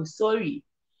kuzimbabwe sorry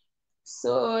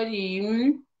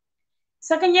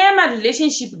saka nyaya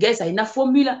yemarelationship guys haina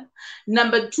formula.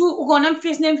 Number 2 ukaona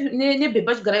mufesi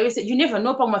nebhebha chigara vese you never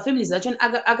know pamwe mafamilies acho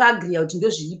akaagreea kuti ndo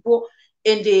zviripo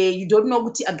and you don't know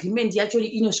kuti agreement yacho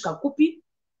inosvika kupi.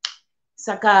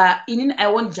 Saka inini I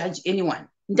won't judge anyone.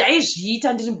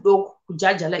 Ndaizviita ndiri mudoko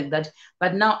kujudge like that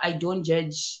but now I don't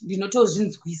judge.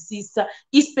 Ndinotozvinzwisisa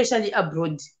especially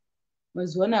abroad.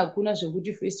 Mazuwana hakuna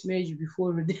zvekuti first marriage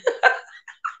before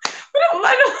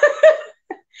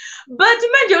but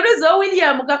manje unoziva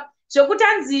William zvokuti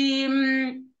anzi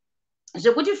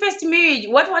zvokuti first marriage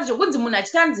wati zvokunzi munhu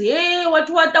achitanzi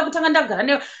wati wada kutanga ndagara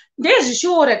nayo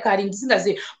ndezvishoora kare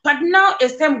ndisingazivi but now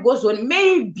as time goes on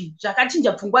maybe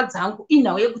zvakachinja pfungwa dzangu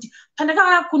inhau yekuti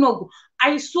pandakava kunoku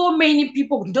I saw many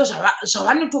people kuti ndo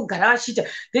zvavanotogara vachiita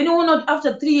then uona kuti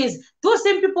after 3 years those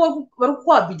same people vari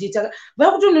kucohabitata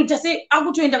vari kutonoita sei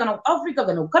akutoenda kana kuafrica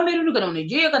kana kucameroon kana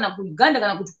kunigeria kana kuuganda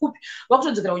kana kuti kupi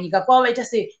vakutodzokera kunyika kwavo vaita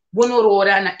sei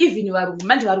vonoroorana even varungu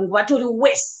manje varungu vatori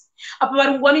worse apa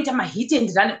varungu vanoita mahit and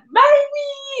run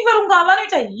varungu ava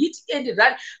vanoita hit and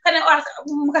run kana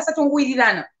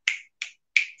mukasatongowirirana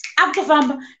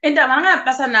akutofamba and havana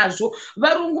basa nazvo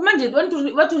varungu manje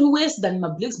vatori worse than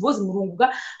mablacks because murungu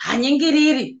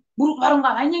hanyengereri varungu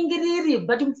havanyengereri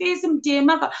but mufesi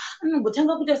mutema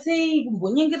anongotanga kuita sei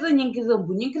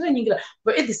kumbonyengerera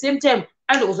but at the same time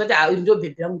andokuzoti ndo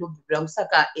bhebhi rangu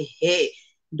saka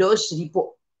ndo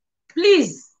zviripo.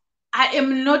 Please, I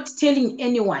am not telling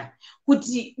anyone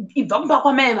kuti ibva kumba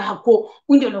kwamai vako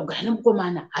undonogara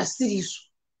nemukomana hasirizvo.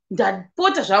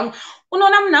 Ndapota zvangu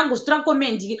unoona munhu angostora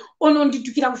komendi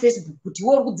ononditukira kufacebook kuti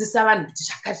uri kudzidzisa vanhu kuti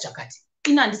zvakati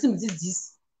ina handisi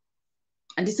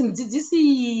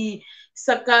mudzidzisi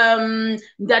saka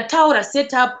ndataura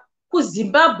setup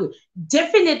kuZimbabwe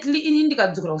definitely ini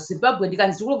ndikadzokera kuZimbabwe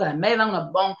ndikanzi kugara mai vangu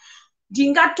nababa vangu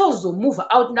ndingatozomove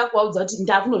out ndakuvaudza kuti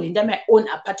ndakunorenda my own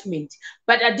apartment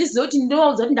but handizivi kuti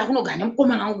ndinovaudza kuti ndakunogara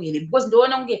nemukomana wangu here because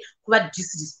ndoona kunge kuva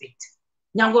disrespect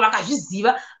nyange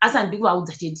vakazviziva asi handiri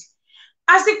kuvaudza chete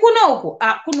asi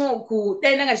kunoku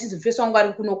dai ndanga chichizofesi wangu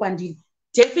ari kuno kwandiri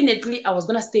definitely I was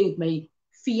gonna stay with my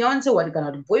fiance wari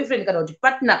kana kuti boyfriend kana kuti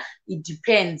partner it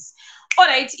depends.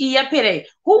 Alright, iyapera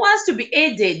who wants to be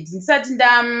aided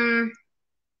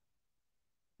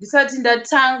ndisati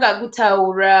ndatanga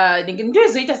kutaura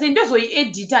ndozoita sei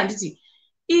ndozoiedita handiti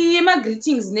iyi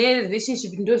yemagreetings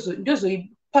nerelationship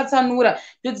ndozoipatsanura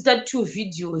ndodzita 2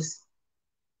 videos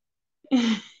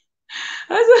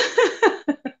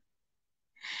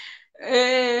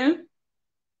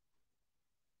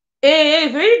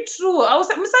very true.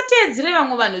 Musateedzere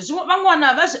vamwe vanhu vamwe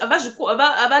vanhu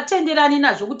havatenderani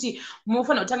nazvo kuti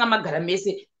munofanira kutanga magara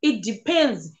mese. It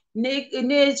depends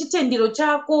nechitendero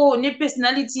chako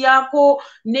nepersonality yako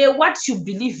what you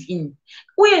believe in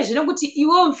uyezve nekuti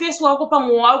iwe mufesi wako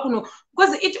pamwoyo wako kuno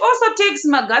because it also takes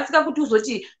magatsika kuti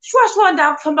uzoti shuwa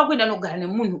ndakufamba kuenda nogara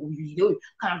nemunhu uyu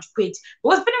kana kuti kwete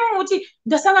because pane mumwe kuti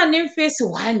ndasangana nemufesi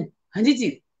 1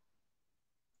 handiti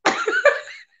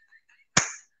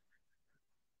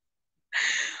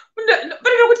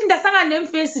pane kuti ndasangana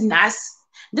nemufesi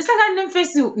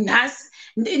nhasi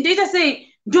ndoita sei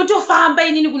ndotofamba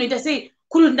inini kunoita sei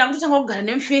kuti ndakutotanga kugara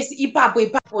nemufesi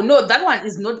ipapo no that one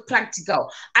is not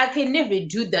practical. I can never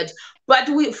do that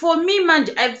but for me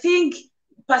manje I think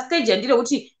pastage yandire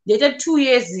kuti ndaita 2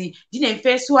 years ndine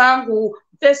mufesi wangu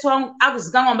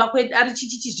akuzikanwa mba kwedu ari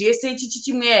chichichi zvese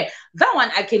chichichimwe that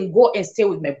one I can go and stay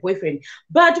with my boyfriend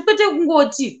but kwete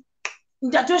kungoti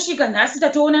ndatosvika nhasi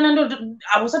tatoonana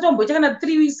hausatomboti kana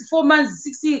 3 weeks 4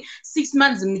 months 6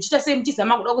 months muchiita sei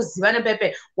muchizama kuda kuzivana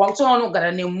pepe wakutsonga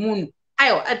unogara nemunhu.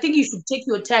 Aiwa, I think you should take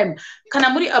your time. Kana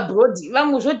muri abroad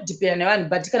vamwe zvodhipera nevanhu,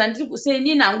 but kana ndiri sei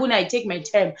nini hanguni I take my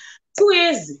time. 2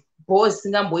 years boss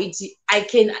singamboiti I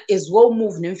can as well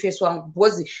move nemufesi wangu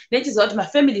because nechiziva kuti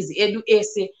mafamilies edu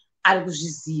ese ari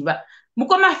kuzviziva.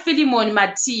 Mukoma Filimon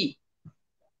Mati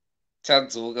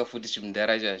tadzoka futi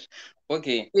chimudhara chacho.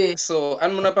 Okay, so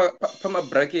anmuna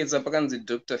pamabrackets pakanzi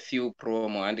Dr. Phil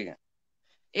Promo handika.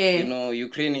 You know,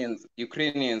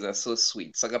 Ukrainians are so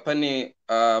sweet. Saka pane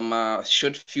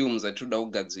short films atoda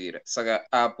kugadzira.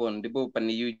 Saka apo ndipo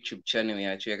pane YouTube channel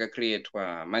yacho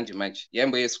yakacreatwa manje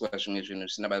yamboiswa zvimwe zvinhu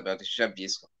zvisina basa kuti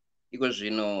zvichabviswa. Iko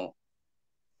zvino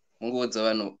mungodza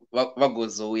vanhu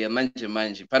vagozouya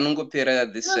manje panongopera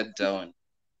this shutdown.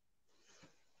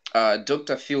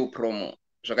 Dr. Phil Promo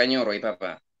zvakanyorwa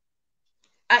ipapa.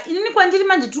 Inini kwandiri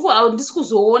manje ndisi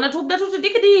kuzoona tokuda kuti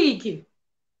diki.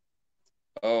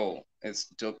 Oh,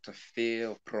 it's Dr.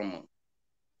 Phil Promo.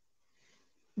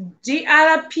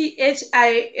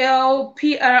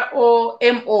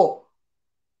 DrPhilPromo.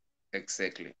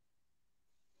 Exactly.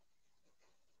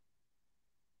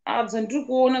 Ndiri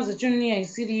kuona zvachoni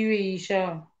haisiri iwe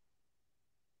isha.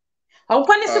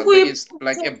 Haukwanisi kui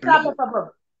like a blue.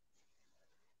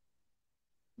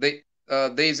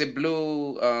 There is a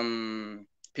blue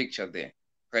picture there.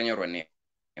 Kanyorwa name.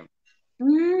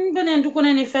 Pane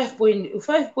ndikuona ne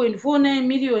 5.49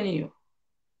 million iyo.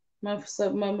 No,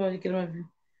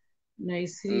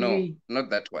 not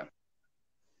that one.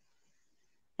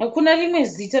 Hakuna rimwe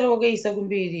zita rawakaisa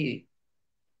kumberi.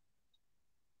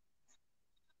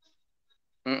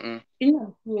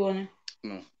 Inokuona.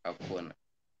 No, akuona.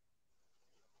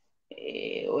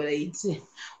 Alright.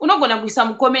 Unogona kuisa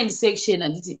mu comment section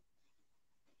anditi.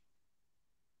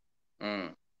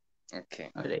 Okay.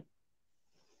 Alright.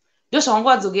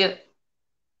 Ndoshawangwadzokera.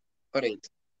 Alright.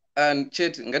 And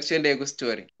chat ngatiende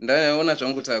kustory. Ndaona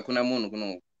zvangu kuti hakuna munhu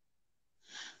kuno.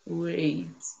 Wait.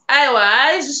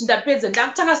 Aiwa, izvi ndapedza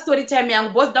ndakutanga story time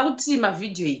yangu boss ndakutrima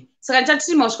video iyi. Saka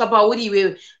ndichatrima kusvika pauri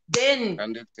iwewe. Then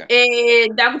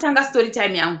ndakutanga story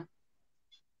time yangu.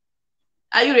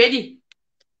 Are you ready?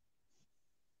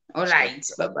 All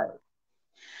right. Bye-bye.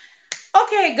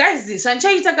 Okay guys,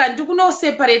 sanchaita kandi kuno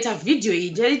separate video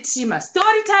iyi ndiritrima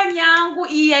story time yangu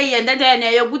iya ndandaya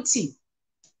nayo kuti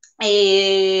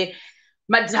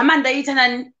madrama ndaita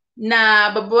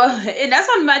na baba that's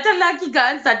on matter lucky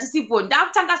guys participo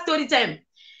ndakutanga story time.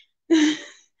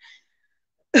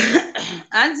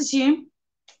 Anzi chi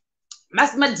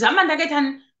madrama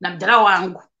ndakaita namudhara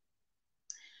wangu.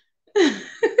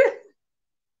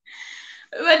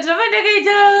 Madrama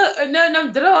ndakaita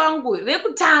namudhara wangu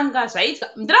rekutanga zvaitka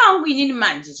mudhara wangu inini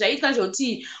manje zvaitka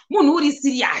zvoti munhu uri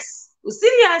serious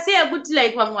yekuti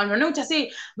like vamwe vanhu vanoita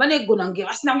sei vanogona kunge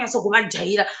vasina kunyatsa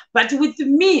kuvajaira, but with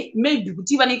me maybe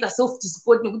kuti vanoita self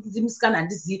disappoint nekuti ndimusikana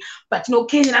handizivi, but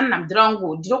ndinokenderana namudhara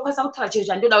wangu ndinokwanisa kutaura chero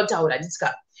chandoda kutaura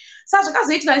nditka. Saka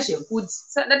zvakazoitika nezvekuti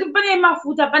ndati pane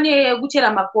mafuta, pane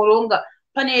kuchera makoronga,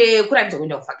 pane kuratidza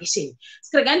kuenda kuvacation.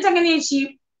 Saka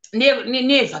nditange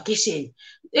nevacation.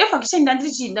 Vacation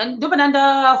ndopana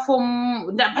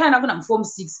ndapanana kuna form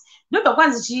 6 ndobva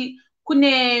kwanzi chi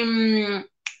kune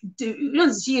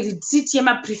inonzi chi retreat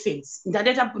yemaprefects.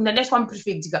 Ndandaitwa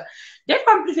muprefect ka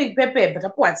ndaitwa muprefect pepe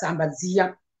tapuwa tsamba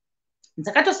dziya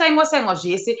dzakatosainwa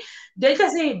zvese. Ndaita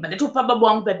sei ndatopa baba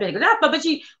wangu pepe baba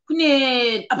chi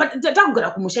kune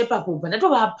takugara kumusha ipapo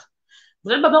ndatovapa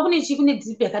baba kune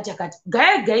dripi yakati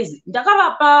guys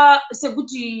ndakavapa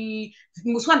sekuti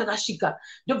musi wandakasvika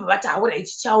ndobva vati haura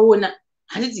ichi chaona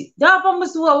handiti ndavapa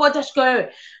musi watasvika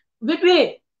wewe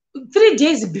vedwe 3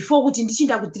 days before kuti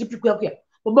ndichinda kudripi kuya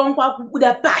baba wangu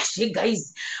akubuda pashe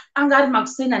guys, anga ari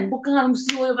makuseni ndibokanga ari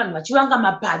musi woyo vanhu vachivanga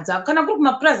mapadza kana kuri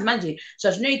kumapurazi manje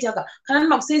zvazvinoitaka kana ari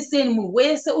makuseni munhu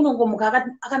wese unongomuka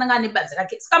akananga nebadza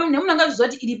rake. Saka munhu angazviziva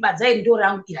kuti iri badza iri ndo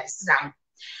rangu iri harisi rangu.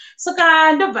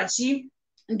 Saka ndobva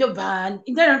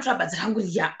ndanotora badza rangu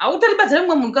riya hautori badza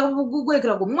rimwe munhu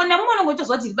kuekera mumwe namumwe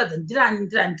unongotoziva kuti iri badza ndirani.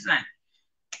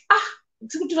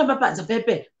 Tikutora mapadza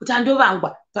pepe kuti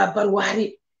andovangwa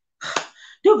paruware.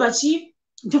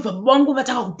 Ndobva bongo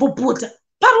vatanga kupopota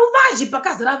paruvaji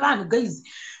pakazara vanhu guys.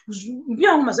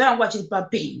 Mbiya wangu mazuva yangu achiri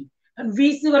papeni vanhu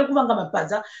vese vari kuvanga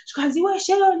mapadza zvikanzi iwe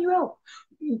Sheroni iwewo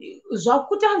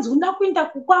zvakuti anzi unoda kuenda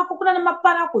kwako kuna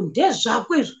namapara ako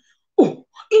ndezvako izvo.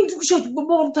 Indi kushoti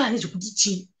baba warutaura nezvekuti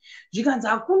chii zvikanzi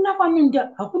hakuna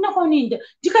kwanoenda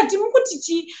ndikati mukuti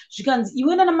chii zvikanzi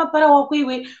iwe namapara wako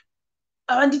iwe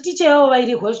handiticha yavo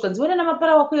vairehwa zvikanzi iwe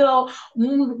namapara wako iwawo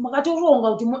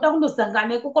makatoronga kuti munoda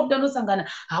kundosangana ikoko muda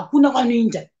kundosangana hakuna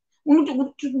kwanoenda.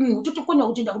 utotokona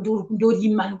kutoenda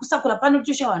kundorima nekusakura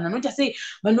panotosha vanhu vanoita sei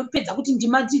vanopedza kuti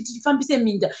ndima tifambise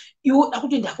minda iwo da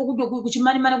kutoendako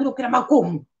kuchimanimana kutokwira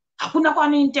makomo hakuna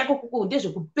kwanoenda ikoko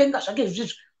ndezvekupenga zvake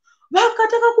izvizvo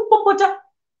vakataka kupopota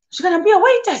zvikana mbuya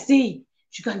waita sei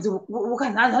zvikanzi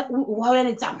wauya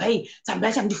netsamba iyi tsamba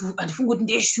yacho handifungi kuti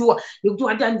ndeshuwa yekuti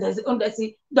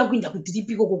wati da kuenda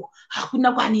kudhiripi ikokoko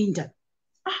hakuna kwanoenda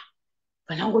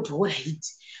vanangoti alright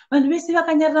vanhu vese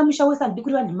vakanyarara musha wese handidi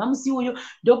kuti vanhu mamusiwoyo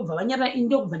ndokubva vanyarara ini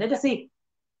ndokubva ndaita sei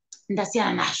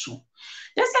ndasiyana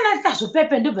nazvo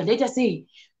pepe ndobva ndaita sei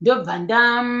ndobva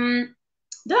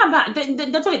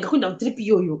ndatorega kuenda kutripi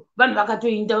iyoyo vanhu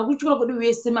vakatoenda kuchikoro kwedu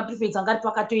vese maprefects anga aripo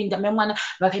vakatoenda mai mwana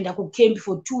vakaenda kucamp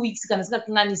for 2 weeks kana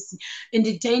sikakanganisi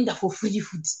and taenda for free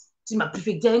futi ti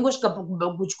maprefect aingosvika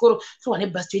kuchikoro sowa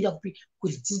nebhasi toenda kupi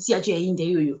kuretreat yacho yainda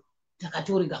iyoyo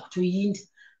takatorega kutoinda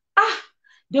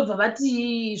ndobva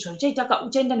vati zvauchaita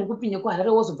uchaenda nekupi nekuharare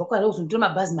wozobva kuharare wozonditora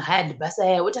mabhazi mahayard bhasi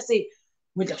aya woita sei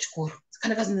woenda kuchikoro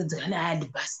kana kazindodzera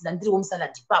nehayard bhasi dandiriwo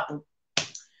musaladi ipapo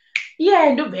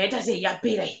iye ndobva yaita sei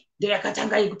yapera iyi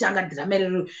ndoyakatanga kutanga dhirama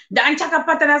irero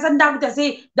ndanchakapatana asati ndakuita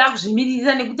sei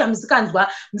ndakuzvimiririra nekuti musikanzwa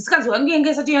yange yange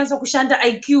isati yanyatsa kushanda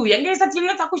iq yange isati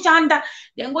yanyatsa kushanda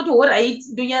ndangoti alright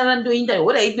ndonyarara ndoinda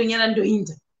alright ndonyarara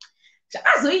ndoinda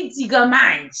zvakazoitika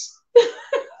manje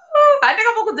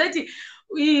handakambokudza kuti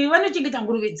vanochengeta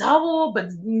nguruve dzavo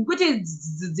kwete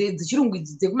dzechirungu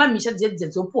idzi dzekumamisha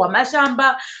dzopuhwa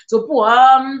mashamba dzopuhwa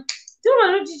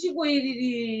tivanoti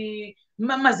chikoiriri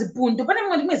mazibundo pane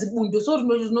rimwe zibundo so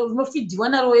rinofidhiwa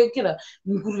naro ekera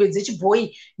nguruve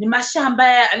dzechibhoyi nemashamba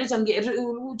aya anoita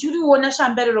uchiriona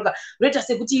shamba iroroka roita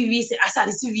sekuti ivise asi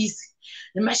harisi vise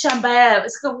nemashamba aya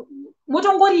saka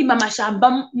motongorima mashamba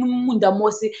munda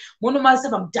mose monomaisa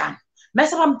pamutano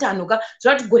maisa pamutano ka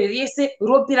zvati gore rese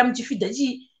ropera muchifidha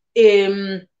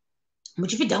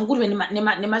muchifidha nguruve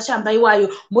nemashamba iwayo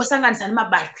mosanganisa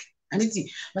nemabarwe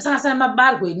handiti masanganisa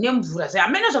nemabarwe nemvura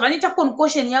amene zvavanoita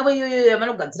concoction yavo iyoyo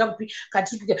yavanogadzira kupi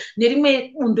katiripika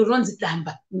nerimwe bundo rinonzi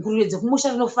damba nguruve dzekumusha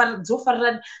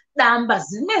dzinofarira damba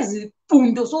zimwe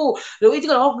zibundo so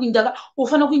roitika ravakuinda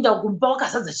ufanira kuinda kumba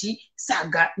wakazadza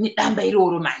chisaga nedamba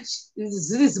iroro manje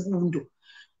ziri zibundo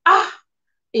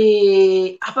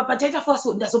apa pataita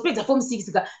faso ndazopedza form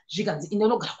 6 ka zvikanzi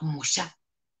inonogara kumusha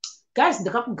guys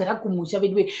ndakakugara kumusha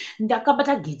vedu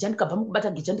ndakabata geja ndikabva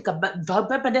mukubata geja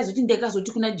ndikabva pandazoti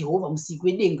ndakazoti kuna Jehovha musiku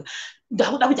wedenga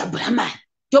ndakuda kuita bramani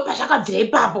ndopa zvakabvira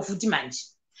ipapo futi manje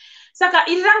saka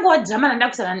iri rangu drama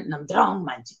randakusana namudhara wangu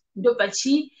manje ndobva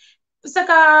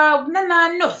saka na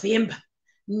November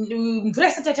mvura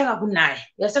isati yatanga kunaya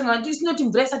yasinoti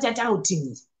mvura isati yatanga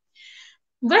kutinhira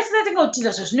mvura isati yatanga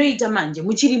kutinhira zvazvinoita manje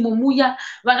muchirimo muya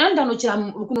vanoenda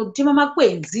kunotema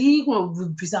makwenzi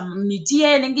kunobvisa miti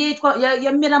iya inenge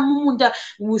yamera mumunda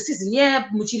musizini iya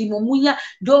muchirimo muya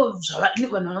ndo vanhu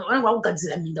vanenge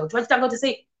vakugadzira minda kuti vachitanga kuti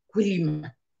sei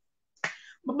kurima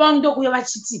baba vangu ndokuya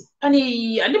vachiti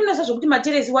pane handimunasa zvokuti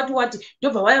materesi wati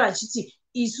ndobva vaya vachiti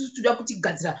isusu toda kuti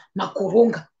gadzira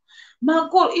makoronga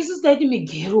isusu taiti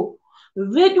migero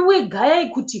vedu wegayai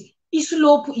kuti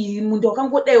isilopu iri munda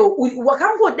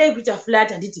wakangodai kuita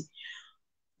flat handiti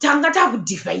tanga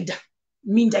takudivhaidha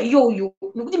minda iyoyo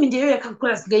nekuti minda iyoyo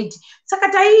yakakura singaiti saka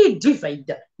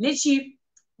taidivhaidha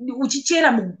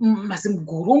uchichera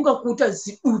mazimugoronga kuita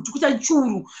zidutu kuita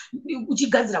churu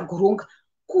uchigadzira goronga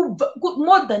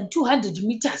more than 200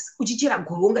 meters uchichera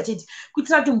goronga chete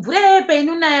kuitira kuti mvura yepe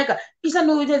inonayaka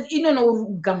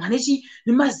inonogamwa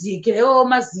nemazikira iwo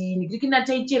mazini kirikina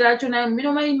taichera achona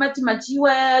minomati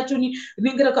machiwa yachoni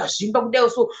rinenge rakazvimba kudai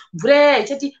so mvura yaya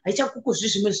ichati haichakukuzvi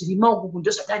zvimwe zvirima uku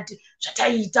ndo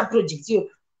zvataita project iyo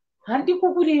handi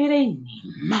kukureverei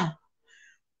nhema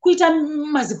kuita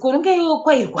mazikoronga iwo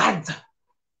kwairwadza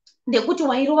ndekuti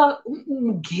wairova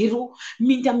mugero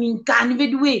minda minkani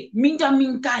vedu we minda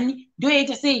minkani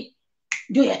ndoyaita sei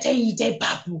ndoyataiita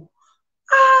ipapo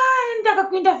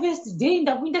ndakakuenda first day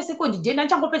ndakuenda second day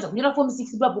ndachangopedza kunyora form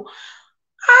 6 ipapo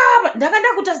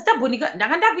ndakanda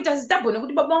kuita zitabhoni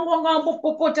kuti baba vangu vanga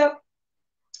vambopopota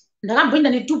ndakamboenda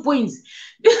ne2 points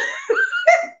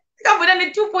ndakamboenda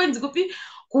ne2 points kupi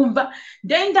kumba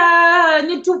ndaenda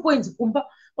ne2 points kumba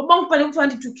baba vangu pane kuti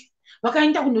vandituke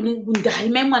vakaenda kundari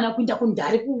mai mwana kuenda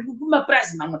kundari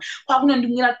kumapurazi mamwe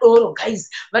kwakunondimwira doro guys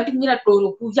vandimwira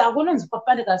doro kuya kunonzi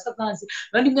kwapanda kana sikakanzi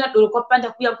vandimwira doro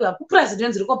kwapanda kuya kupurazi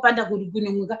rinonzi rikopanda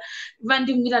kunyumuka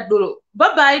vandimwira doro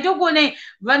baba itokuonei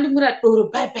vandimwira doro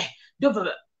pai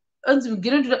ndobva anzi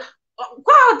mugero ndoda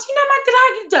tina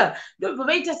matirakita ndobva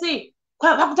vaita sei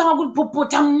vakutanga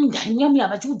kupopota mundari muyamuya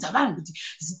vachiudza vanhu kuti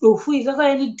zidofu iri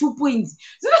rakauya ne2 points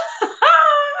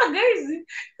guys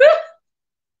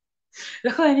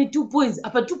rakauya ne2 points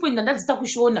apa 2 points ndadzita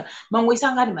kushona mamwe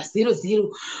isanga ari ma00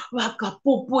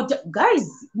 vakapopota.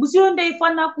 Guys, musiwo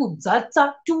ndaifanira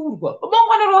kudzatsa turwa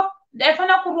mangwanaro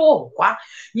ndaifanira kurohwa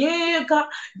yeka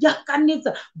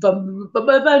yakanetsa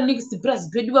baba next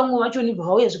president vamwe vacho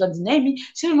vauya zvikanzi naimi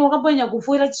shirino wakambonyanya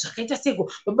kufoira zvakaita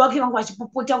seko baba vake vangu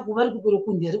vachipopota kuvari kukuro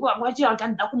kunderi vangu vachirauti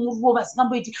andida kumurova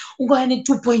vasingamboiti ungauya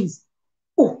ne2 points.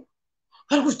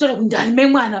 Vari kuzvitora kundani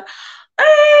memwana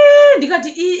ndikati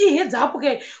ihedzi apo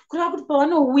ke kureva kuti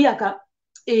pavanouya ka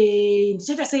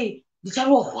ndichaita sei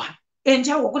ndicharohwa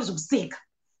ndicharohwa kuti zvekuseka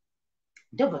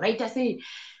ndobva vaita sei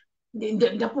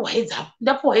ndapuwa heads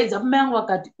up mai angu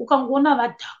vakati ukangoona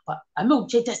vadhakwa hame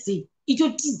uchaita sei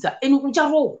ichotiza eni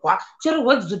ucharohwa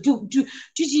idzo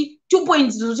 2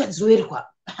 points uchadziroverwa.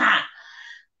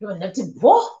 Ndati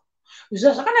bo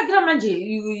zvakanakira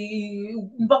manje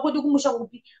kumba kwedu kumusha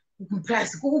kupi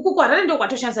kuplus kukuharare ndo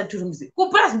kwatoshandisa turums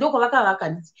kuplus ndo kwavakavaka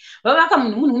nditi vavaka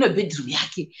munhu une bedroom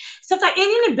yake saka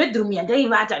inini bedroom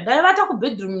yandaivata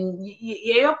kubedroom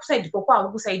yaiva kusaidi kwavo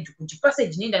kusaidi kuti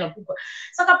passage inoenda nekukwa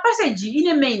saka passage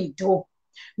ine main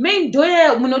door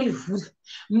yayo munorivhura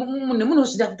nemunhu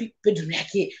usvida kupi bedroom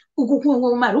yake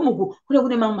uku marumu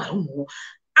kune mamwe marumu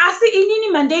asi inini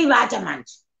mandaivata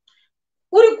manje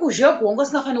uri kuzheko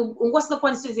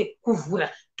ungosingakwanisi kuvhura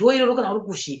door iroro kana uri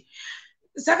kushe.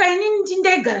 Saka inini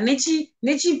ndaigara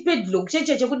nechipedlock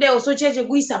cheche chekudai so cheche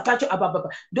kuisa pacho apa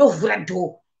ndovhura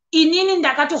door. Inini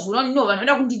ndakatozvona kuti vanhu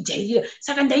vanoda kundijairira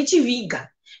saka ndaichiviga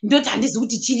ndoti handizi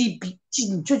kuti chiripi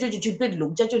chinhu chochocho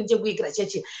chipedlock chacho nechekuikira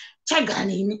cheche chaigara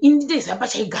neini ini ndaiziva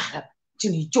pachaigara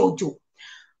chinhu ichocho.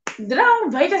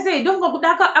 Ndakabvaita sei ndofunga kuti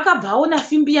akabva aona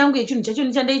fimbi yangu yechinhu chacho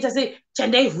nechandaita sei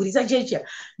chandaivhurisa cheche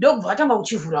ndokubva vatanga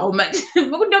kuchivhurawo mati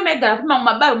nokuti ndomaigara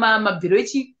mabhiro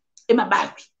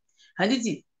emabarwi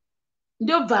handiti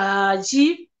ndobva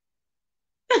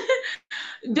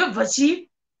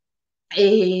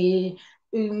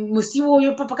musi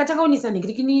iwoyo pakatakaonesa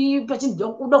ningirikini pachinda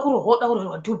kurohwa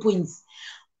 2 points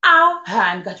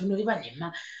ndikati unoriva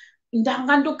nhema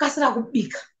ndanga ndokasira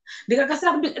kubika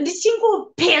ndikakasira kubika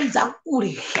ndichingopedza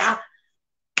kurya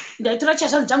ndaitora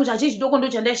chashanzi changu chachi chidoko ndo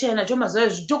chandaishaya nacho mazuva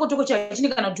zvitokotoko chachini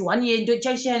kana kuti 1 year ndo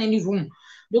chaishaya neni room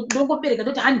ndongobereka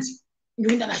ndoti handi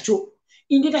ndoenda nacho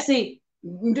indoita sei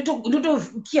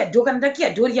ndotokiya dho kana ndakiya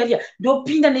dho riya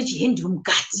ndopinda nechihendiro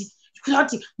mukati kuita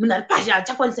kuti munhu ari pasha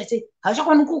achakwanisa sei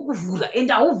haachakwanisi kuvhura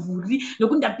ende hauvhuri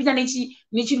nokuti ndapinda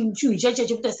nechinhu chacho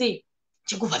chekuita sei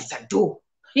chekuvharisa dho.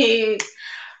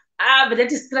 But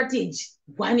that is strategy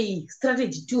 1,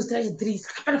 strategy 2, strategy 3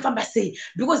 saka panofamba sei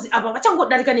because apa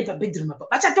vachangodarika nepabedroom apa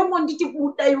vachatongonditi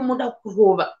buda ivo moda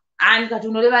kurova ndikati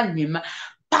unoreva nhema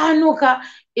panoka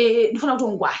ndinofanira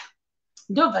kutongwara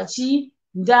ndobva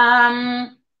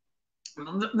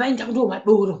vaenda kundiwo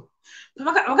madoro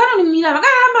vakanonimira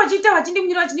vakaramba vachiita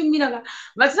vachindimira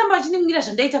vachiramba vachindimira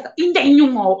zvandaita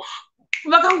indainyumwawo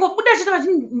vakangobuda chita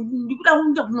ndikuda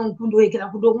kundoekera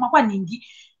kundomwa kwanhingi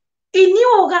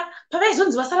iniwoka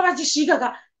pavaizonzi vasara vachisvika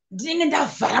ka ndinenge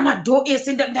ndavhara madhoo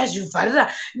ese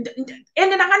ndazvivharira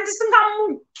ende ndanga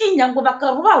ndisingamuki nyange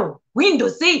vakarova hwindo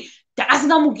sei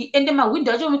ndakasingamuki ende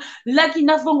mahwindo acho lucky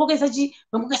enough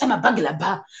vangokaisa mabhagila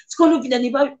bha sikonopinda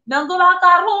nepavi nange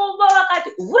vakarova vakati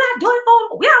vhura dhoo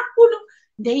ikaoro uya kuno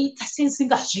ndaita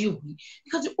sensingazvihwi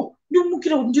ndikati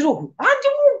ndimukira kuti ndirohwe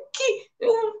handimuki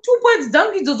 2 points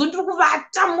dzangu idzodzo ndiri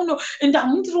kuvata muno ende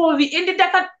hamundirovi ende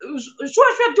shuwa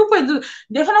 2 points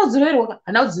ndaifanira kudziroverwa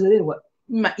hana kudziroverwa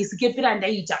maisikepera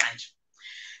andaiita manje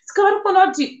saka vari kuona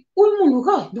kuti uyu munhu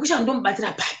ka ndikushanga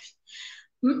ndomubatira papi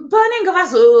pavanenge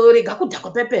vazorega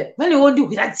kudhakwa pepera vanewo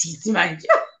ndihwira tsitsi manje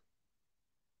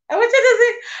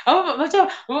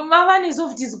vava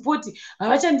nesoft sport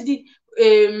havachandidi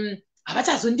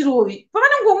havachazondirovi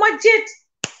pavanongomwa chete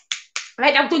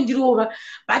vaida kutondirova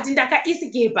but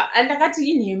ndakaisikepa andakati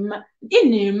inhema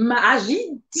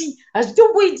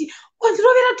hazvitomboiti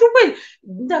ondirovera 2 points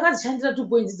ndakazishandira 2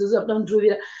 points idzodzo vakuda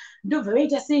kundirovera ndobva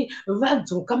vaita sei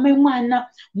vadzoka mai mwana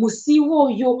musi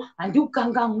iwoyo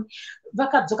handiukangamwe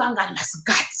vakadzoka anga ari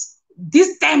masikati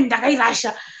this time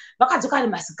ndakairasha vakadzoka ari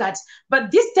masikati but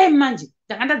this time manje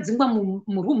ndanga ndadzingwa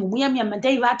murumu muyamya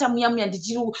mandaivata muyamya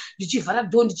ndichivhara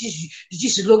dho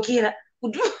ndichizvilokera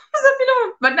kuti usapinda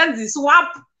madanzi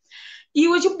swap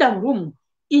iwe chibuda murumu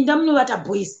inda munovata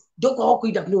boys ndokwava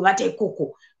kuita kunovata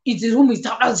ikoko idzi rumu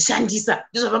dzauda kuzishandisa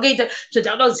ndozvavakaita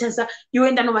zvadzauda kuzishandisa iwe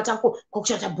enda novatako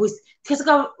kwakushata boys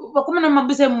tikasika vakomana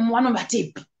mabisa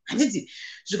vanovatepi handiti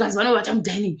zvikanzi vanovata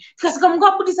mudining tikasika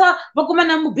mungabudisa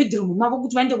vakomana mubedroom mavo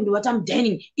kuti vaende kundovata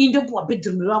mudining indopuwa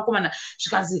bedroom revakomana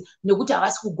zvikanzi nekuti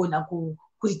havasi kugona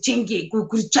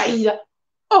kuritsvaira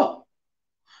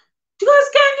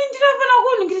Tikasikani ndinofana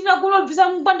kuningirira kunobvisa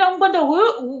mungwanda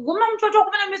goma mutoto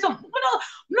wakomana meso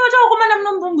munota wakomana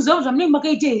munombomuziva zvamunenge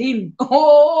makaita herimi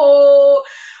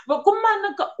vakomana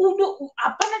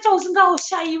hapana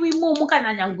chausingaoshayiwi imomo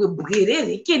kana nyangwe bwere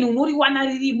rekeni unoriwana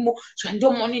ririmo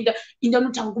zvandomonenda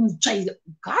indanotanga kumutsvaira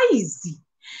guys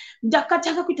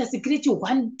ndakatanga kuita security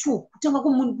 1 2 kutanga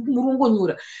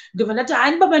kumurongonyura ndobva ndati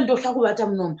hani baba ndotya kuvata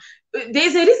munomo there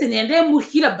is a reason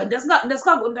yandaimukira but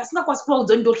ndasingakwanisi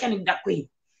kuvaudza kuti ndotya nekuda kwei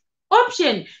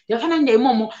option ndaifanira kuenda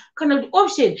imomo kana kuti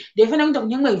option ndaifanira kuenda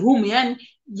kunyamwe room yani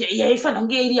yaifanira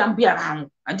kunge iri yambuya vangu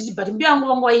handiti but mbuya vangu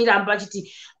vanga vairamba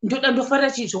achiti ndoda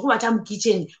ndofarira chii zvokuvata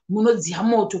mukicheni munodziya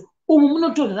moto umu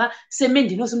munotorera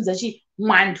semendi inosimudza chi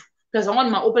mwando because vamwe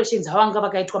maoperations avanga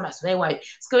vakaitwa mazuva iwayo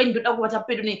saka ndoda kuvata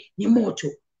pedo nemoto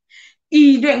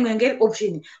iyi ndo imwe yanga iri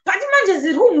option but manje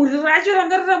zirumu racho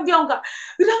ranga rirambuya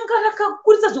ranga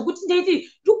rakakurisa zvokuti ndaiti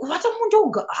ndokuvata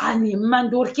mundoga hanima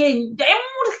ndorkei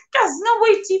ndaimurya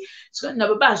zingangoiti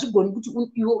nababa hazvigoni kuti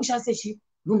iwe ushandise chi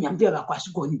rumu yambuya vako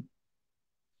hazvigoni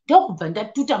ndokubva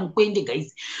ndatuta mukwende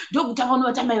guys ndokutanga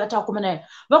unovata mai vata vakomanayo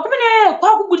vakomanayo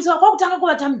kwakubudisa kwakutanga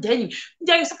kuvata mudheni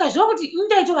saka zviva kuti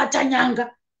ndaitovata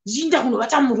nyanga zvichiinda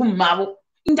kunovata murumu mavo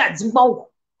indadzingwa uko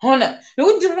ona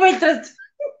nokuti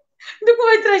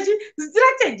ndikuvaitira chi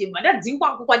strategy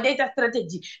mandadzingwako kwandaita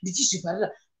strategy ndichizvivharira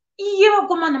iye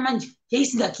vakomana manje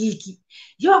yaisingakiki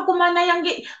yevakomana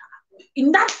yange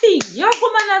nothing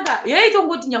yevakomana ka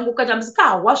yaitongoti nyange ukata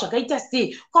musikahwa zvakaita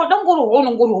sei kauda ngorohwa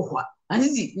unongorohwa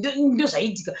handiti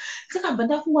ndozvaitika sakabva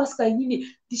ndafunga sika inini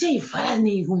ndichaivhara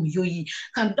nei rumu iyoyi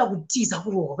kana ndoda kutiza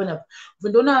kurohwa panapa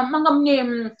ndoona manga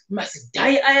mune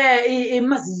mazidhai aya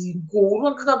emazingoro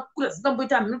akakura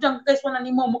zingamboita minota angakaiswana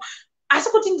neimomo asi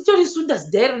kuti nditorisunda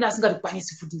zidhai rona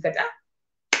asingarikwanisi futi ndikati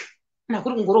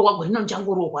nakuri kungorohwa gore ino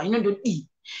ndichangorohwa ino ndodii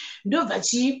ndobva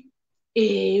chi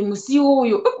musi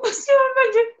uyo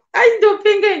manje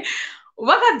aindopengei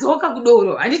vakadzoka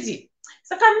kudoro handiti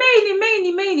saka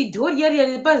main dhori yari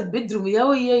yari pabedroom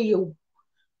yavo iyeyo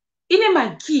ine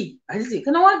makey handiti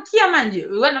kana wakiya manje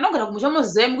vanhu vanogara kumusha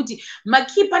mozivaimi kuti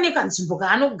makey pane kanzvimbo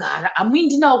kaanogara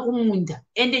hamuindi nawo kumunda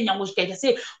ende nyange zvikaita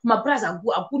sei kumapurazi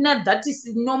hakuna that is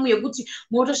nomu yekuti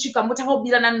motosvika motanga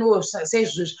kubirana no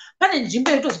saizvozvo pane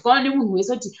nzvimbo inotozikanwa nemunhu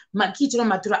wese kuti makey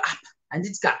tinomatora apa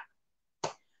handiti ka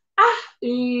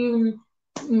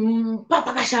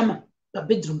pakashama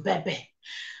pabedroom pepe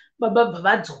baba bva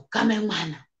vadzoka mai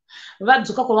mwana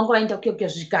vadzoka kwavanga vaenda kuyokuya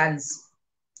zvikanzi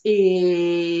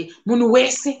munhu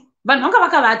wese vanhu vanga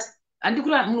vakavata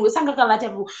handikureva munhu wese anga akavata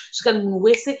zvikanzi munhu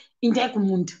wese indai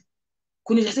kumunda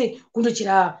kunoita sei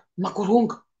kundochera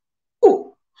makoronga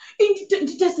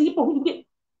nditesiripo kuti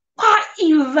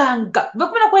kwaivanga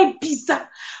vakumena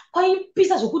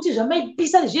kwaipisa zvokuti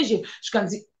zvamaipisa zvezvo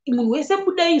zvikanzi munhu wese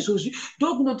buda izvozvi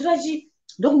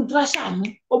ndokunotora shamu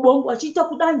obongo achiita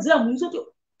kudanzira munhu isoti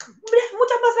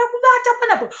mutabasa kuvata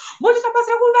panapa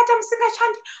motabasa kuvata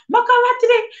musingashandi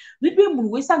makavatire vipe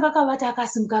munhu wese anga akavata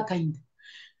akasimuka akaenda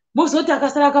mozoti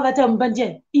akasara akavata mumba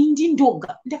ndiani indi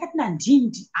ndoga ndakati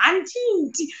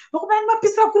handindi vakomana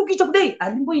mapisira kuri kuita kudai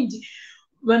handimboindi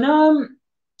vana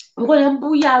ngona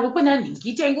mbuya vekona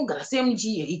nhingiti aingogara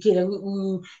semuchiikera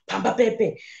pamba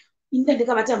pepe inda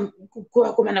ndikavata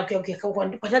kuvakomana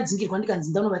kwatadzingirwa ndikanzi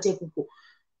ndanovata ikoko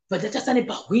bvatatasane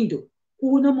pahwindo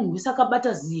kuona munhu wese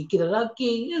akabata zikira rake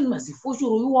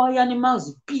mazifoshoro iwaya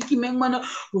nemazipiki memwana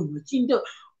munhu wechinda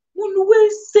munhu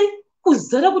wese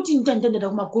kuzara kuti ndandanda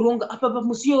kumakoronga apa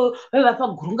pamusiyo vaiva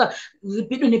pagoronga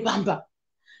pedo nepamba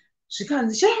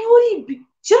zvikanzi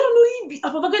sharanoripi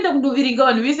apa vakaenda kundoverenga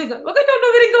vanhu vese vakaenda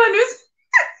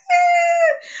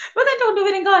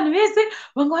kundoverenga vanhu vese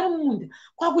vanga vari mumunda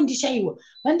kwakundishayiwa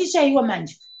vandishayiwa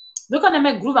manje vekana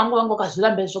maiguru vangu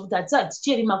vakazviramba zvokuti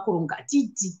haticheri makoronga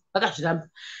hatiti vakazviramba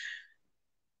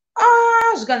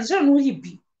zvikanzi sharoni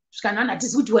uripi zvikanzi vanhu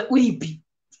hatisi kuti uripi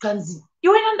zvikanzi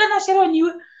iwe nandana sharoni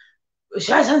iwe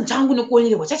zvazvanzi changu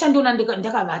nekuonerwa chachandiona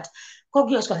ndakavata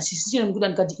kwakuya zvikanzi chisichena nekuda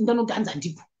ndikati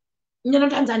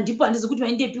indanotanza ndipo handizi kuti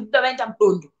vaendepi kuda vaenda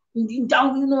mudondo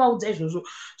ndaunovaudza izvozvo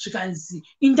zvikanzi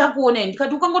indakuonai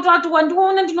ndikati ukangotovati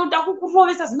wandiona ndinoda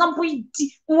kukurovesa zingamboiti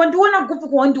wandiona gupi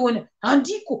kwawandiona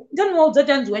handiko ndanovaudza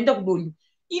kuti hanzi waenda kudondo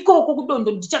ikoko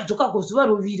kudondo ndichadzoka kuzuva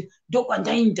rovira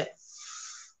ndokwandainda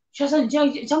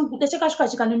changukuda chakasvika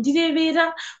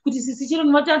chikanondirevera kuti sisi chero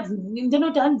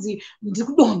ndanoti hanzi ndiri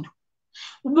kudondo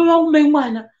umai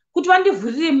mwana kuti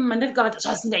vandivhurire mumanda ndikavata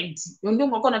zvasingaiti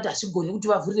ndongakona kuti hazvigoni kuti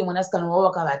vavhurire mwanasikana wavo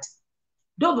vakavata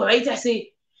ndobva vaita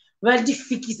sei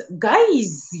vandifikisa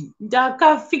guys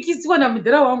ndakafikisiwa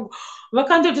namudhara wangu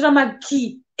vakandotora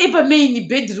makey epamain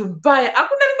bedroom paya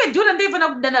hakuna rimwe dhoo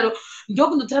randaifanira kuda naro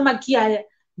ndokundotora makey aya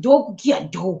ndokukiya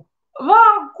dhoo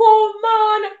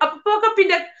vakomana apo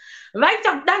vakapinda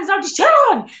vaita kudanisa kuti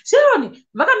Sharon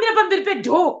vakamira pamberi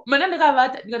pedhoo mana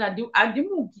ndakavata ndikati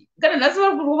handimuki kana nhasi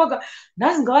vari kurova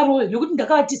nhasi ngavarove nekuti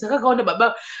ndakavatiza kakaona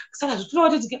baba saka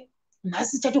zvitoreva kuti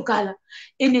nhasi chatokala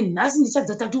ende nhasi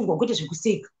ndichadzataturwa kwete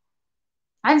zvekuseka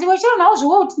hanzi wachero nawo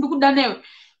zvowo kuti ndikuda newe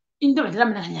indova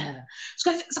ndaramba ndakanyarara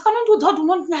saka unondiudza kuti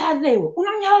unondinyararirewo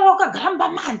unonyarara wakagara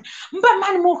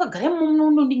mubamani mo wakagara imomo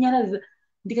unondinyararira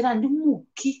ndikati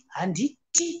handimuki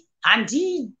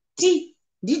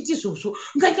handiti zvozvo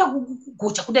ngaita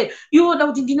kugocha kudai iwe woda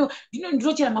kuti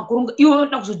ndinochera magoronga iwe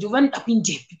woda kuzoti vanoda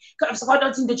kuindepi kana saka wada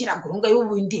kuti ndochera goronga iwe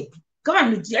uindepi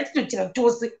kavanhu yatinochera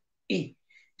tose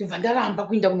ndobva ndaramba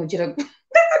kuinda kunochera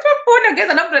ndakatoona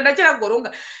geza nakuti ndachera goronga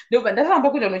ndobva ndaramba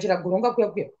kuinda kunochera goronga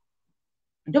kuya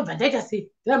ndobva ndaita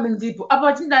sei ndirambe ndiripo apa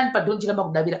vachindani padhoo ndichiramba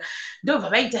kudavira ndobva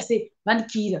vaita sei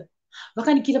vandikira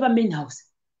vakandikira pamain house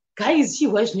guys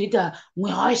chihwa zvinoita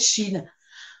mweya washina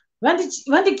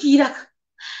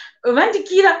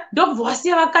vandikira ndobva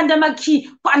wasiya vakanda makii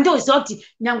pandoziva kuti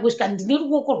nyange svika ndine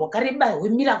ruoko rwakareba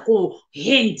rwemiracle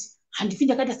hand handifi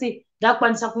ndakaita sei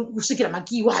ndakwanisa kusvikira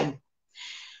makii wayo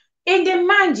ende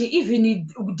manje even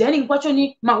dining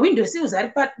kwachoni mawindo sills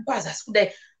ari pazasi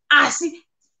kudai asi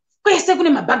kwese kune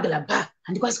mabhagala bar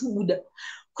handikwanisi kubuda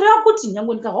kureva kuti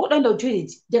nyange ndikabva kudaenda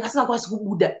kutoilet ndakasingakwanisi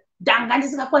kubuda ndanga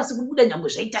ndisingakwanisi kubuda nyange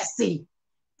zvaita sei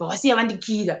bvawasiya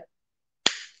vandikira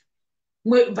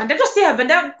vandatosiya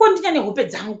vandakondinya nehope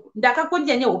dzangu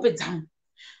ndakakondinya nehope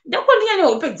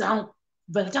dzangu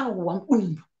vandatanga kuwa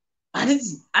mudumbu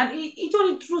handiti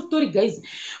itori true story guys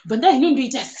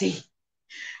vandahinondoita sei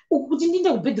kuti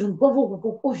ndiende kubedroom kwavo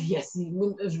ukoko obviously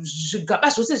zvigaba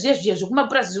zvose zviya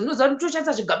zvokumapurasi zvinoziva kuti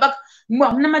toshandisa zvigaba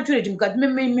hamuna matureti mukati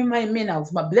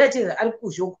memenhouse mablates ari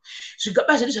kuzhoko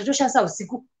zvigaba zvedu zvatoshandisa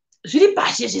usiku zviri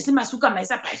pashe zvese masuka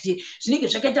maisa pashe zvinenge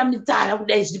zvakaita mitsara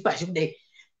kudai zviri pashe kudai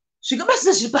zvigaba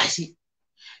zvese zviri pashe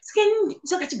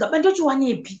saka chigaba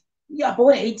ndochiwanepi apa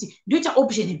oraiti ndoita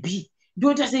option B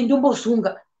ndoita sei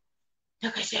ndombosunga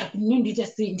ndakashaya kuti ndinondoita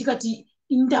sei ndikati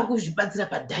ndakuzvibatsira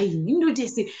padaini ndoita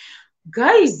sei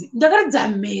guys ndakaridza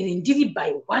mhere ndiri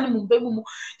by one mumba imomo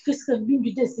ndikasika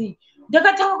ndinondoita sei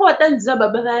ndakatanga kuvadanzira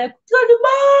baba vaya tikati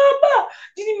baba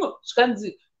ndirimo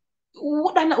zvikanzi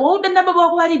waudana baba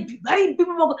vako varipi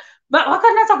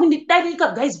vakanatsa kundidarika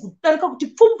guys kudarika kuti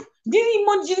pfumbu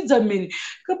ndirimo ndichiridza mhere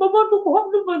kababa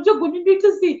ndokuvandobva ndegoni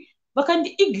ndoita sei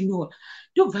vakandiignora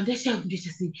ndobva ndashaya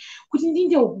kundoita sei kuti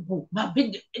ndiinde ukuku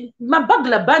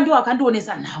mabhagla bando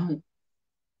akandionesa nhamo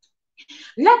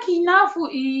lucky enough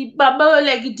baba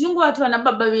like tingovati vana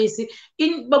baba vese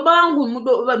baba vangu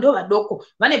ndo vadoko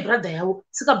vane brother yavo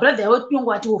saka brother yavo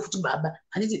tinongovatiwo futi baba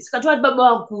handiti saka tovati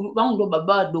baba vakuru vangu ndo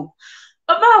baba vadoko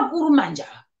baba vakuru manja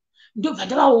ndobva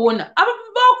ndavaona apa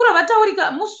baba vakuru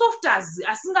havataurika musofters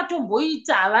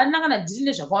asingatomboita havana kana dhiri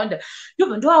nezvakawanda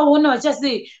ndobva ndovavaona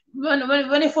vachasei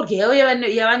vane forge yavo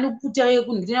yavanoputa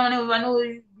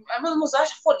yekunhirina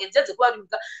muzvafodya dziya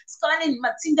dzekuvarimika saka vane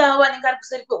matsinda avo anenge ari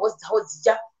kuseri kwehosi dzavo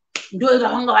dzicha ndo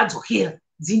ravanga vadzokera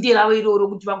dzinde ravo iroro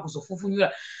kuti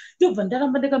vagozofufunyura ndobva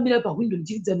ndaramba ndakamira pahwindo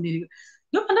ndichiridza mhereka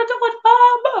ndobva ndatanga kuti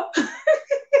baba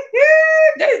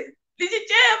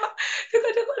ndichichema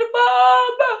ndikatanga kuti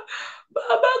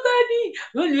baba kani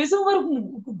vanhu vese vari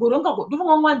kugorongako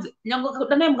ndofunga mwanzi nyange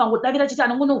danai mukangodavira chiti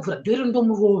anongonovhura dhori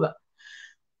ndomurova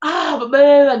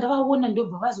baba ndavaona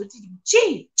ndobva vazoti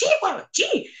chii kwava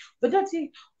chii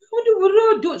vatati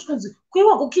undivhurira dho zvikanzi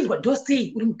kuiwa kukirwa dho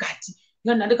sei uri mukati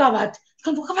ndandikavata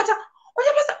zvikanzi wakavata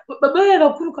uchapasa baba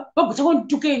vakuruka vagotanga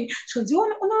kunditukeni zvikanzi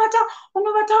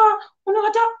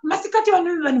unovata masikati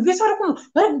vanhu vese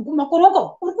vari kumakoronga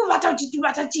uri kuvata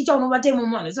uchivata chicha unovata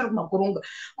imomo vanhu vese vari kumakoronga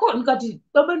ko ndikati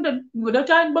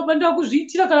ndatani baba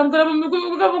ndakuzviitira kana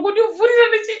kundivhurira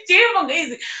ndichijema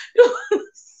ngaizi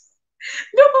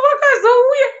ndobva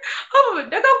vakazouya apa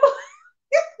ndakako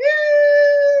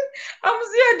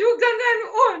amusiya ndiukangani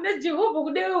najehovha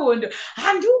kudai hondo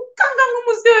handiukanganwi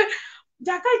musiwe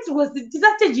ndakaitirwa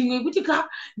strategy imwe yekuti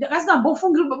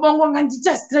ndakasingambofungiri baba vangu vanga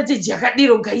ndiita strategy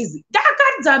yakadiro gaizi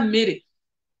ndakaridza mhere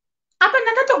apa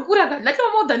ndandatokura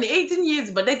ndatova more than 18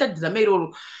 years bandaita dhirama iroro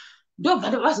ndobva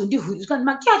vazondivhurira zvikati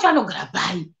maki acho anogara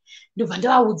pai ndobva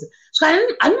ndavaudza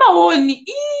zvikati hanimaoni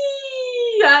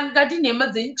ngati nhema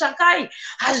dzenyu tsvakai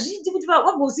hazviti kuti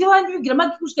vagosiya vandivigira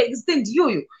maki kusvika extend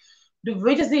iyoyo ndobva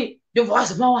vaita sei ndobva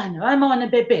vazomavawana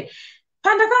pepe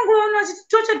pandakangoona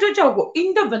vachiti tocha uko ini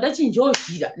ndobva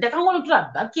ndachinjozhira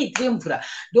ndakangonotora bhaketi remvura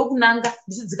ndokunanga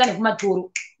ndichidzika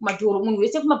nekumatoro munhu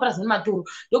wese kumapurazi nematoro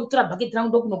ndokutora bhaketi rangu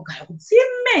ndokunogara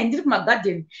kutsime ndiri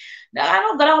kumagadheni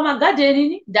ndakanogara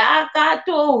kumagadheni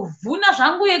ndakatovhuna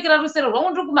zvangu yekera rusero rwangu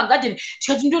ndiri kumagadheni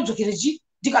tikati ndodzokere chi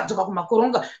ndikadzoka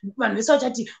kumakoronga vanhu vese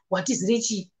vachati watizire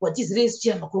chii watizire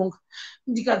chira makoronga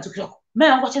ndikadzokera mai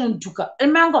vangu vachanondituka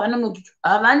mai vangu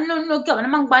havanonoki havana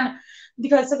mangwana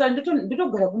ndikasaka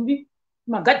ndotogara kumbi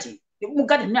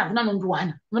mugadheni hakuna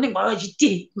nondiwana vanenge vava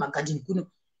vachitei magadheni kuno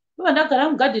iva ndagara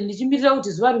mugadheni ndichimirira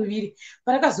kuti zuva riviri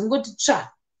parakazongoti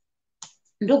tsva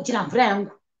ndokuchera mvura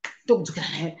yangu ndokudzokera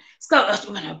nayo saka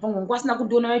pamwe nguva asina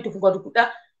kundiona vaitofunga kuti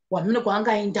kuda wamune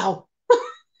kwaangaendawo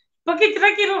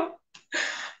pakikirakiro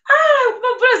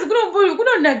kumapurasi kunombuyu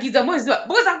kunonakidza moziva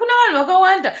because hakuna vanhu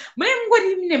vakawanda munenge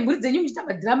mungori nemhuri dzenyu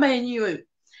muchitamba dhirama yenyu iyoyo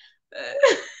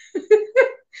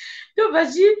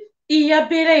ndobvachi iyi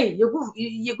yapera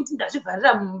iyi yekuti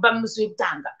ndazvibharira mumba musi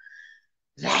wekutanga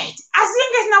right asi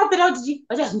yanga isina kupera kuti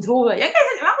vachazondirova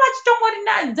vanga vachitongori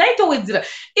dzaitowedzera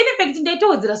in fact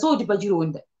ndaitowedzera sokuti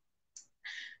pachironda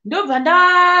ndobva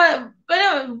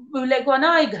like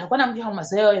vana vaigara kwana mbuya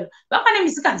mazuva iwayo vanga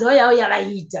nemisikanzao yavo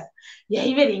yavaiita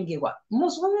yaiverengerwa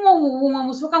musi umwe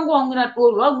musi vakangowamwira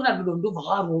doro vamwira dodo ndobva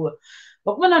varova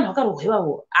vakumana vanhu vakarohwa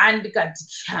ivavo andikati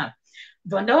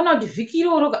bva ndaona kuti vhiki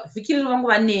iroro vangu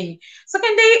vaneni saka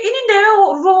ini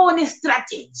ndaiverovo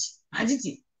nestrategy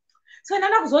handiti saka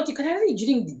ndanda kuzova kuti kana riri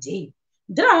during the day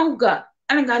ndira vangu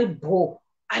anenge ari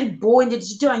bho ende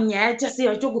tichiteva nyaya tasei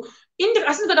vachitoko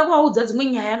asi ndikada kuvaudza dzimwe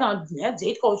nyaya kana kuti nyaya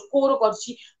dzaitwa kuchikoro kana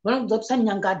kuti vanokudza kuti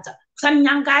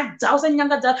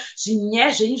usanyangadza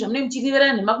zvinyaya zvenyu zvamunenge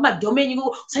muchiriverana nemakumadhome enyu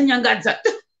usanyangadza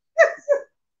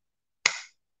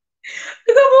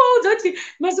ndikamuvaudza kuti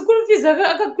masikuru fees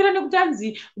akakwira nekuti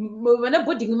anzi vana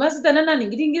boarding master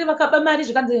nananhingiringiri vakaba mari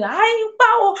zvikanzi hai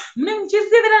kwawo munenge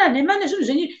muchiriverana nhema nezvinhu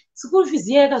zvenyu sikuru fees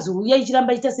iya yakazouya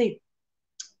ichiramba iita sei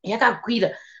yakakwira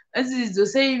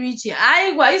dzosei michi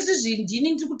haigwa haizvizvi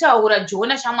ndini ndiri kutaura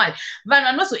jona shamwari vanhu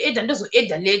vanozoedha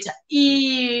ndozoedha leta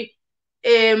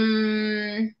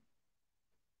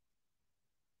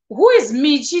who is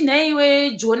michi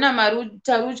nhaiwe jona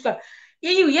marutaruchka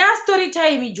iyo yastory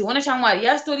time jona shamwari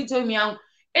yastory time yangu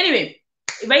anyway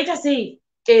vaita sei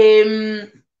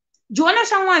jona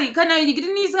shamwari kana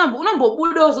ikitinisingambo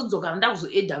unombobuda wozodzoka nda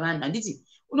kuzoedha vanhu handiti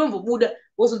unombobuda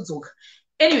wozodzoka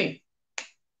anyway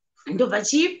ndobva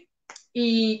chii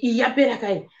yapera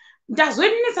kai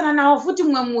ndazoinesana navo futi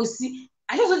mumwe musi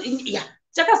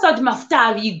chakasa kuti mafuta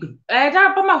avigwe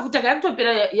tapa mafuta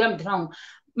kayakutopera yamudhira wangu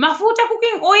mafuta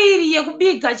cooking oil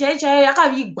yekubika chaiyo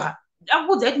yakavigwa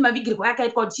akudza kuti mavigirwa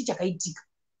yakaitwa kuti chii chakaitika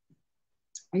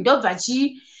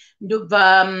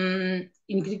ndobva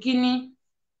ingirikini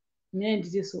mine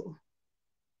nditiso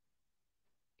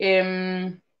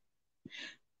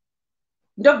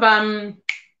ndobva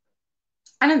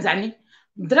anenzani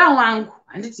mudhira wangu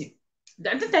handiti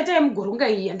ndanditaita yemugoronga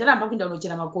iyi handaramba kuenda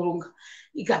unochera makoronga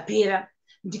ikapera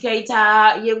ndikaita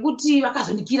yekuti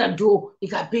vakazondikira dhoo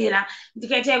ikapera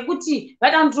ndikaita yekuti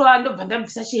vadandurova ndobva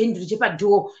ndabvisa chihenduro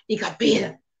chepadhoo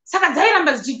ikapera saka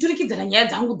dzairamba dzichiturikidzana nyaya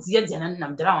dzangu dziya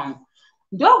namudhira wangu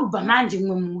ndokubva manje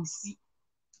mumwe musi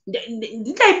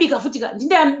ndindaibika futi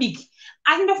ndindayamubiki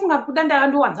asi ndofunga kuda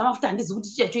ndavandowanza mafuta handizi kuti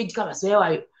chichachoitika mazuva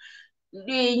iwayo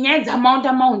nyaya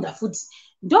dzamaunda futi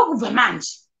ndokubva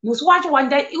manje musi wacho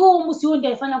iwo musi iwo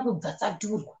ndaifanira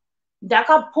kudzasaturwa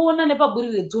ndakapona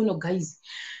nepaburi retsono guys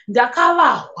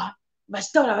ndakavahwa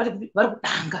vachitaura vari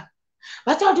kudanga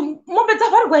vataura kuti mombe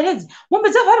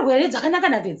dzavharirwa here dzakanaka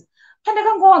nakedza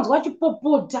pandakangowanzwa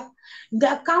chipopota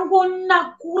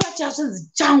ndakangonakura chasonzi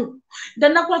changu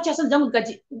ndanakura chasonzi changu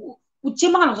ndikati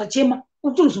uchema kana usachema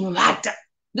kuti uzomuvata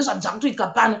ndozvadzva kutoitika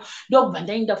pano ndokubva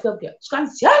ndaenda kuya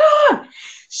zvikanzi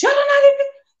sharon aripi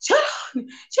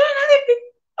sharon aripi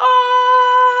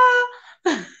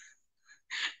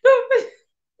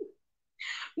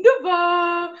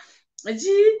ndobva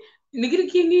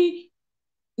nikirikini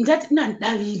ndati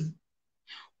nandaviri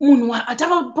munhu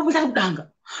atakapopota kudanga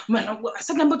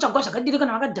asati ambotsvagwa zvakadiri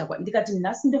kana vakadhakwa ndikati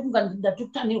nhasi ndofunga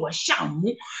ndatotanirwa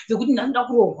shamu yekuti ndanoda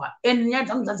kurohwa and nyaya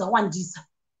dzangu dzadzawandisa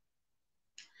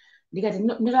ndikati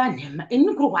ndorava nhema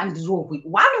ini kurohwa handirohwi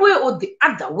one way or the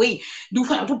other way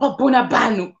ndikufanira kutopapona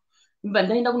pano mba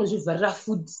ndaenda kunozvivharira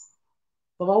futi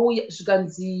vavauya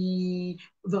zvikanzi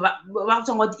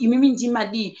vakutanga kuti imimi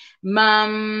ndimadi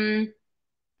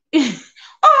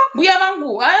mbuya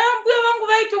vangu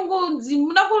vaitongonzi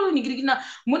muna kuningirikina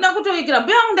muna kutovekera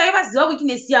mbuya vangu ndaivaziva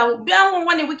weakness yavo mbuya vangu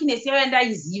vangwane weakness yavo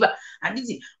yandaiziva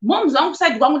handiti moms vangu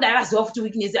kusadi kwangu ndaivaziva futi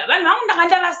weakness yavo vanhu vangu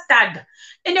ndakandavastada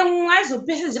ende mumwe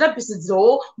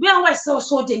aizopesedzerawo mbuya vangu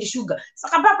aisosote ndi shuga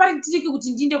saka paparitiriki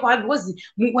kuti ndiinde kwavari because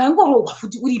waingorohwa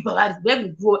futi uri pavari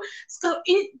vaigurova saka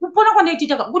kupona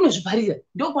kwandaitoita kunozvibharira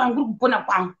ndokwaanguri kupona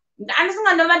kwangu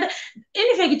andisingandovanda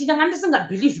infact ndanga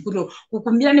ndisingabhelieve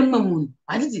kumira nemumwe munhu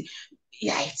handiti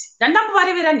right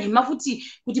ndandambovarevera nhema futi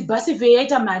kuti basi fare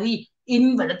yaita mari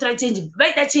ini vandatora change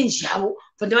vaida change yavo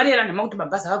vandavarevera nhema kuti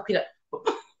mabhazi akakwira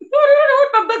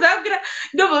mabhazi akakwira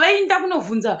ndobva vaenda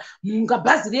kunovhunza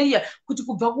mungabhazi reriya kuti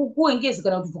kubva kuengezi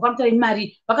kana kuti vakamutarai mari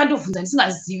vakandovhunza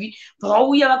ndisingazivi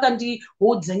vauya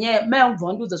vakandihodza nyaya mai vangu bva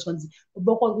vandiudza zvanzi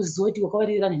baba kwari kuziva kuti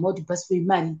wakavarevera nhema kuti basi fare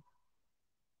mari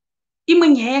imwe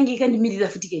nyaya yange ikandimirira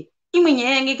futi ke imwe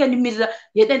nyaya yange ikandimirira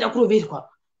yadaenda kuroverwa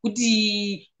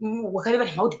kuti wakareva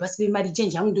nhema kuti basi fare mari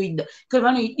change yangu ndoida kana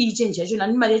vanoidii change yacho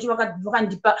nani mari yacho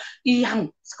vakandipa iri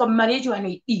yangu saka mari yacho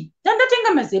vanoidii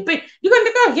ndandatenga mazepeni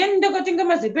ndikandikazveni ndakatenga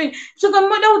mazepeni saka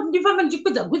moda kuti ndifamba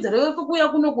ndichikwidza gwidza rekukuya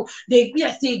kunoku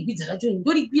ndaikwira sei gwidza racho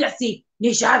ndorikwira sei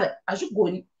nezhara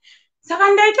hazvigoni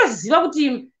saka ndaitoziva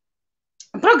kuti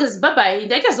progress babai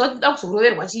ndaitoziva kuti da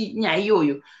kuzoroverwa nyaya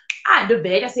iyoyo ndobva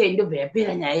yaita sei ndobva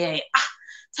yapera nyaya yayo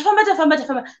tafamba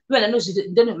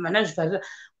ndanozvivharira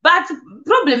but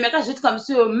problem yakazviitwa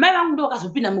musiwo mai vangu ndo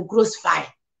vakazopinda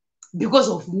mucrossfire because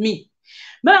of me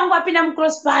mai vangu vapinda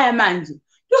mucrossfire manje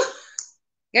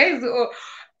guys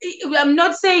I'm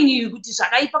not saying kuti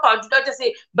zvakaipa kana kuti uda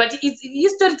sei but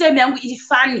history time yangu iri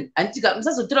funny handitika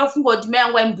musazotora funga kuti mai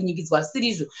yangu aimbunyikidzwa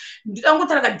sirizvo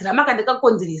ndidangotora kadhirama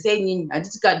kandikakonzeresa inini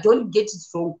handitika don't get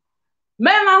it wrong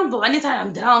mai vangu bva vanetsana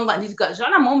mudhara wangu handitika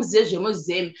zvana mhomuzive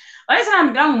zvemuzemi vanetsana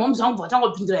mudhara wangu mhomuzi vangu bva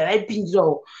vatangopindura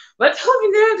vaipindirawo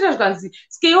vatangopindira zvikanzi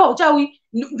skeiwa uchawi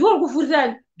ndiwo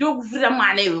kufurira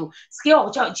mwana iwewo skeiwa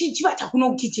uchawi chivata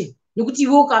kuno kitchen nekuti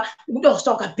iwe uda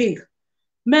kusvita ukapenga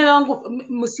mai vangu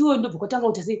musiwo ndobva kwatanga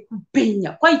kuita sei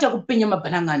kupenya kwaita kupenya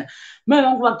mabhanangana mai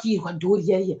vangu vakiyirwa dhori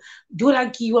yariya dhori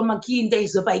akiyiwa makii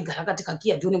ndaiziva paigara kati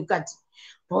kakiya dhori mukati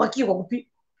vakiyirwa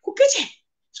kukitchen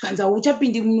zvikanzi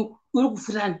hauchapindi muno uri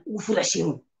kufura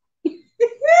shero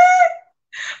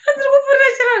andiri kufura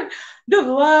shero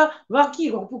ndobva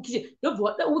vakiyirwa kukitchen ndobva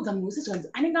wadaudza munhu usi zvikanzi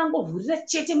anenge angovhurira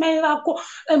chete mai vako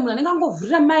munhu anenge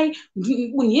angovhurira mai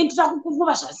munhu yendira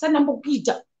kukuva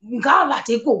zvasandambokuita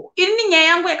ngavate ikoko iri ni nyaya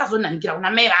yangu yakazonhanikira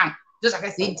kuna mai vangu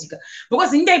ndozvakazoitika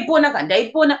because ndaipona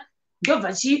kandaipona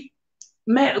ndobva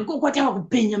kwatanga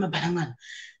kupenya mabhanangana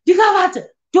ndikavata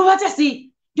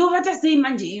ndovata sei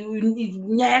manje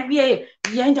nyaya yangu iyeyo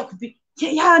yaenda kupi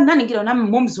yanhanikira kuna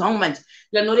mhomuzi wangu manje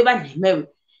ndanoreva nhema iwe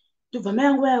ndobva mai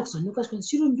yangu vaya kuzonoka zvikanzi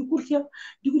chiro ndikurya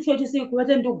kuti sei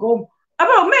kuvata ndogauma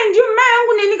apa mai ndi mai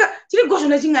yangu nenika tiri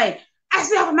gozvona chingai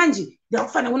asi apa manje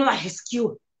ndakufanira kunova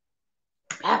rescue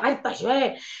vari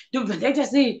pazvivaya ndobva ndaita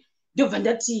sei ndobva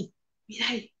ndati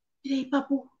mirai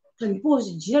ipapo kandipowo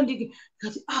zvijira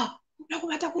ndikati uda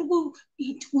kuvata kuri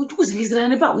kuzingizirana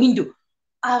nepahwindo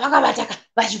vakavata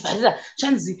vachivharira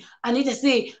zvanzi anoita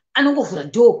sei anongovhura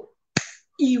dhoo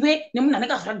iwe nemunhu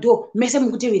anenge avhura dhoo mese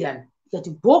mukuteverana ikati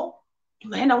bo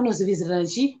ndobvaenda kunozivezerana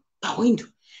pahwindo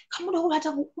kamuda kuvata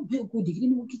kudhikiri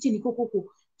nemukicheni ikokoko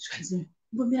zvanzi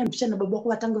mbomira mbichana baba vako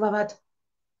vatange vavata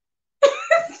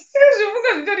zvimuka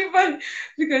zvitori pani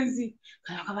zvikanzi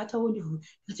kana vakavatawo ndivhu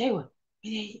ikati aiwa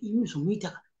imi zvomuita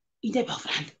itai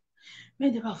pavhuranda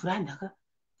maende pavhuranda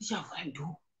ndichavhura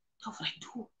dhoo tavhura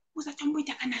dhoo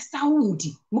usatomboita kana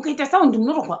saundi mukaita saundi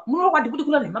munorogwa ndikuti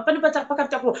kura nhema pane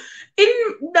pakatakurwa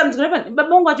ini dambudziko repani baba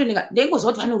vangu vacho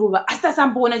ndaingoziva kuti vanorova asi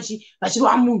tasamboona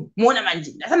vachirova munhu muona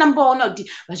manje ndasanamboona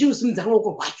kuti vachirusimudza ruoko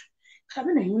rwacho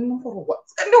kamena ini unokorogwa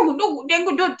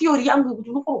ndo theory yangu kuti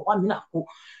unokorogwa mhinako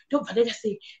ndobva ndaita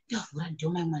sei ndavhura dhoo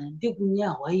mai mwana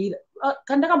ndikunyahwaira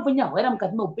kandakambonyahwaira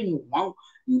mukati meupenyu hwangu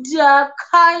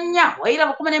ndakanyahwaira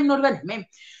vakomana imunoreva nhema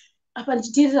apa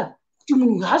ndichiteerera kuti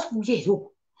munhu haasi kuuya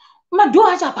heroko madhoo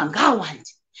acho apa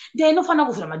ngaawandi ndainofanira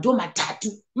kuvhura madhoo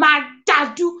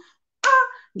matatu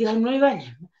ndikanoreva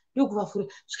nhema ndokuvafura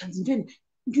zvikanzi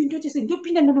ndoti sei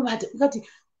ndopinda ndonovata ikati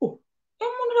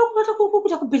munoda kuvata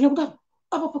kuita kupenya kudaro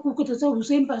apa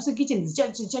pakuita sekicheni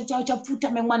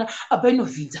chapfuta mai mwana apa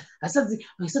inovhidza hasadzi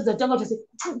atanga kuita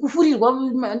kufurirwa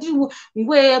ndiri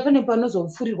nguva pane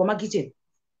panozopfurirwa makicheni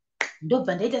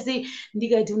ndobva ndaita sei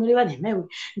ndikaiti unoreva nhema iwe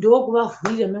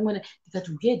ndokuvavhurira mai mwana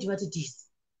ndikati uyai tivate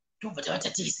tisi ndobva tavata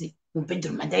tisi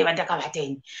mubhedroom mandaiva ndakavata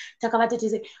ini takavata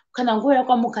tese kana nguva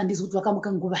yakwamuka ndizi kuti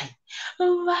vakamuka nguvai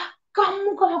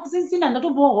vakamuka vakusisina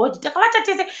ndatombowawo kuti takavata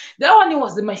tese. That one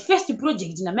was my first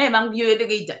project namai vangu iyoyo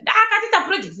ndakaita ndakatiita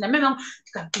project namai vangu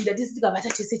tikapinda tese tikavata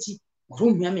tese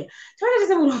chirumu yameya tavata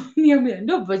tese murumu yameya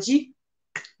ndobva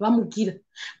vamukira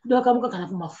kuda vakamuka kana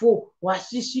kuma4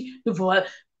 washishi ndobva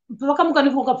vakamuka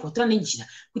ndipo vakabvotora nenjira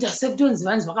kuti asekutonzi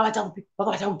vanzi vakavata kupi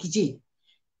vakavata kukicheni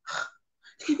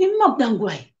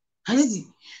ndikimamudanguvai handiti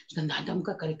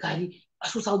zvikandaandamuka kare kare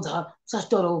asi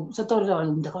usataurira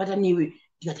vanhu ndakavata newe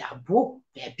ndikati abo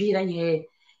yapera nyaya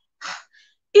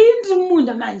iri ndiri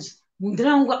munda manje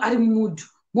mundira wangu ari mudhu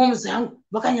momuzi yangu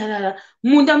vakanyarara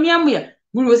munda muya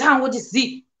munhu wese angoti zi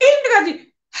ndikati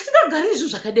hatingagari izvo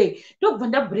zvakadai ndokubva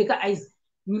ndabreka ice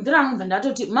ndirangobva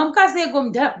ndatoti mamukaseko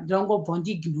ndangobva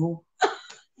ndiignore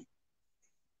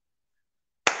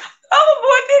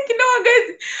guys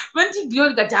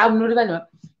vandiignore ndikati munori vanhu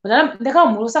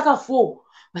ndakamhurosa ka 4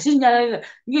 vachinyararira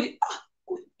ndikati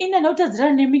ina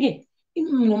ndautadzirana nemike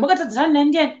munhu makatadzirana naye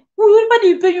ndiani uyu uri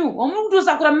padivi penyu wamuri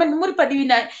kutosakura muri padivi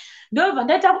naye ndobva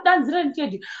ndaita kudanzira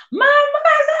ndichiti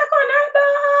mamukaseko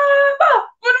nababa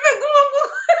munhu meguru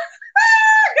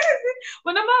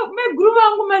vana meguru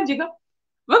vangu manjika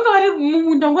vanga vari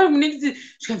mumunda ngwari munenditi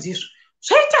zvikanzi izvo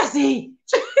zvaita sei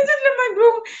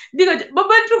ndikati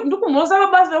baba ndikumhosa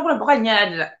mabasa vari kuramba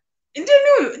vakanyararira ndini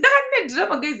uyu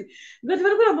ndakandinedhirama gaizi ndikati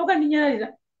vari kuramba vakandinyararira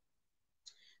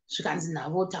zvikanzi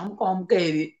navo tamukawamuka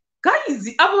here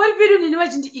gaizi apo vari pedu nini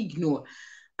vachindiignore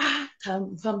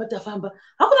tafamba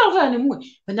hakuna kutaura nemumwe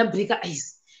vandabreka ice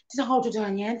titanga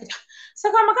kutotaura nyaya ndikati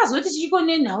saka makazoti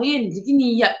tichikone nhau yenu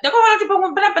ndikiniya ndakaona kuti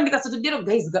pamwe panapa ndikasatodero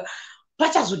gaizika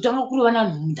pachazotanga kurova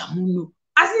nanhu munda muno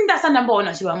asi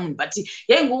ndasandambaona chiva munhu but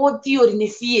yaingowo theory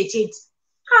nefiye chete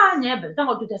nyaya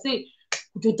dzatanga kutoita sei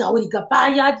kutotaurika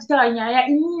paya tichitaura nyaya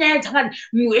inyaya dzakati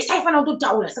munhu wese aifanira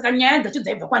kutotaura saka nyaya dzacho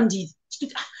dzaibva kwandiri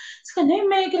chitoti saka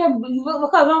ndaimaikira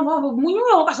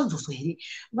munyuwe wakazodzoswa here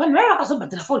vanhu vai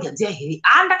vakazobhadhira forya dziya here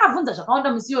ndakabvunza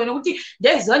zvakawanda musi iyoyo nekuti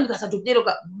ndaiziva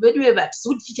ndikasatoderoka vedu vevati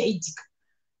sikuti chichaitika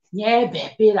nyaya yebva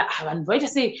yapera vanhu vaita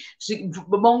sei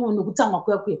babangu nokutsamwa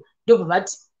kuya kuya ndobva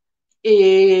vati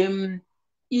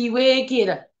iwe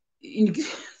kera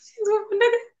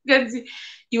ndakati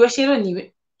iwe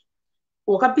sheroniwe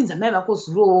wakapinza mai vako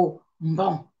zuro mumba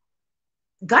umu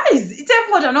guys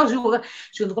itaifungota nauzviko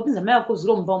zvikanzi wakapinza mai vako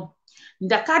zuro mumba umu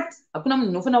ndakati hakuna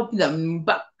munhu unofanira kupinza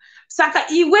mumba saka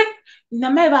iwe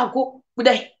namai vako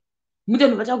kudai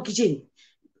mutanobata kukicheni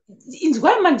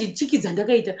inzwai mandichikidza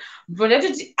ndakaita bva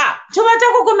ndatoti chovata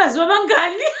koko mazuva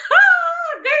mangani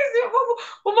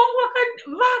umangu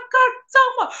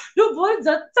vakatsamwa ndobva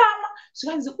dzatsama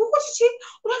zvikanzi ukuti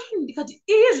ndikati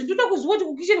izvi ndoda kuziva kuti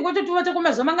kukicheni kwatotovata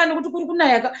kwamazuva mangani kuti kuri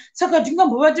kunayaka saka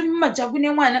tingambovati mumachaku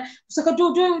nemwana saka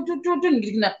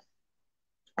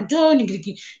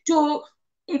toningiriki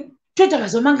toita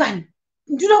mazuva mangani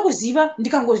ndoda kuziva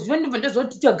ndikangoziva ndobva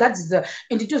ndozoti togadzidza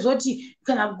ende tozoti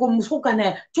kana muswa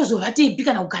kukanaya tozovatipi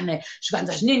kana kukanaya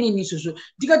zvikanzi hazvinenini izvozvo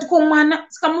ndikati ko mwana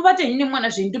saka muvatei nemwana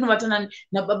zveni ndonovata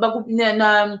nababa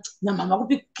namama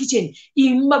kupi kukicheni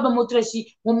imi baba motora chi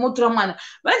motora mwana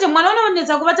vanje mwana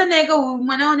unonetsa kuvata naye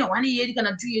mwana wane 1 year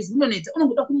kana 2 years unonetsa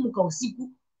unongoda kumuka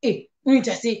usiku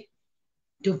unoita sei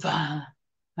ndobva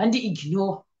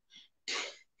vandiignore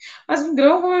asi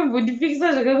mugara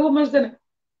wangomboндipikisa zvakaomasvitana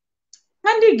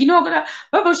vandiignore kana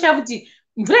vabva kuti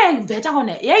mvura yaibva yatanga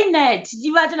nayo yainaya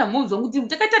tichivata namhonzi wangu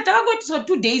takangotiswa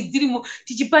 2 days tirimo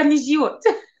tichipanishiwa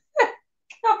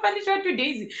panishiwa 2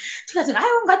 days tikati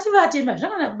aiwa ngativate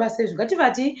mazvangana basa izvo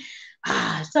ngativate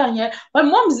zvitanyaya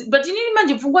but inini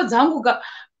manje pfungwa dzangu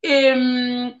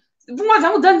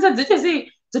dzanisa dzecho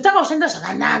sei dzotanga kushanda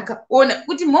zvakanaka ona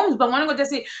kuti mhomuzi pamwe vanongoita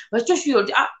sei vachitoshuva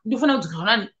kuti ndofanira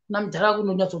kudzokera namudhara wako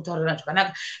nonyatsotaurana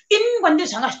zvakanaka inini kwandine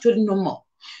zvanga zvitori normal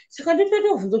saka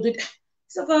ndototovhunza kuti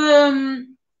saka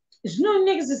zvino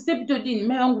next step todini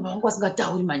mai vangu vangu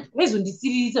vasingatauri manje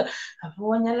vaizondisiririsa apo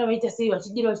vanyarara vaita sei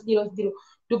vachidiro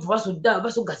ndobva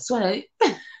vazogadziswa naye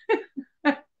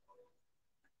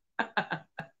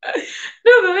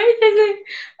ndobva vaita sei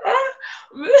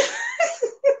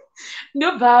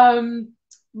ndobva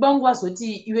bangu vazoti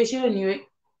iwe sheroniwe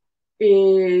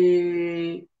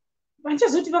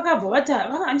vanchazoti vakabva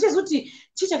vanchazoti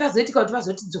chii chakazoitika kuti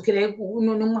vazotidzokerai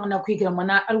nomwana kuikira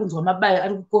mwana ari kunzwa mabaya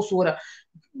ari kukosora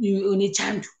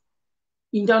nechando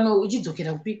indano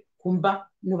uchidzokera kupi kumba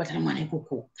unovata nemwana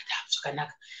ikoko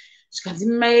zvakanaka zvikanzi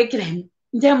maekirai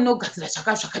ndai munogadzira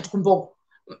zvakati kumboko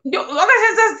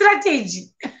vakashandisa strategy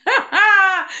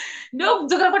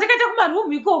ndokudzokera kwatakaita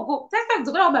kumarumhu ikoko tasita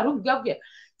kudzokera kumarumhu kuyakuya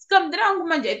saka mudhara wangu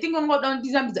manje aitingi ungoda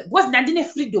kundirambidza because ndandine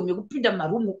freedom yekupinda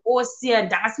marumhu ose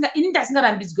ini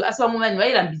ndasingarambidzwi asi vamwe vanhu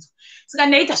vairambidzwa saka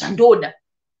ndaita zvandoda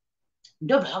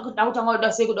ndobva ndakutanga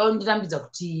kuda sei kuda kundirambidza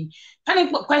kuti pane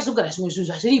kwaizogara zvimwe zvinhu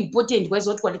zvazviri important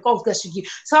kwaiziva kuti kwandikausikasviki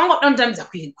saka vangoda kundirambidza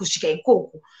kusvika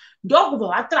ikoko ndokubva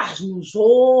vatora zvinhu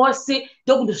zvose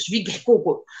ndokundozviviga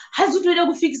ikoko hasi toida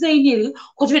kufikisa iniri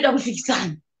kotoida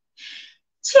kufikisani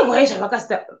chirwai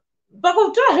zvavakasita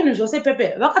pakutora zvinhu zvose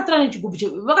pepe vakatora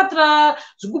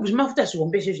zvigubhu zvemafuta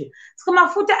zvihombe izvezvo saka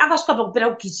mafuta akasvika pakupera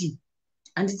kukicheni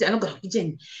handiti anogara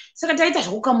kukicheni saka taita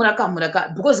zvokukamura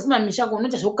because kumamishako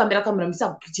unoita zvokukamura misa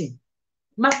kukicheni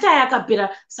mafuta aya akapera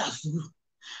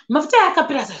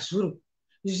sazuru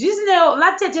zvizinewo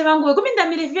vatete vangu vekupinda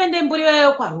mirefende mburi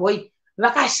yayo kwaroi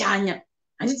vakashanya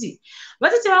handiti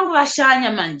vatete vangu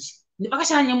vashanya manje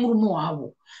vakashanya murume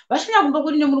wavo vashanya kumba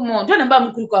kuti nemurume wavo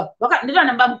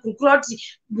ndonamba mukurukura kuti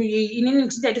inini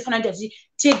tindaitofanira kuti ati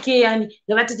teke yani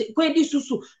yavatete kwedu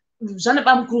isusu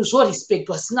zvanaba mukuru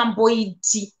zvorespectwa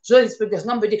singamboiti zvorespectwa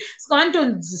singamboiti saka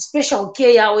vanotonzi special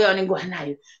care yavo yavanenge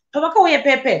vanayo pavakauya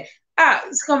pepe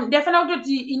saka ndafanira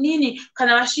kutoti inini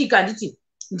kana vasvika handiti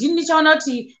ndini ndichaona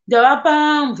kuti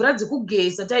ndavapa mvura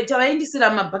dzekugeza tavaindisira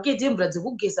mabhaketi emvura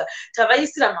dzekugeza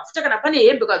tavaisira mafuta kana pane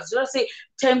hembe kadzora sei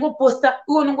taingoposta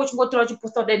iwe unenge uchingotora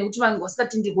uchiposta kudai nekuti vange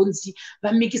vasingatenderi kunzi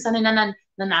vamikisane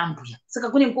nanaambuya saka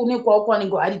kune kwavo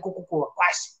kwavanenge vari ikokoko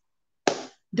vakwasha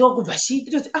ndokubva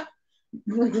chiitoti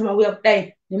vauya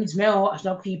kudai nemudzimai wavo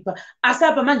hazvina kuipa asi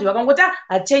apa manje vakangoti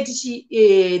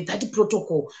hatichaiti that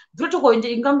protocol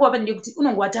ingangova panenge kuti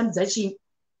unonge watambidza chii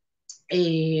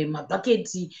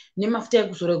mabhaketi nemafuta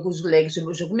ekuzora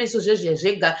zvekumeso zvezviya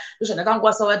zvega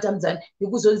ndozvandakangwasa vatambidzani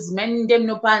nekuzonzi mainde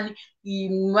munopani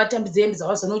vatambidze hembe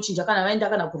dzavazanochinja kana vaenda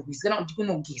kana kurwisa kana kuti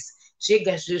kunogeza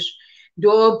zvega izvezvo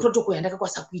ndo protocol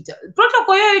yandakakwasa kuita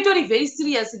protocol iyoyo itori very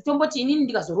serious tomboti inini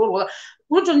ndikazororwa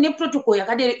unotori neprotocol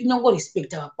yakadero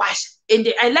inongorespecta vakwasha and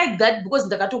I like that because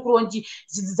ndakatokurawo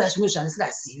ndichidzidza zvimwe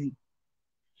zvandisingazivi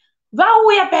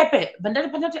vauya pepe vandati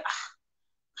pandati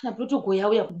kana protocol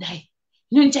yauya kudai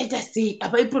ino ndichaita sei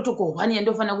apa iprotocol 1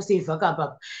 yandofanira kusevhaka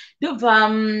apapa ndobva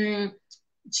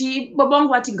baba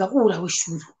vangu vati ngakuurawe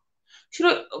shuro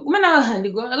kumene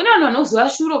vanhu vanoziva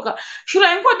shuro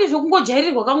haingoti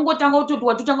zvekungojairirwa kangotanga kutoti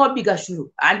watotanga kubika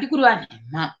shuro handikuri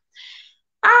vanhema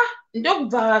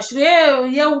ndokubva shuro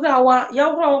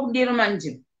yaurawa kudero manje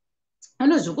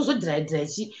anozokuzodhiraidhira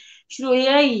shuro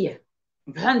yaiya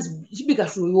bvanzi ichibika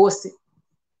shuro yose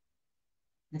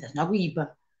ndazvina kuipa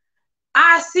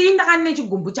asi ndakane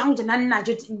chigumbu changu chandani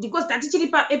nacho because tatichiri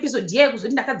paepisode yeyo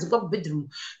kuzoti ndakadzoka kubedroom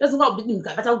ndadzoka kubedroom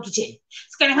ndikabata kukicheni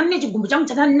saka ndakane chigumbu changu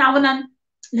chandani nawo nani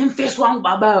nemufesi wangu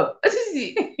baba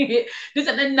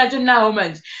ndochandani nacho nawo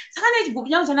manje saka nechigumbu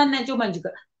changu chandani nacho manje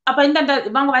apa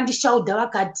vangu vandishaudha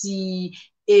vakati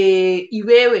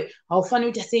iwewe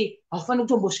haufaniri kuita sei haufaniri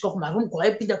kutombosvika kumarumu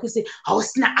kwawaipinda kwese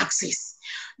hausina access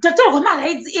ndatorwa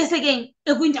marights ese ke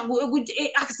ekuinda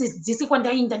access dzese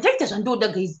kwandainda ndaita zvandoda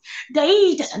guys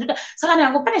ndaiita zvandoda saka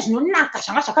nango pane zvinonaka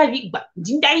zvanga zvakavigwa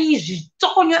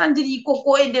ndaizvitsokonyora ndiri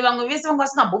ikoko ende vamwe vese vanga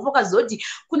vasingambofoka zoti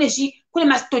kune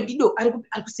mastodido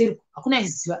ari kuseri hakuna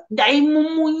iziva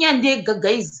ndaimumunya ndega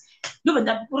guys ndobva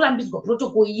ndarambidzwa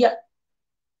protocol iya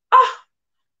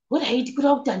wadaiti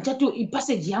kuda kuti handichato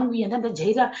ipaseji yangu iya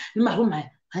ndandajaira nemarumu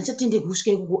aya handichatendeki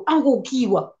kusvika ikoko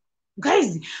angoukiwa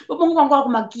guys babongo vangu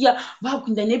vakumakiya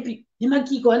vakuinda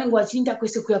nemakii kwavanenge vachiinda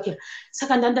kwese kuyakira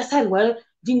saka ndandasarirwa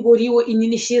ndingoriwo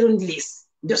inini sharonless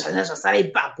ndozvana zvasara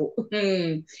ipapo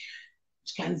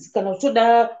kana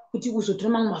uchoda kuti uzotora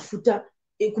mamwe mafuta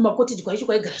kumakoteji kwaicho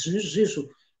kwaigara zvinhu izvozvo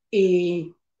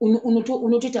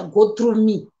unotoita go through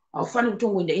me haufaniri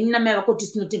kutongoenda ini namai vako kuti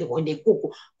sinotenderwa kuenda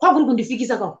ikoko kwakuri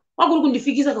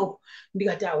kundifikisa kako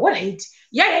ndikati alright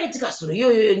yaitika zuro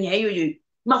iyoyo nyaya iyoyo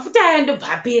mafuta aya ndobva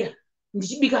apera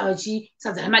ndichibika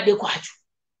sadza ramadeko acho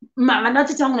vana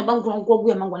tete vangu nabangu vangu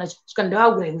kwakuya mangwana acho svika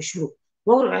ndavaura iwe shuro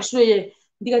vaura shuro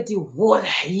ndikati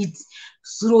alright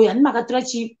zuro yani makatora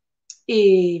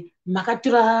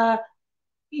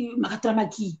makatora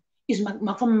makii izvi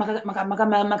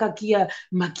makakiya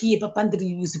makii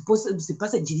epapandiri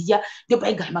zipasejiriya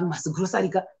ndopaigara mamwe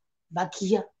mazigrosarika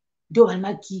vakiya ndo vane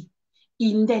makii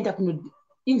ini ndaenda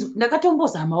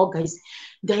ndakatombozamawo guys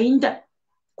ndainda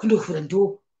kundovhura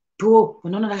ndo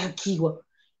unoona rakakiwa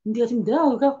ndikati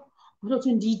mudhara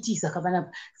unotondiitisa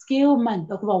kavanapa sikeyo mani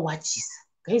pakuvawachisa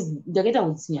guys ndakaita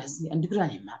utsinyasi handikuri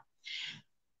vanhema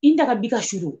ini ndakabika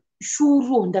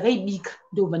shuro ndakaibika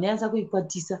ndobva ndaanza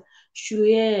kuikwatisa shuro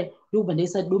yeye ndobva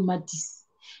ndaisa domatisi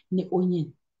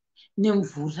neonyeni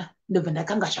nemvura ndobva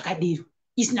ndakanga zvakadero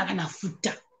isina kana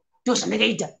futa ndo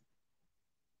zvandakaita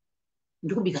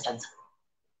ndikubika sadza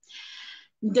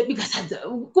ndabika sadza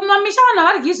kumamisha vanhu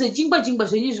havaryi zvechingwa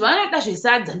zvenyizvi vanoda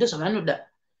zvesadza ndo zvavanoda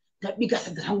ndabika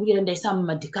sadza rangu riya ndaisa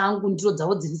mumadheka angu ndiro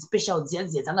dzavo dziri special dziya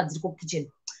dzanga dziri kukicheni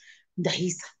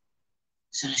ndaisa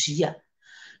zvinhu zviya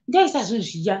ndaisa zvinhu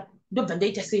zviya ndobva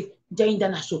ndaita sei ndaenda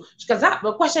nazvo zvikaza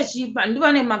vakwasha chipa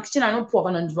ndiva nemakicheni anopuwa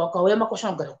kana ndibva ukauya makwasha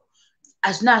anogara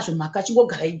hazvinazvo maka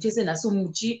achingogara ichese nhasi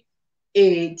muchi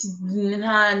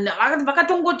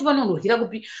vakatongoti vanonoryira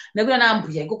kupi nekuya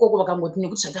naambuya ikokoko vakangoti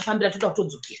nekuti zvatafambira toda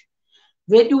kutodzokera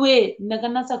veduwe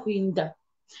ndakanatsa kuinda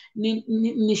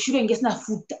neshure ngesina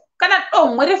futa kana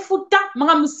domwe refuta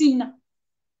manga musina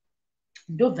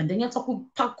ndobva ndanyatsa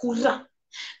kupakura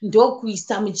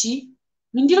ndokuisa muchi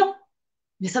mindiro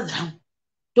nesadza rangu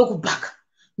ndokubhaka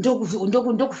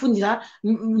ndokufundira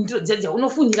ndiro dzedza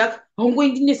unofundira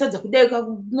haungoendi nesadza kudai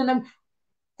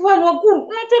kuvanhu vakuru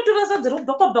unototora sadza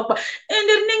robhakwa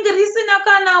ende rinenge risina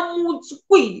kana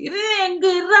mutswi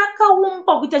rinenge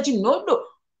rakaumba kuita chinhodo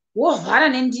wovhara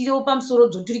nendiro pamusoro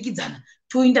dzoturikidzana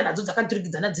toinda nadzo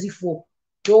dzakaturikidzana dziri 4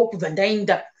 ndokubva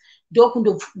ndainda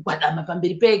ndokundogwadama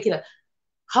pamberi peekera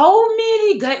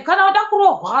haumiri kana wada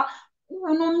kurohwa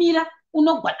unomira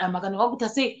unogwadama kana wakuita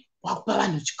sei wakupa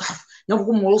vanhu chikafu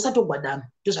nokumuhoro usatogwadama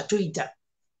ndozvatoita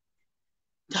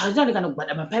ndaandikana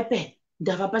kugwadama paipai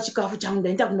ndavapa chikafu changu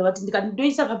ndaenda kundovati ndikati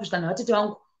ndoisa papi kana vatete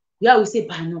vangu uyawise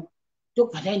pano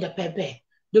ndokubva ndaenda paipai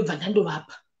ndobva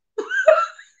ndandovapa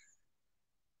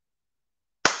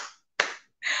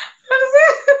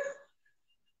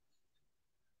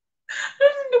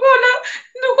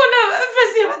ndikuona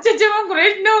fesi yevatete vangu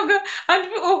right now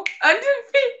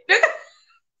handifi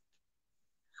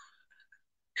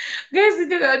guys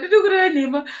ndiri kureva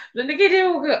nhema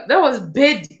zvandikaita that was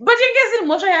bad but ingesiri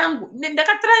mhosva yangu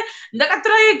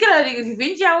ndakatrayekera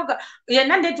revenge yavo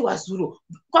yandandaiti wazuro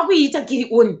kwakuiita kiri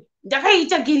on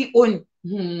ndakaiita kiri on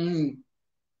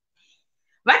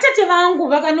vatete vangu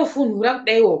vakanofunhura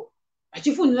kudaiwo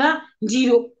vachifunhura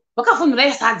ndiro vakafunhura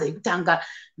yesadza yekutanga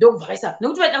ndokubva vaisa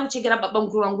nekuti vaida kuchekera baba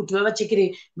mukuru vangu kuti vavachekere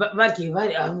varye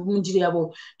mundiro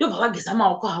yavo ndobva vageza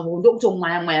maoko avo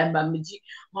ndokutomwaya mwaya mbamiji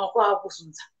maoko avo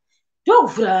kusudza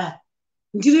ndokuvhura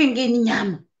ndiro ingeni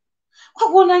nyama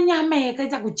kwakuona nyama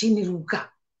yakaita kucheneruka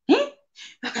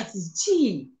vakati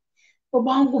chii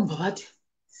baba vangu mbva vati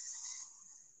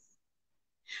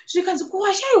zvikanzi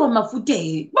kuwashaiwa mafuta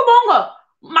here baba vangu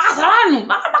makazara vanhu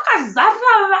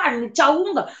makazara vanhu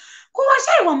chaunga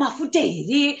kuwashaiwa mafuta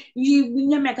here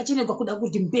nyama yakacheneruka kuda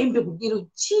kuti mbembe kudiro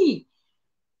chii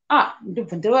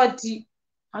ndobva ndavati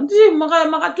handii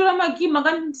makatora maki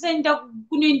makandisaenda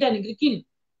kunoenda ningirikini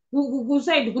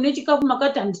kusaidi kune chikafu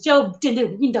makati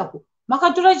handichatenderwi kupindapo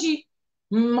makatora chi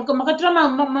makatora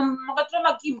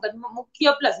maki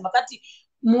mukia plus makati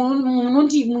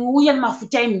munondi muuya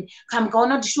nemafuta imi kana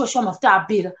mukaona kuti shuwa mafuta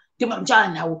apera ndobva muchaa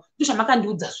nawo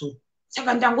ndozvamakandiudza zuro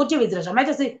saka ndangotevedzera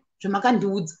zvamaita sei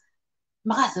zvamakandiudza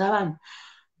makazara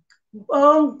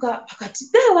vanhu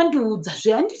pakati dai wandiudza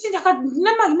zve handiti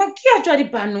ndina maki acho ari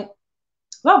pano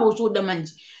vavosoda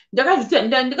manje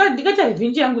ndikaita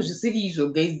revenge yangu zvisiri izvo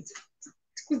guys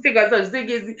kusekasa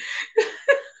zvisekezi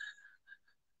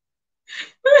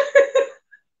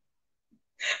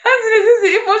hanzi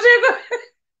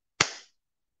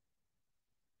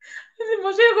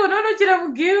imhosheko unonochera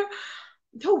mugero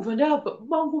ndokubva ndapa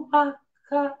bangu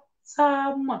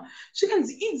vakatsamwa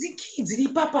zvikanzi idzi kii dziri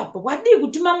papapa wadii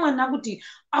kutuma mwana kuti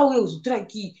auye kuzotora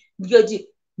kii ndikati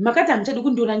makati hamuchadi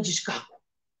kundiona ndichisvikako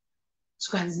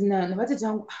zvikanzi navatete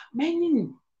vangu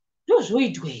mainini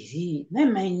ndozvoitwa here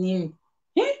naimainini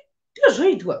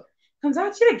ndozvoitwa kanzi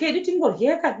achiregei tingorye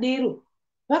yakadero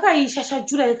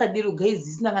vakaishashachura yakadero gaizi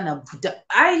isina kana bvuta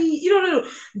irorero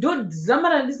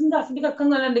ndodziramara ndisingafi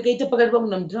ndikakangana ndikaita pakati pangu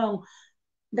namudhira wangu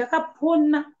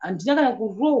ndakapona handina kana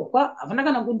kurohwa havana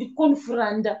kana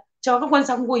kundikonfuranda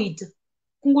chavakakwanisa kungoita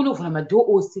kungonovhura madhoo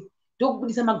ose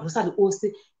ndokubudisa magrosari ose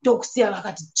ndokusiya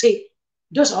vakati tsve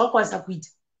ndozvavakakwanisa kuita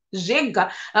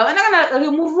zvega havana kana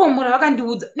remuromo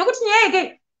ravakandiudza nekuti nyaya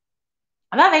yeke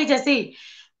vavaita sei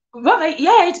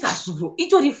yayaitika zuro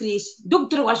itori fresh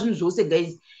ndokutorerwa zvinhu zvose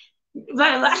guys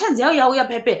ashanzi yavo yauya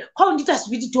paipai kwaundita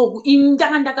switi toku ini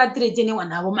ndanga ndakatirete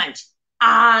navo manje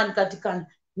ndikati kana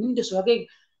ndozvavake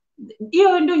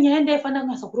iyoyo ndo nyaya ndaifanira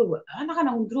kunasa kurorwa havana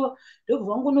kana kundirova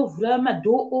ndobva vangonovhura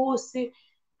madhoo ose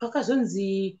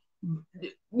pakazonzi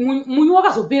munyu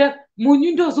wakazopera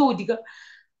munyu ndozoudika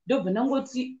ndobva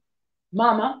ndangoti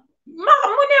mama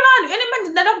mune vanhu ene manje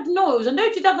ndada kuti no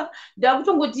zvandaititaka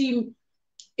ndakutongoti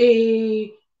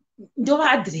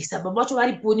ndovaadhiresa baba vacho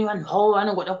variponi vanhu vavo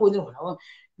vanongoda kuonerwa navo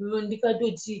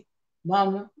ndikatoti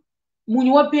mama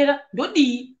munyu wapera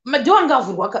ndodii madhoo anga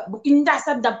avhurwa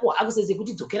ndasati ndapuwa akusese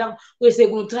kuti dzokera kwese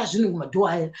kunotora zvinhu kumadhoo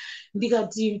aya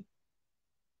ndikati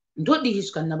ndodii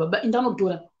zvikani nababa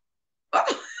indanotora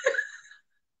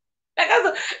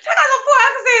ndakazopuwa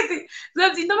akusese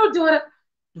zoti indanotora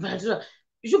ndobva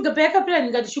shuga payakapera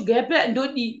ndikati shuga yapera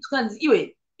ndodii zvikanzi iwe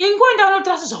ingoenda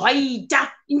unotora sezvawaita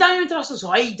indanotora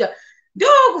sezvawaita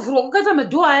ndokuvhurwa kukaita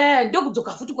madhoo aya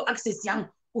ndokudzoka futi kuaccess yangu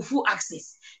kufull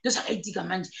access ndozvakaitika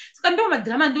manje saka ndo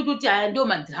madhirama ndototi aya ndo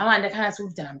madhirama andakanasa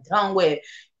kuita namudhirama wangu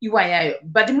iwayayo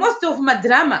but most of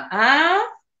madhirama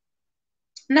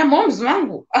namhomuzi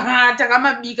wangu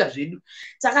takamabika zvedu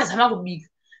takazama kubika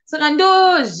saka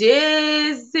ndo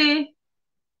zvese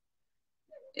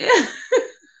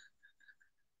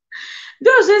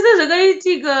ndozvese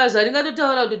zvakaitika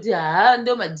zvandingatotaura kuti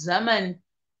ndo madramani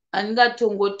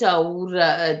andingatongotaura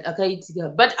akaitika,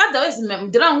 but otherwise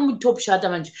mudhara wangu mutop shata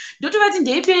manje ndotovati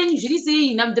ndeipenyu zviri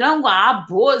sei mudhara wangu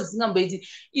haabhozi ngamboiti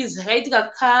izvi zvakaitika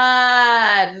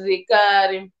kare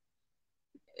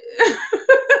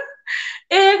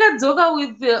akadzoka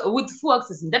with full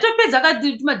access ndatopedza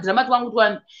akati tumadhirama twangu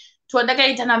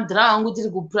twandakaita namudhara wangu tiri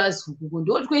kuplus huku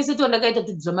ndo twese twandakaita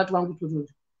tudhirama twangu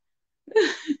tototo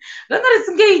ranga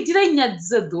risingaitira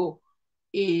inyadzisa dho.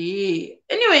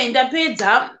 Anyway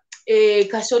ndapedza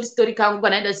kashort story kangu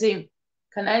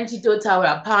kana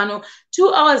ndichitotaura pano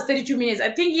 2 hours 32 minutes.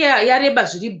 I think yareba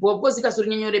zviribo because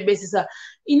ikazorinyonyorebesisa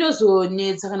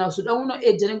inozonetsa kana uzoda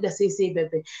unoedha nekuda sei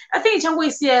pepe. I think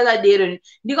changoisiya yakadero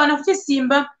ndikaona futi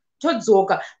simba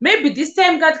todzoka maybe this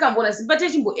time kati kambona simba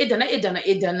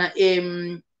techimboedhana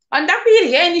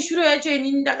andakuirya ini shuro yacho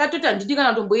ini ndakatoti handidi kana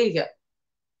kutomboirya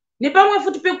nepamwe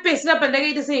futi pekupesira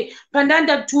pandakaita sei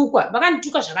pandandatukwa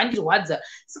vakandituka zvakandirwadza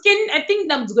skin. I think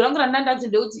dambudziko rangu randandacho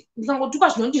ndekuti ndikangotukwa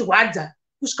zvinondirwadza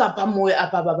kusvika pamoyo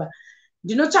apa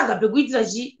ndinotsvaga pekuitira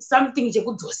something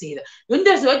chekudzosera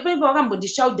ndondoziva kuti paipa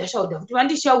vakambondishaudha kuti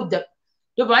vandishaudha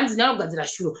ndobva vandizinya kugadzira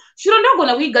shuro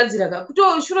ndogona kuigadzira kuti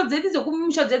shuro dzedu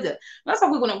dzekumusha dzedza vasa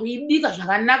kuigona kuibika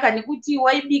zvakanaka nekuti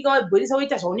waibika waibhorisa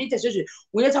woita zvaunoita izvozvo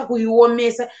unetsa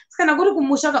kuiomesa sikana kuri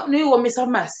kumusha unoiomesa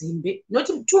mazimbe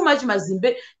noti too much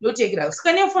mazimbe ndotekera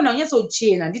sika nefona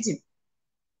unyatsochena nditi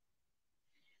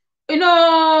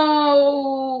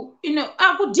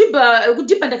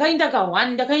kudhibha ndakainda ka1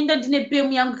 ndakainda ndine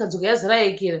pemu yangu ikadzoka yazara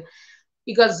yekera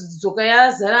ikadzoka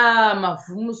yazara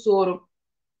mavhu musoro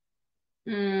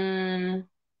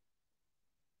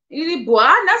iribo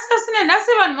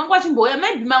nhasi vanhu vangu vachimbouya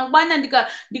maybe mangwana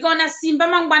ndikaona simba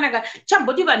mangwana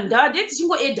chamboti vanhu ndavade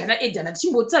tichingoedhana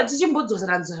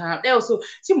tichimbodzosana kudai so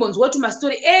tichimbonzwa kuti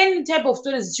mastori any type of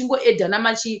stories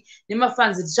tichingoedhana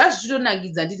nemafanzi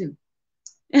zvazvichitonakidza nditi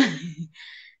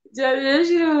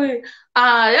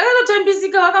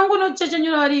yakatotambisika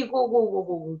vakangonochachanyura vari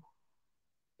ikoko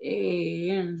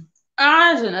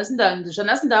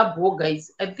zvanhasi ndabho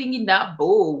guys. I think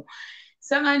ndabho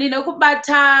saka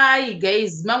ndinokubatai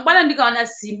guys. Mangwana ndikaona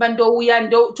simba ndouya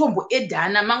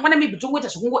ndotomboedhana mangwana maybe tongoita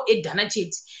zvokungoedhana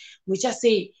chete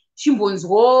muchasei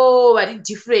chimbonzwawo vari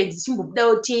different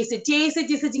chimbobudawo tese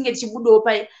tinge tichibudawo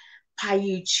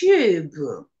paYouTube.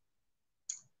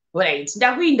 Alright,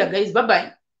 ndakuinda guys. Bye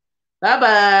bye.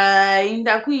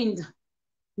 Ndakuinda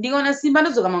ndikaona simba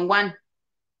ndodzoka mangwana.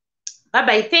 Bye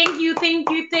bye. Thank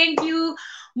you.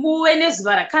 Muve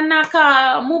nezuva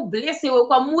rakanaka, mublesewe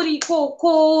kwamuri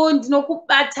ikoko.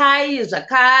 Ndinokubatai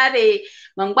zvakare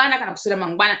mangwana kana kuswera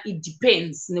mangwana, it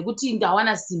depends nekuti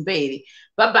ndawana simba here.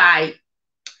 Bye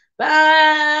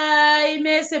bye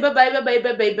mese. Bye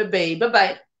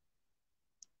bye.